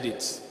created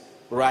it,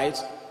 right?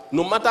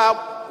 No matter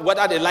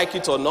whether they like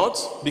it or not,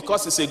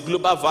 because it's a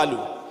global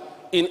value.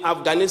 In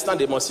Afghanistan,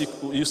 they must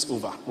use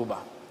Uber.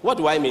 What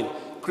do I mean?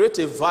 Create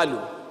a value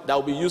that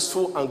will be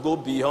useful and go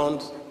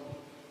beyond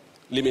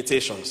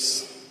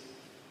limitations.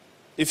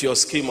 If your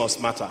skill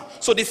must matter.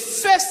 So the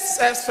first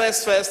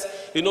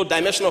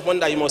dimension of money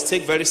that you must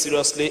take very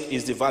seriously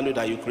is the value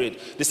that you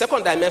create. The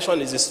second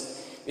dimension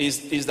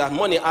is that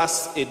money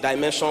has a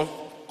dimension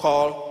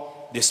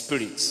called the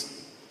spirit.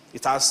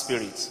 It has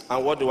spirit.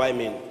 And what do I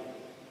mean?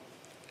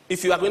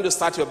 If you are going to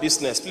start your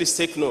business, please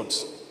take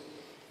note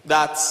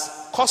that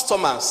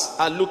customers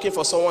are looking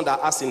for someone that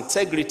has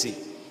integrity.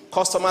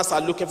 Customers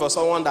are looking for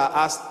someone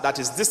that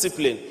is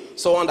disciplined,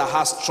 someone that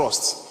has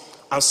trust,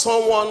 and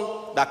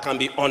someone that can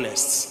be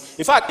honest.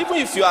 In fact, even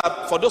if you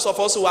are, for those of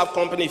us who have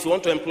company, if you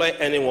want to employ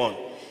anyone,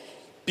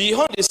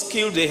 beyond the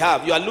skill they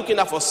have, you are looking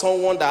out for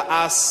someone that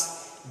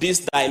has these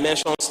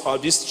dimensions or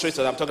these traits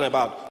that I'm talking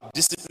about: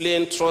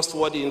 discipline,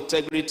 trustworthy,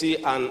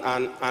 integrity,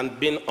 and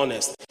being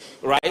honest.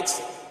 Right?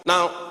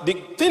 Now, the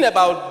thing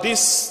about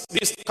this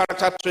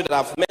character trait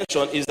that I've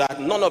mentioned is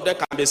that none of them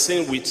can be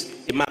seen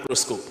with a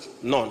microscope.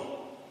 None.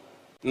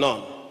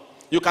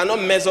 You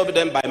cannot measure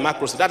them by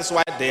microscope. That is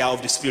why they are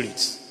of the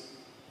spirit.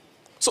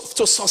 So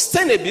to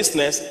sustain a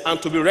business and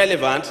to be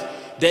relevant,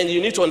 then you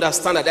need to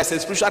understand that there's a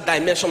spiritual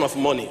dimension of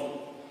money.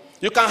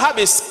 You can have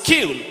a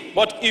skill,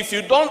 but if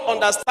you don't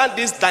understand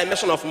this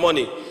dimension of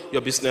money,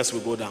 your business will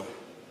go down.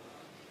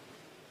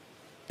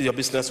 Your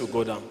business will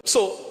go down.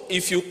 So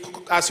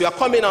as you are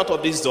coming out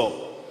of this door,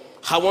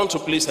 I want to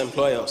please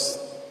employers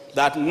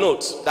that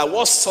note that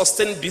what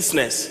sustains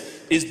business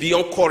is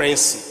beyond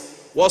currency.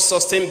 What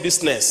sustains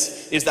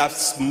business is that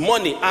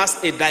money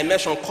has a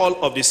dimension called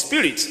of the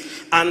spirit,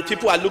 and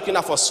people are looking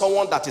out for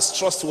someone that is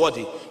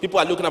trustworthy. People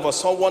are looking out for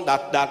someone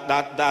that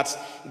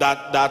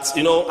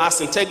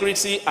has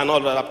integrity and all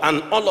of that.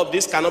 And all of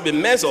this cannot be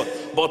measured,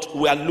 but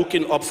we are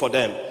looking up for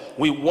them.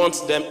 We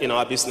want them in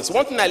our business.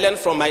 One thing I learned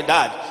from my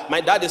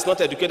dad is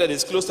not educated,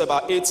 he's close to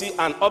about 80,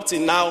 and up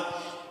till now,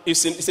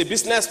 he's a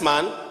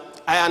businessman.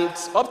 And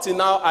up till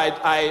now,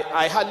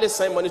 I hardly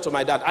send money to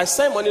my dad. I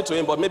send money to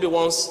him, but maybe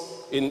once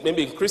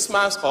maybe in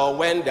Christmas or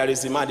when there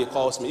is demand, he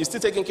calls me. He's still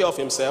taking care of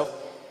himself.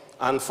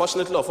 And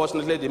fortunately or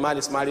fortunately, the man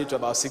is married to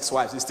about 6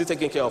 wives. He's still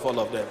taking care of all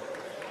of them.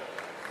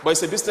 But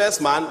he's a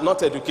businessman,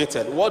 not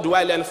educated. What do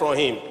I learn from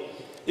him?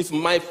 If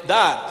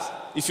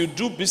you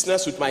do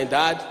business with my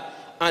dad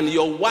and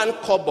your 1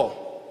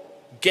 kobo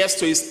gets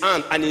to his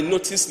hand and he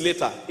notices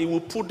later, he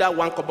will put that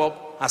 1 kobo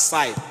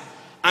aside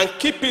and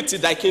keep it till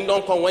thy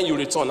kingdom come when you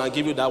return and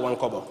give you that 1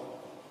 kobo.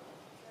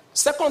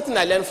 Second thing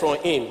I learned from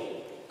him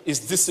is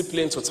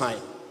discipline to time.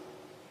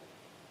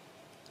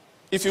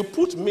 If you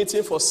put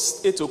meeting for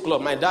 8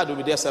 o'clock, my dad will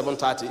be there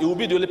 7:30. He will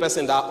be the only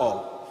person in that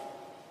hall.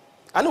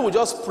 I know we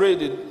just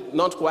prayed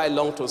not quite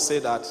long to say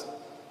that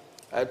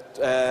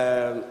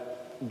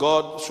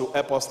God should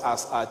help us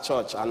as our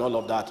church and all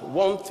of that.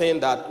 One thing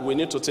that we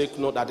need to take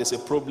note that is a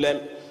problem,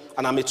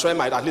 and I'm a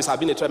Tremite, at least I've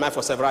been a Tremite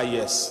for several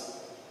years,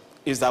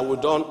 is that we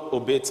don't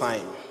obey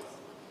time.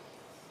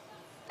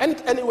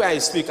 And anywhere I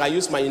speak, I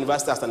use my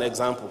university as an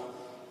example.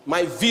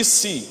 My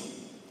VC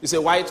is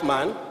a white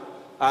man.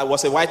 I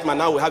was a white man,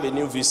 now we have a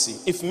new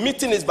VC. If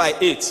meeting is by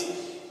 8,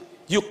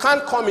 you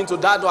can't come into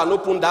that door and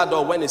open that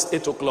door when it's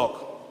 8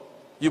 o'clock.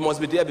 You must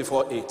be there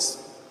before 8.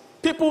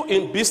 People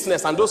in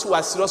business and those who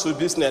are serious with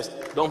business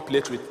don't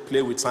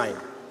play with time.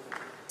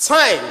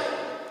 Time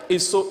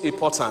is so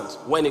important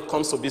when it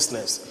comes to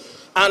business.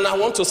 And I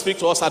want to speak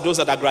to us, those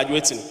that are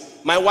graduating.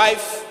 My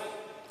wife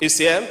is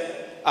here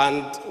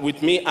and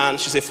with me, and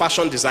she's a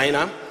fashion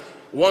designer.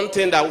 One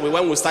thing that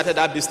when we started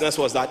that business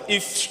was that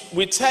if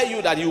we tell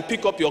you that you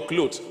pick up your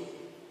clothes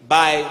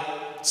by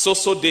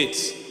so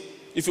date,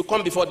 if you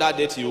come before that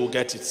date, you will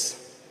get it.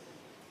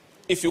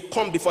 If you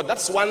come before,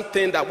 that's one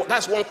thing,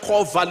 that's one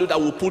core value that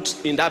we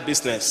put in that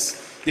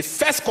business. The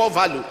first core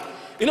value.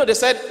 You know, they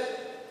said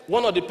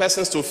one of the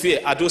persons to fear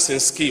are those in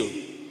skill.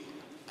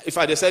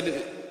 They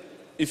said,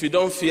 if you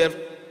don't fear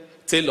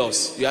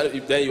tailors,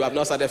 then you have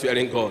not started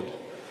fearing God.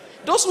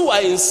 Those who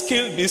are in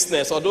skilled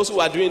business or those who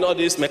are doing all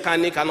this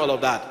mechanic and all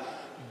of that,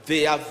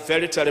 they are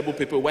very terrible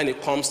people when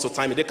it comes to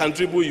timing. They can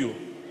dribble you.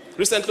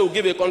 Recently, we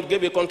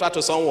gave a contract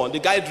to someone. The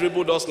guy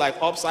dribbled us like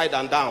upside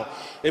and down.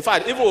 In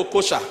fact, even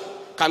Okosha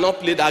cannot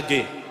play that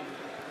game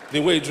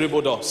the way he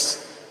dribbled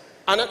us.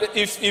 And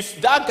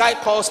if that guy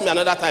calls me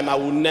another time, I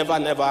will never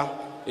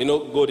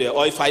go there.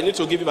 Or if I need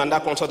to give him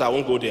another contract, I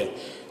won't go there.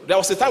 There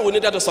was a time we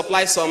needed to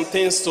supply some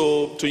things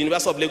to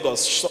University of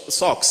Lagos,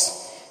 socks,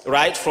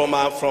 right, from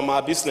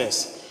our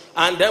business.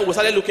 And then we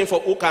started looking for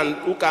who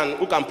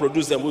can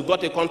produce them. We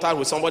got a contact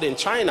with somebody in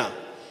China.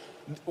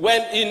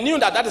 When he knew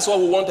that is what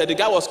we wanted, the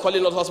guy was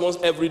calling us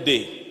almost every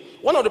day.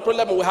 One of the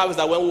problems we have is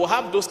that when we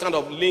have those kind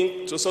of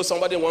links, so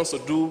somebody wants to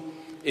do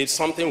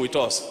something with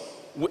us,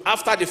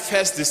 after the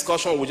first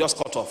discussion, we just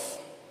cut off.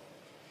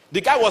 The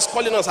guy was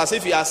calling us as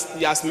if he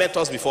has met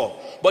us before.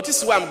 But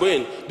this is where I'm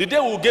going. The day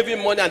we gave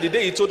him money and the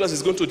day he told us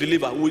he's going to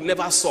deliver, we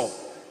never saw.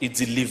 He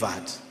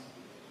delivered.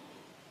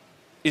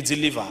 He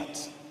delivered.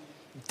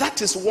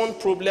 That is one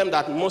problem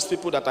that most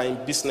people that are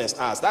in business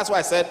has. That's why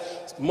I said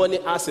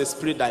money has a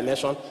spirit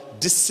dimension.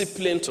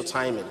 Discipline to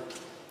timing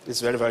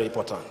is very, very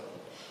important.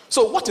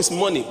 So what is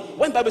money?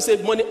 When the Bible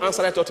says money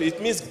answers all things,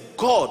 it means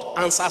God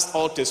answers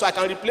all things. So I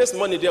can replace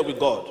money there with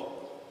God.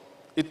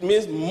 It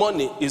means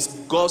money is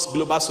God's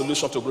global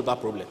solution to global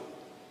problem.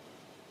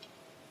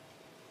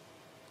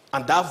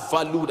 And that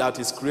value that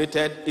is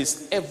created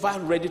is ever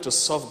ready to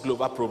solve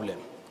global problem.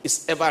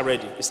 It's ever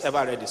ready. It's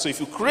ever ready. So if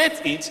you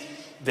create it,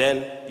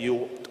 then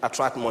you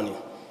attract money.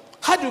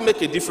 How do you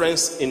make a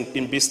difference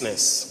in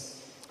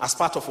business? As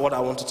part of what I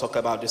want to talk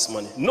about this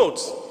morning. Note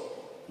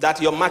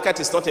that your market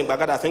is not in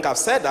Baghdad. I think I've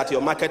said that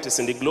your market is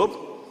in the globe.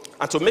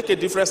 And to make a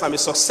difference and be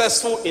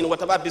successful in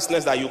whatever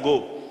business that you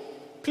go,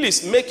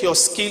 please make your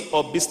skill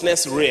or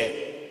business rare.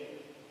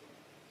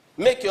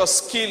 Make your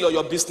skill or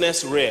your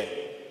business rare.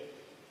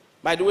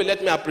 By the way,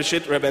 let me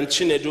appreciate Rev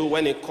Chinedu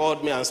when he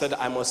called me and said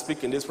I must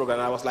speak in this program.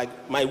 I was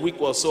like, my week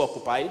was so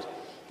occupied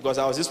because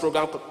there was this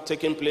program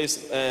taking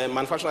place,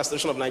 Manufacturing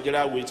Association of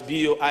Nigeria with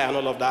BOI and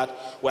all of that.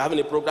 We're having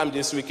a program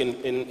this week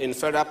in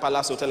Federal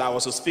Palace Hotel. I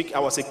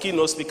was a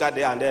keynote speaker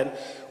there, and then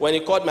when he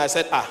called me, I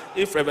said,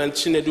 if Rev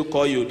Chinedu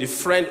call you, the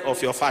friend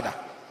of your father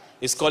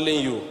is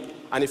calling you,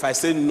 and if I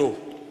say no,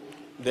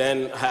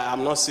 then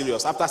I'm not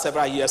serious. After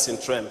several years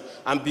in Trem,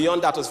 and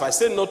beyond that, if I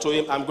say no to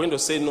him, I'm going to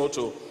say no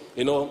to,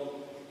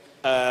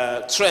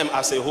 Trem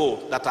as a whole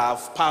that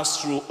I've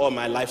passed through all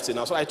my life till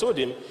now. So I told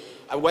him,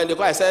 and when they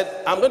called, I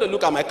said, I'm going to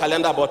look at my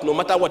calendar, but no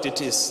matter what it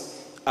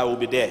is, I will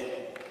be there.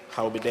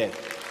 I will be there.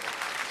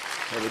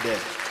 I will be there.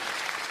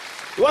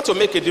 You want to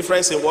make a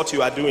difference in what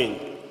you are doing,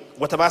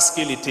 whatever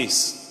skill it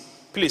is,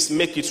 please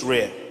make it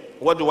rare.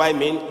 What do I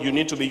mean? You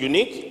need to be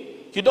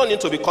unique. You don't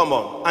need to be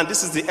common. And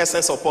this is the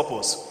essence of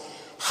purpose.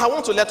 I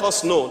want to let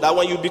us know that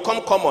when you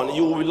become common,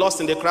 you will be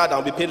lost in the crowd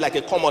and be paid like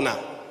a commoner.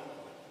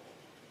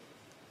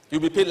 You'll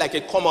be paid like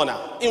a commoner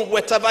in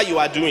whatever you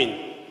are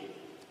doing.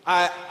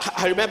 I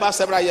remember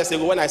several years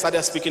ago when I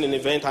started speaking in an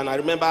event, and I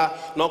remember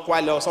not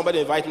quite long, somebody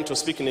invited me to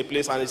speak in a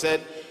place, and he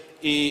said,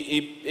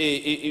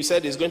 he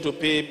said he's going to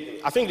pay,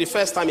 I think the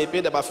first time he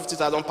paid about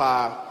 50,000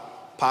 per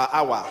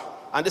hour.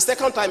 And the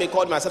second time he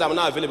called me, I said, I'm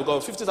not available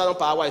because 50,000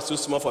 per hour is too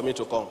small for me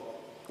to come.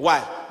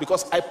 Why?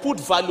 Because I put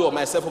value on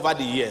myself over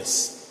the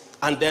years.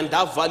 And then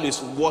that value is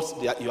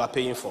what you are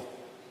paying for.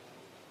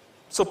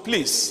 So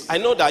please, I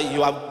know that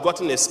you have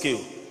gotten a skill,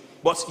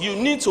 but you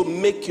need to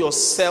make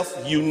yourself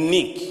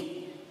unique.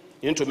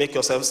 You need to make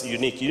yourself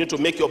unique. You need to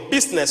make your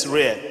business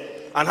rare.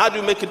 And how do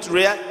you make it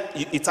rare?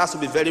 It has to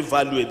be very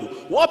valuable.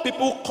 What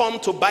people come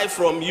to buy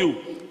from you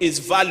is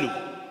value.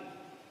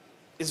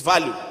 It's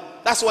value.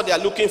 That's what they are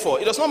looking for.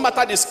 It does not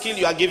matter the skill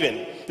you are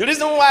given. The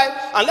reason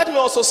why, and let me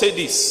also say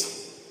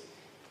this.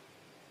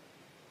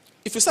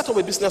 If you set up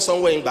a business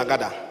somewhere in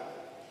Bagada,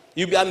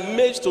 you'll be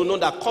amazed to know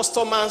that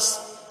customers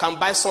can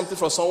buy something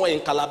from somewhere in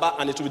Calabar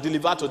and it will be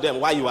delivered to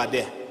them while you are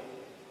there.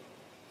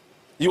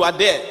 You are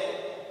there.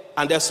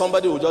 And there's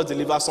somebody who will just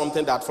deliver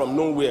something that from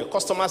nowhere.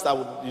 Customers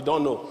that you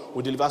don't know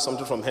will deliver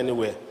something from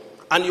anywhere.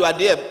 And you are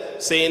there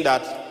saying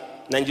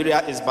that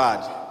Nigeria is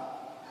bad.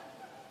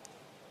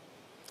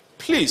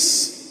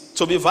 Please,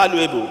 to be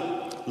valuable,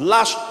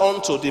 lash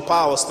onto the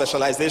power of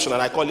specialization,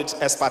 and I call it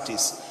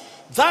expertise.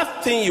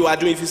 That thing you are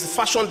doing, if it's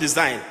fashion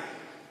design,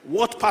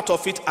 what part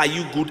of it are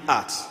you good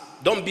at?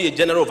 Don't be a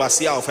general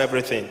overseer of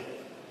everything.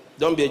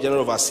 Don't be a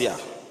general overseer.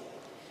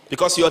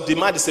 Because your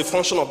demand is a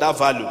function of that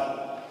value.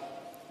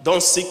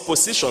 Don't seek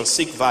position,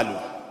 seek value.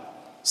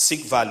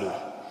 Seek value.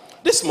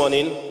 This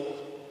morning,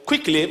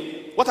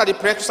 quickly, what are the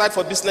prerequisites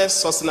for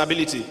business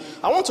sustainability?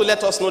 I want to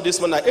let us know this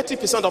morning that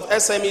 80% of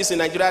SMEs in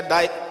Nigeria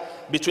die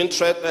between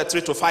 3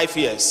 to 5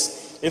 years.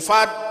 In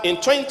fact, in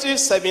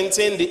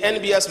 2017, the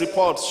NBS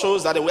report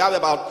shows that we have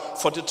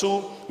about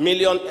 42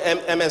 million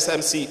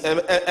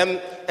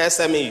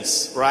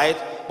SMEs, right?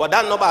 But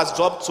that number has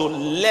dropped to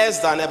less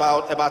than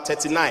about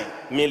 39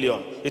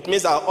 million. It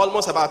means that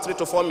almost about 3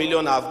 to 4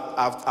 million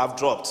have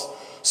dropped.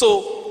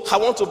 So I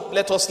want to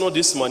let us know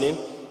this morning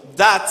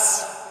that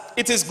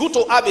it is good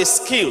to have a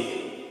skill,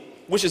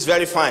 which is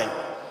very fine,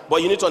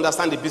 but you need to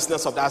understand the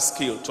business of that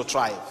skill to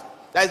thrive.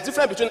 There is a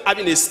difference between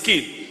having a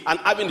skill and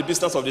having the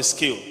business of the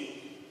skill.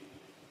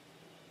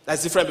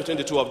 There's a difference between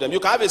the two of them. You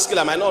can have a skill,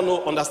 I might not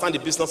understand the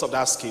business of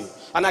that skill.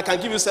 And I can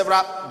give you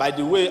several, by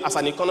the way, as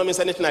an economist,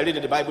 anything I read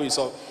in the Bible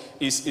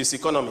is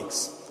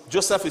economics.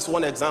 Joseph is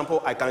one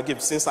example I can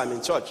give since I'm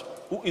in church.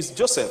 Who is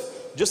Joseph?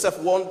 Joseph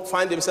won't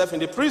find himself in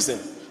the prison.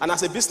 And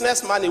as a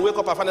businessman, he wake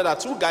up and found out that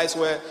 2 guys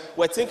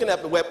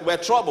were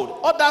troubled.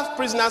 Other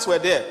prisoners were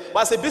there.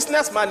 But as a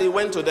businessman, he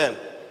went to them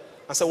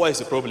and said, what is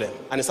the problem?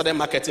 And he started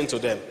marketing to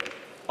them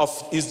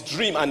of his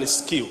dream and his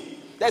skill.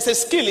 There's a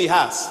skill he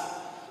has.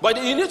 But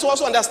you need to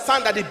also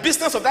understand that the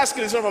business of that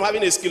skill is not from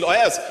having a skill, or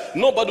else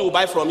nobody will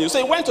buy from you.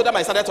 So he went to them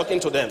and started talking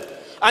to them.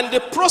 And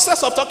the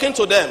process of talking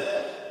to them,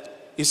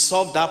 he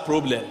solved that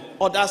problem.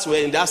 Others were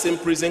in that same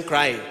prison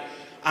crying.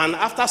 And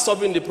after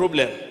solving the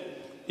problem,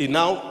 he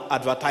now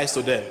advertised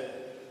to them,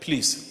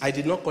 please, I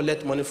did not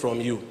collect money from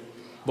you,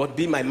 but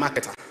be my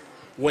marketer.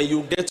 When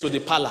you get to the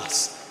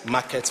palace,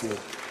 market me.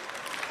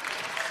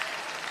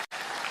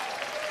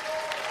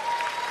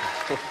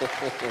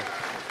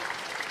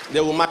 They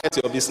will market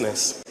your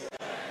business.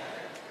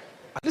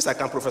 At least I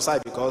can prophesy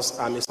because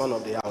I'm a son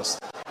of the house.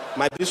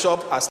 My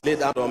bishop has laid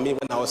down on me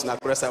when I was in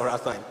Accra several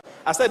times.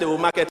 I said they will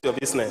market your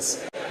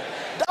business.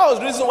 That was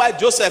the reason why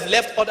Joseph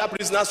left other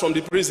prisoners from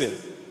the prison.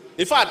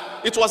 In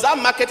fact, it was that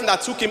marketing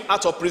that took him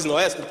out of prison, or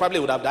else he probably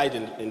would have died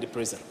in the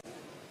prison.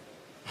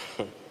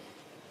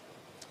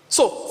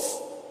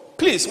 So,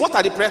 please, what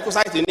are the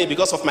prerequisites you need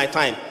because of my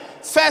time?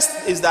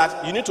 First is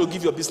that you need to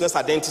give your business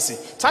identity.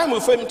 Time will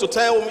fail me to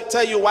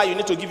tell you why you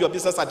need to give your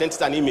business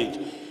identity and image.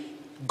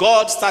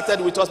 God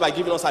started with us by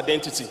giving us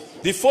identity.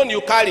 The phone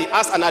you carry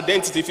has an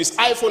identity. If it's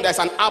iPhone, there's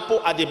an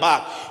apple at the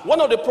back.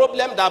 One of the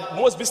problems that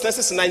most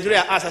businesses in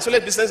Nigeria have, especially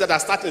businesses that are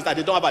starting, is that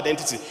they don't have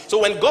identity.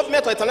 So when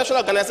government or international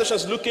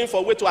organizations looking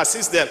for a way to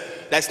assist them,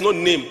 there's no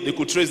name they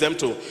could trace them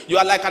to. You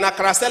are like an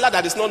Accra seller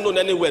that is not known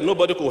anywhere.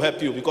 Nobody could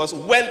help you, because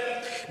when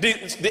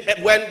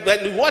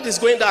the world is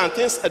going down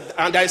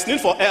and there is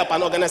need for help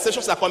and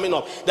organizations are coming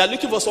up, they're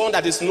looking for someone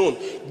that is known.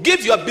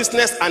 Give your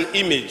business an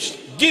image.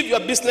 Give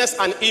your business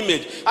an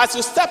image. As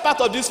you step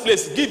out of this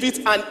place, give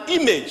it an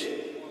image.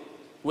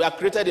 We are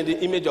created in the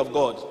image of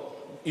God.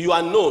 You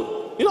are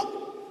known. You know,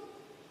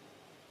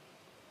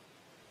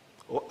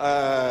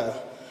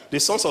 the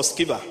sons of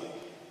Sceva,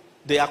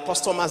 they are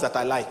customers that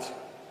I like.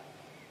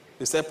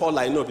 They say, Paul,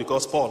 I know,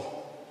 because Paul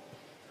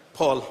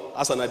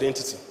has an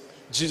identity.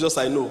 Jesus,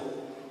 I know.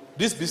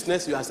 This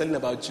business you are selling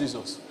about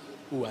Jesus,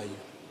 who are you?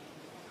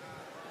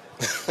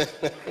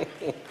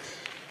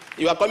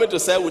 You are coming to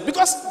sell with,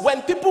 because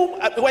when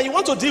you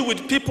want to deal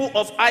with people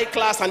of high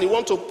class and you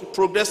want to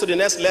progress to the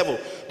next level,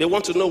 they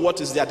want to know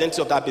what is the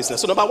identity of that business.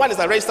 So number one is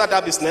that register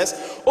that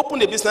business,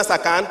 open a business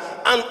account,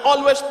 and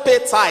always pay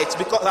tithe,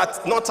 because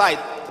that's not tithe,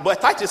 but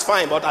tithe is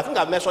fine, but I think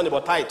I've mentioned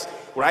about tithe,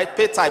 right?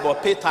 Pay tithe or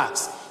pay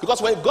tax.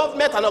 Because when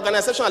government and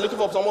organization are looking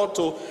for someone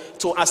to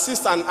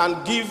assist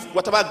and give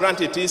whatever grant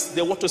it is,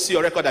 they want to see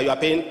your record that you are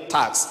paying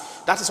tax.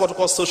 That is what we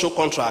call social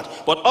contract.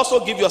 But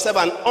also give yourself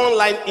an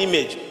online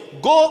image.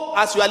 Go,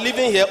 as you are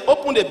living here,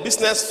 open a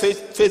business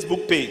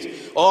Facebook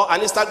page or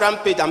an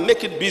Instagram page and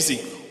make it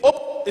busy.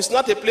 It's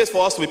not a place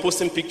for us to be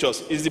posting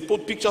pictures. It's the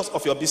pictures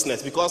of your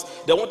business, because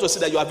they want to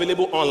see that you are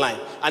available online.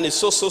 And it's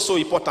so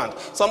important.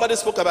 Somebody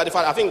spoke about the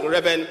fact, I think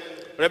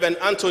Reverend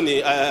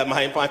Anthony,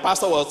 my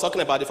pastor, was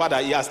talking about the fact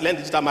that he has learned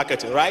digital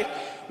marketing, right?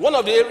 One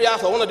of the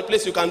areas or one of the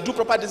places you can do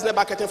proper digital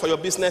marketing for your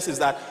business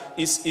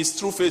is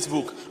through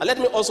Facebook. And let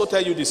me also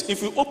tell you this.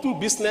 If you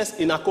open business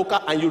in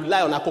Akoka and you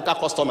rely on Akoka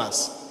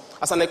customers,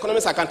 as an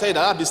economist, I can tell you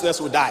that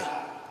business will die.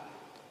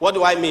 What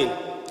do I mean?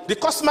 The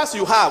customers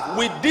you have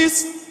with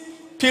this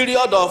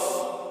period of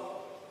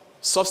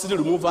subsidy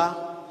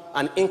removal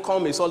and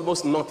income is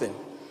almost nothing.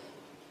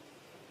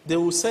 They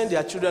will send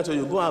their children to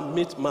you, go and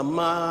meet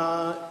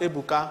Mama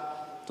Ebuka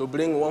to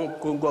bring 1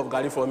 Congo of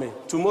Gari for me.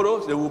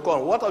 Tomorrow they will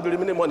come. What are the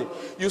remaining money?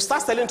 You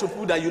start selling to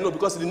people that you know,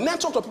 because the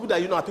network of people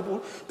that you know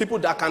are people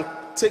that can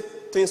take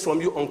things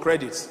from you on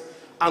credit.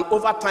 And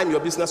over time, your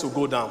business will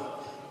go down.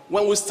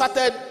 When we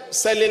started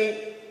selling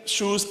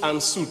shoes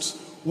and suits,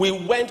 we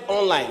went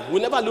online. We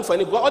never looked for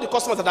any. All the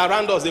customers that are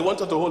around us, they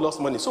wanted to hold us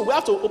money. So we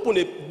have to open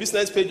a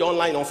business page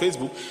online on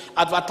Facebook,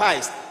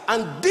 advertise.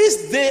 And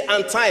this day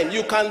and time,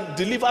 you can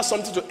deliver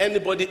something to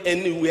anybody,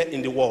 anywhere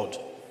in the world.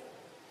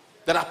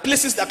 There are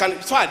places that can,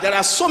 there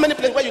are so many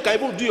places where you can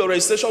even do your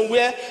registration,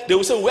 where they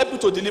will say, we'll help you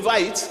to deliver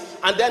it,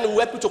 and then we'll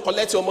help you to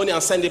collect your money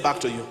and send it back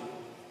to you.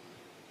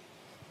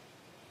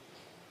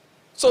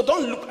 So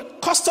don't look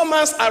at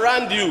customers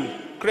around you.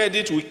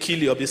 Credit will kill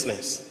your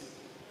business.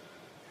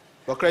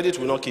 But credit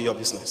will not kill your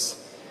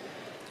business.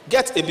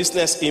 Get a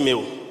business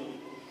email.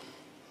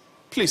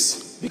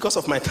 Please, because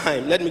of my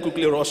time, let me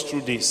quickly rush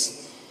through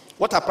this.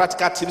 What are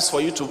practical tips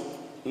for you to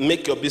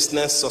make your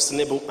business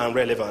sustainable and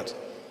relevant?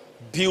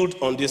 Build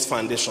on this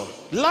foundation.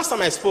 Last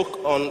time I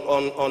spoke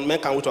on Men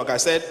Can We Talk, I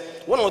said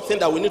one of the things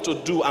that we need to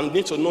do and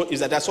need to know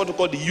is that there's what we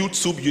call the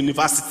YouTube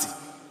University.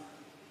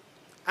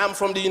 I'm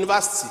from the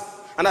university.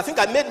 And I think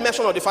I made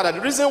mention of the fact that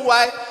the reason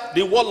why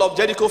the wall of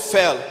Jericho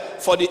fell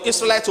for the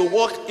Israelites to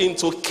walk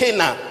into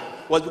Canaan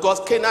was because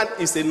Canaan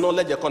is a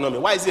knowledge economy.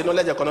 Why is it a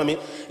knowledge economy?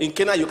 In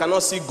Canaan, you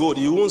cannot see gold.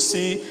 You won't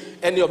see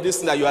any of these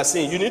things that you are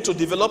seeing. You need to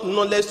develop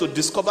knowledge to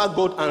discover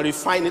gold and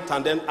refine it,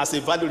 and then as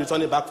a value,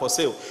 return it back for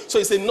sale. So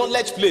it's a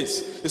knowledge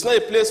place. It's not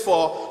a place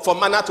for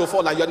manna to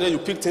fall and you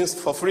pick things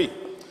for free.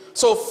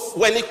 So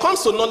when it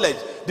comes to knowledge,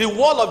 the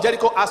wall of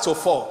Jericho has to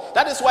fall.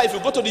 That is why if you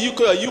go to the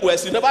UK or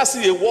US, you never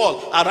see a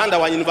wall around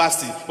our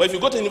university. But if you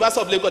go to the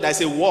University of Lagos, there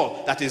is a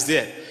wall that is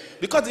there.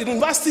 Because the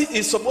university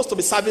is supposed to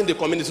be serving the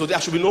community, so there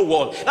should be no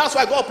wall. That's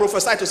why God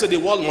prophesied to say the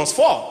wall must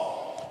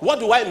fall. What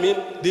do I mean?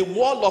 The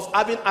wall of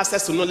having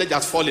access to knowledge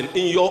has fallen.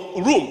 In your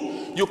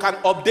room, you can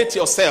update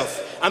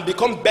yourself and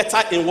become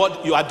better in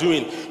what you are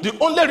doing. The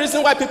only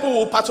reason why people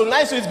will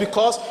patronize you is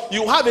because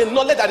you have a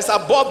knowledge that is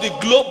above the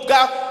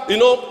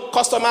global,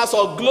 customers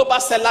or global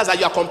sellers that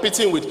you are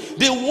competing with.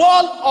 The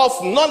wall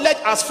of knowledge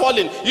has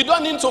fallen. You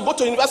don't need to go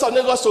to University of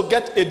Lagos to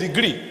get a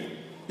degree.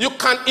 You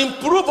can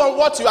improve on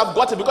what you have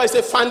gotten because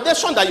it's a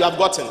foundation that you have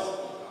gotten.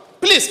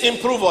 Please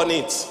improve on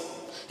it.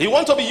 You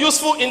want to be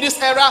useful in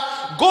this era?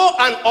 Go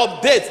and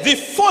update. The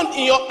phone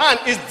in your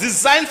hand is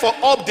designed for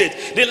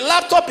update. The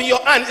laptop in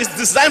your hand is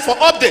designed for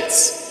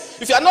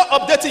updates. If you are not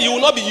updating, you will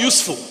not be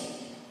useful.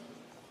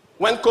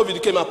 When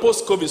COVID came and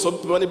post-COVID, so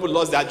many people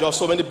lost their jobs,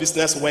 so many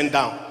businesses went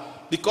down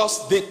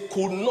because they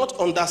could not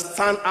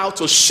understand how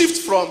to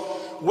shift from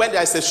when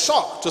there is a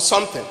shock to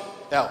something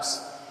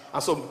else.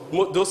 And so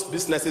those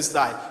businesses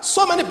die.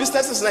 So many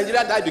businesses in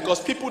Nigeria die because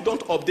people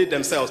don't update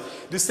themselves.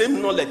 The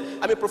same knowledge.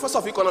 I'm a professor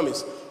of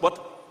economics,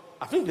 but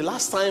I think the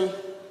last time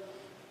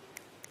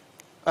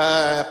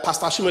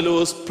Pastor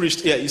Shimelos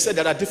preached here, he said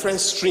there are different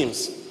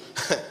streams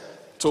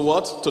to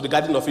what? To the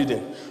Garden of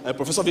Eden. I'm a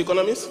professor of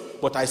economics,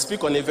 but I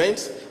speak on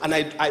events, and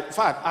in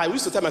fact, I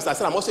used to tell myself, I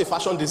said, I'm also a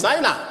fashion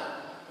designer,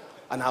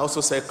 and I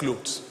also sell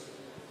clothes.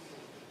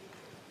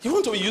 You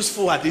want to be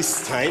useful at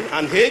this time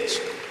and age?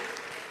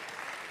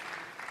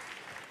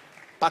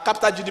 Per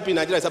capita GDP in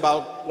Nigeria is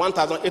about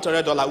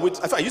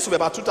 $1,800. I thought it used to be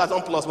about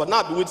 $2,000 plus, but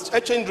now with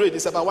exchange rate,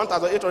 it's about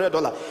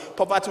 $1,800.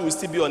 Poverty will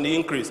still be on the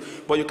increase,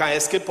 but you can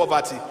escape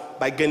poverty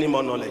by gaining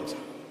more knowledge.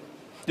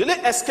 The only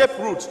escape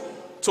route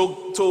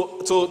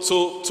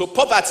to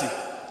poverty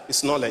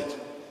is knowledge.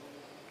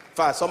 In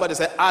fact, somebody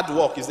said hard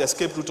work is the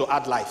escape route to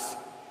hard life.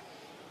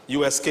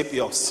 You escape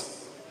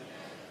yours.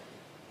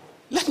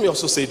 Let me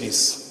also say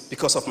this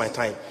because of my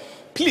time.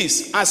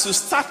 Please, as you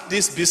start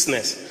this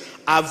business,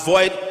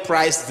 avoid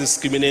price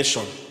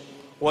discrimination.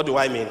 What do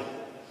I mean?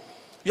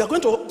 You are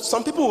going to,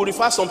 some people will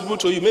refer some people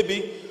to you.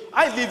 Maybe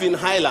I live in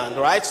Highland,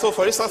 right? So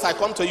for instance, I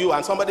come to you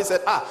and somebody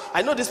said,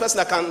 I know this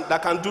person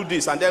that can do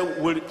this, and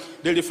then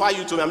they refer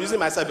you to me. I'm using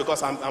myself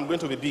because I'm going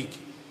to be big.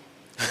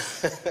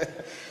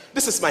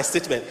 This is my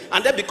statement.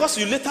 And then because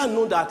you later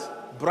know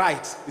that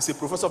Bright is a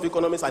professor of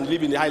economics and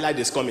live in the Highland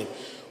is coming.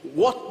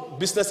 What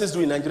businesses do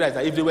in Nigeria is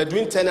that if they were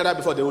doing 10 naira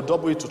before, they will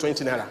double it to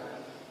 20 naira.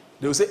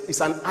 They will say,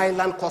 it's an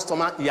island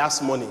customer, he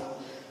has money.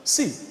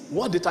 See,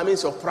 what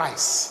determines your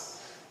price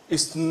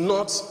It's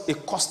not a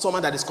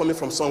customer that is coming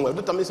from somewhere.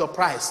 Don't tell me it's your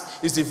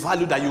price. It's the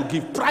value that you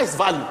give. Price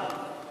value.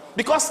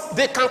 Because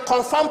they can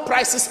confirm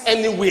prices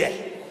anywhere.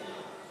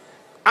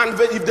 And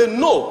if they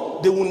know,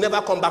 they will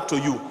never come back to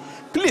you.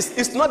 Please,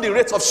 it's not the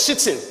rate of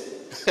cheating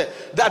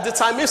that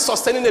determines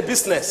sustaining a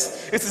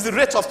business. It is the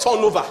rate of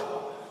turnover.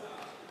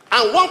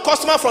 And one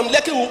customer from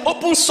Lekki will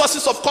open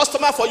sources of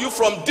customer for you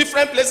from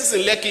different places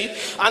in Lekki.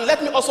 And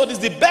let me also, this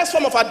the best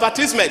form of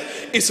advertisement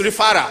is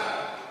referral.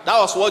 That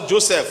was what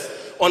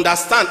Joseph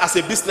understand as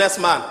a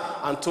businessman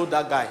and told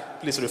that guy,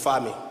 please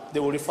refer me. They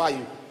will refer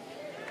you.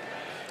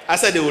 I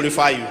said they will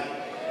refer you.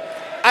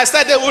 I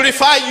said they will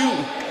refer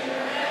you.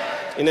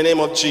 In the name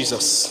of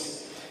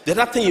Jesus. The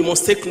other thing you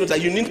must take note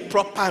that you need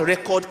proper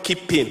record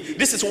keeping.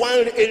 This is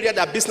one area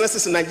that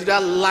businesses in Nigeria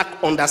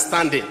lack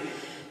understanding.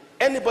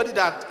 Anybody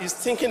that is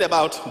thinking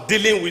about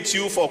dealing with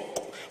you for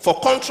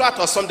contract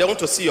or something, they want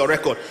to see your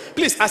record.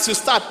 Please, as you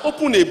start,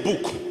 open a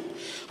book.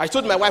 I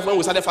told my wife when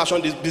we started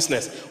fashion this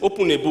business,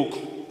 open a book.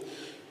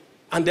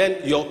 And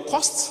then your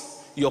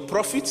costs, your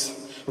profit,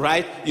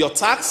 right? Your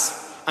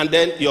tax, and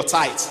then your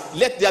tithe.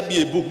 Let there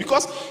be a book.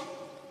 Because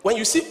when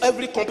you see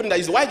every company that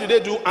is, why do they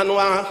do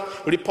annual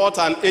report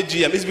and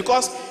AGM? It's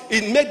because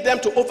it makes them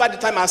to over the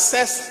time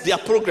assess their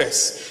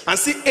progress and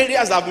see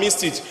areas that have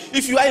missed it.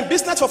 If you are in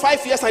business for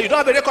 5 years and you don't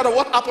have a record of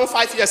what happened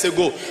 5 years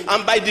ago,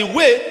 and by the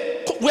way,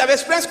 we have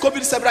experienced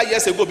COVID several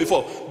years ago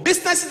before.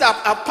 Businesses that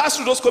have passed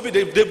through those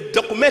COVID, they've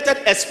documented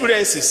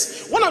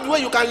experiences. One of the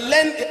ways you can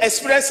learn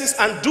experiences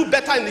and do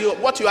better in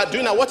what you are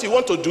doing and what you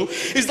want to do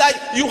is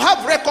that you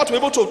have record to be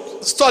able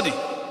to study.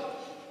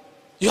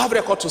 You have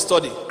record to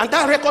study. And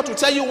that record will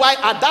tell you why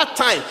at that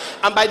time,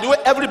 and by the way,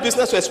 every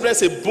business will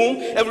experience a boom,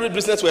 every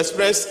business will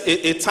experience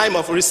a time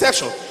of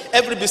recession.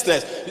 Every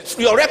business.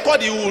 Your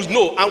record you will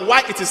know and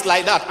why it is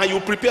like that, and you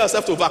will prepare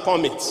yourself to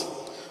overcome it.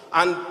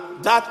 And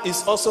that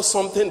is also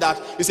something that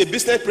is a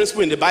business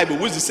principle in the Bible,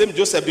 which the same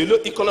Joseph,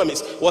 the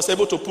economist, was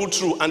able to pull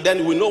through, and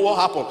then we know what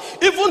happened.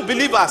 Even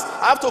believers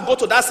have to go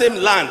to that same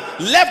land,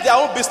 left their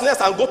own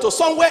business and go to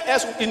somewhere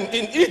else in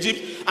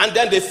Egypt, and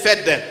then they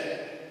fed them.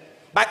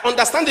 By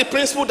understanding the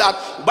principle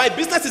that my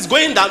business is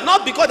going down,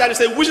 not because there is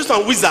a witch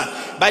and wizard.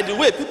 By the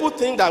way, people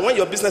think that when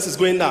your business is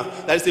going down,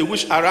 there is a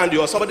witch around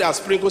you or somebody has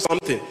sprinkled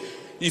something.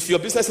 If your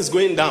business is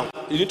going down,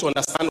 you need to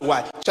understand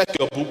why. Check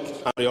your book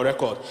and your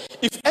record.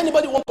 If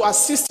anybody wants to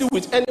assist you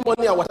with any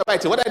money or whatever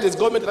it is, whether it is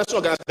government, national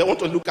organization, they want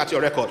to look at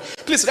your record.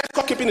 Please,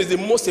 record keeping is the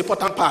most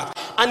important part.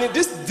 And in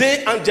this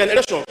day and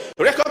generation,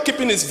 record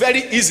keeping is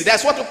very easy. There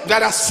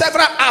are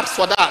several apps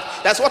for that.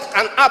 There's what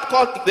an app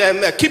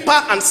called Keeper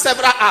and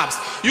several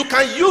apps. You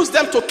can use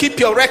them to keep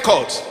your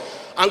record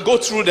and go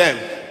through them.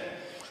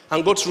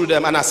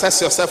 And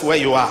assess yourself where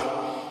you are.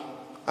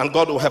 And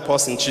God will help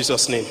us in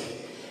Jesus' name.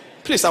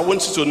 Please, I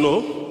want you to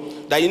know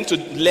that you need to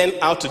learn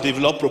how to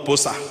develop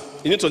proposal.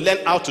 You need to learn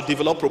how to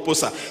develop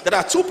proposal. There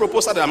are two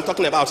proposals that I'm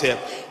talking about here.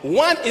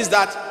 One is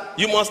that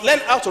you must learn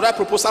how to write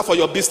proposal for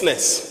your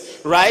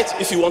business, right?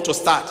 If you want to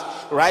start,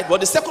 right?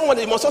 But the second one,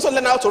 you must also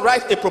learn how to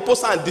write a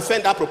proposal and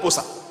defend that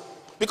proposal.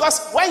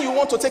 Because when you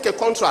want to take a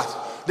contract,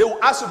 they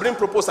will ask you to bring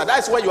proposal. That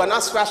is where you are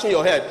not scratching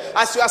your head.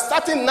 As you are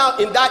starting now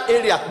in that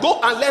area, go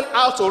and learn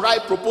how to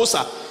write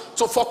proposal.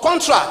 So for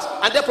contract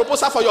and then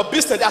proposal for your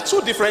business, there are two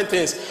different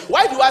things.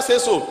 Why do I say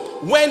so?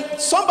 When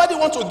somebody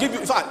wants to give you,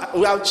 in fact,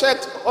 we have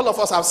checked, all of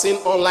us have seen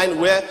online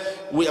where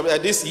we have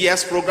this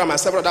year's program and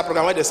several other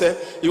programs where they say,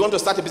 you want to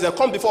start a business,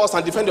 come before us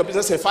and defend your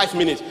business in 5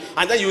 minutes.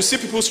 And then you see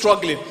people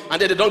struggling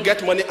and then they don't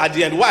get money at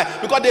the end. Why?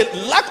 Because they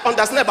lack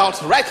understanding about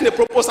writing a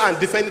proposal and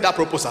defending that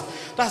proposal.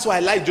 That's why I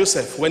like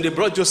Joseph. When they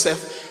brought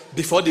Joseph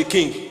before the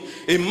king,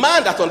 a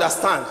man that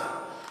understands.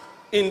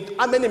 In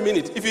how many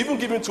minutes? If you even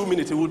give him 2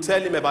 minutes, he will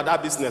tell him about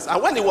that business. And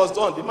when it was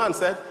done, the man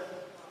said,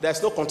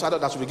 there's no contractor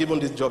that should be given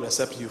this job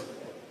except you.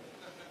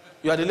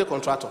 You are the only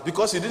contractor.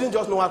 Because you didn't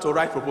just know how to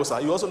write proposal,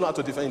 you also know how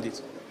to defend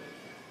it.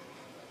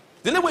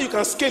 The only way you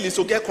can scale is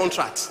to get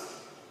contracts.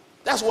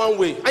 That's one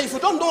way. And if you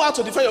don't know how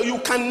to defend it, you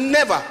can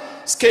never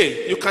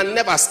scale. You can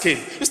never scale.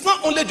 It's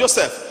not only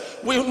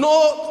Joseph. We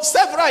know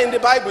several in the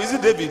Bible. Is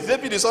it David?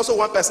 David is also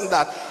one person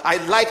that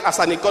I like as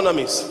an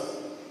economist.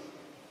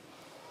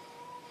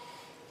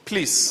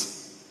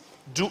 Please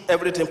do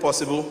everything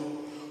possible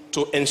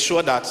to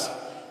ensure that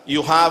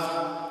you have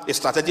a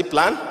strategic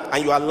plan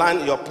and you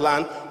align your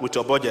plan with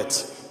your budget.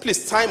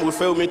 Please, time will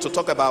fail me to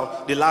talk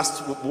about the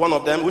last one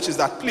of them, which is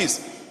that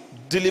please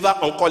deliver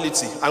on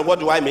quality. And what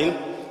do I mean?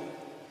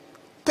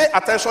 Pay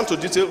attention to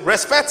detail,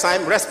 respect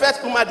time,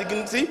 respect human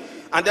dignity,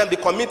 and then be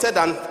committed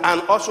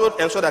and also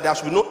ensure that there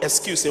should be no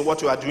excuse in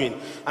what you are doing.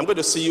 I'm going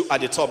to see you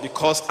at the top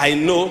because I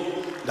know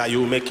that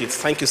you will make it.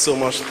 Thank you so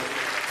much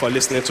for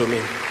listening to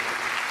me.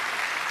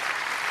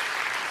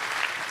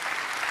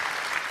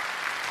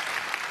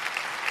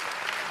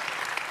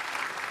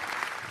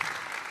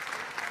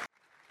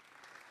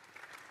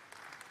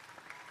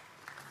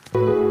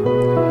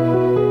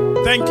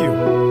 Thank you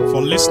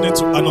for listening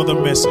to another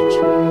message.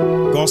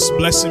 God's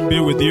blessing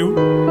be with you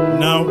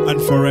now and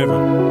forever.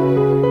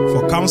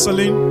 For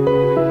counseling,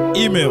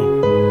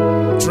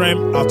 email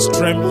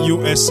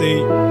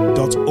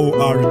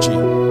trem@tremusa.org.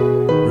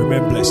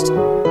 Remain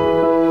blessed.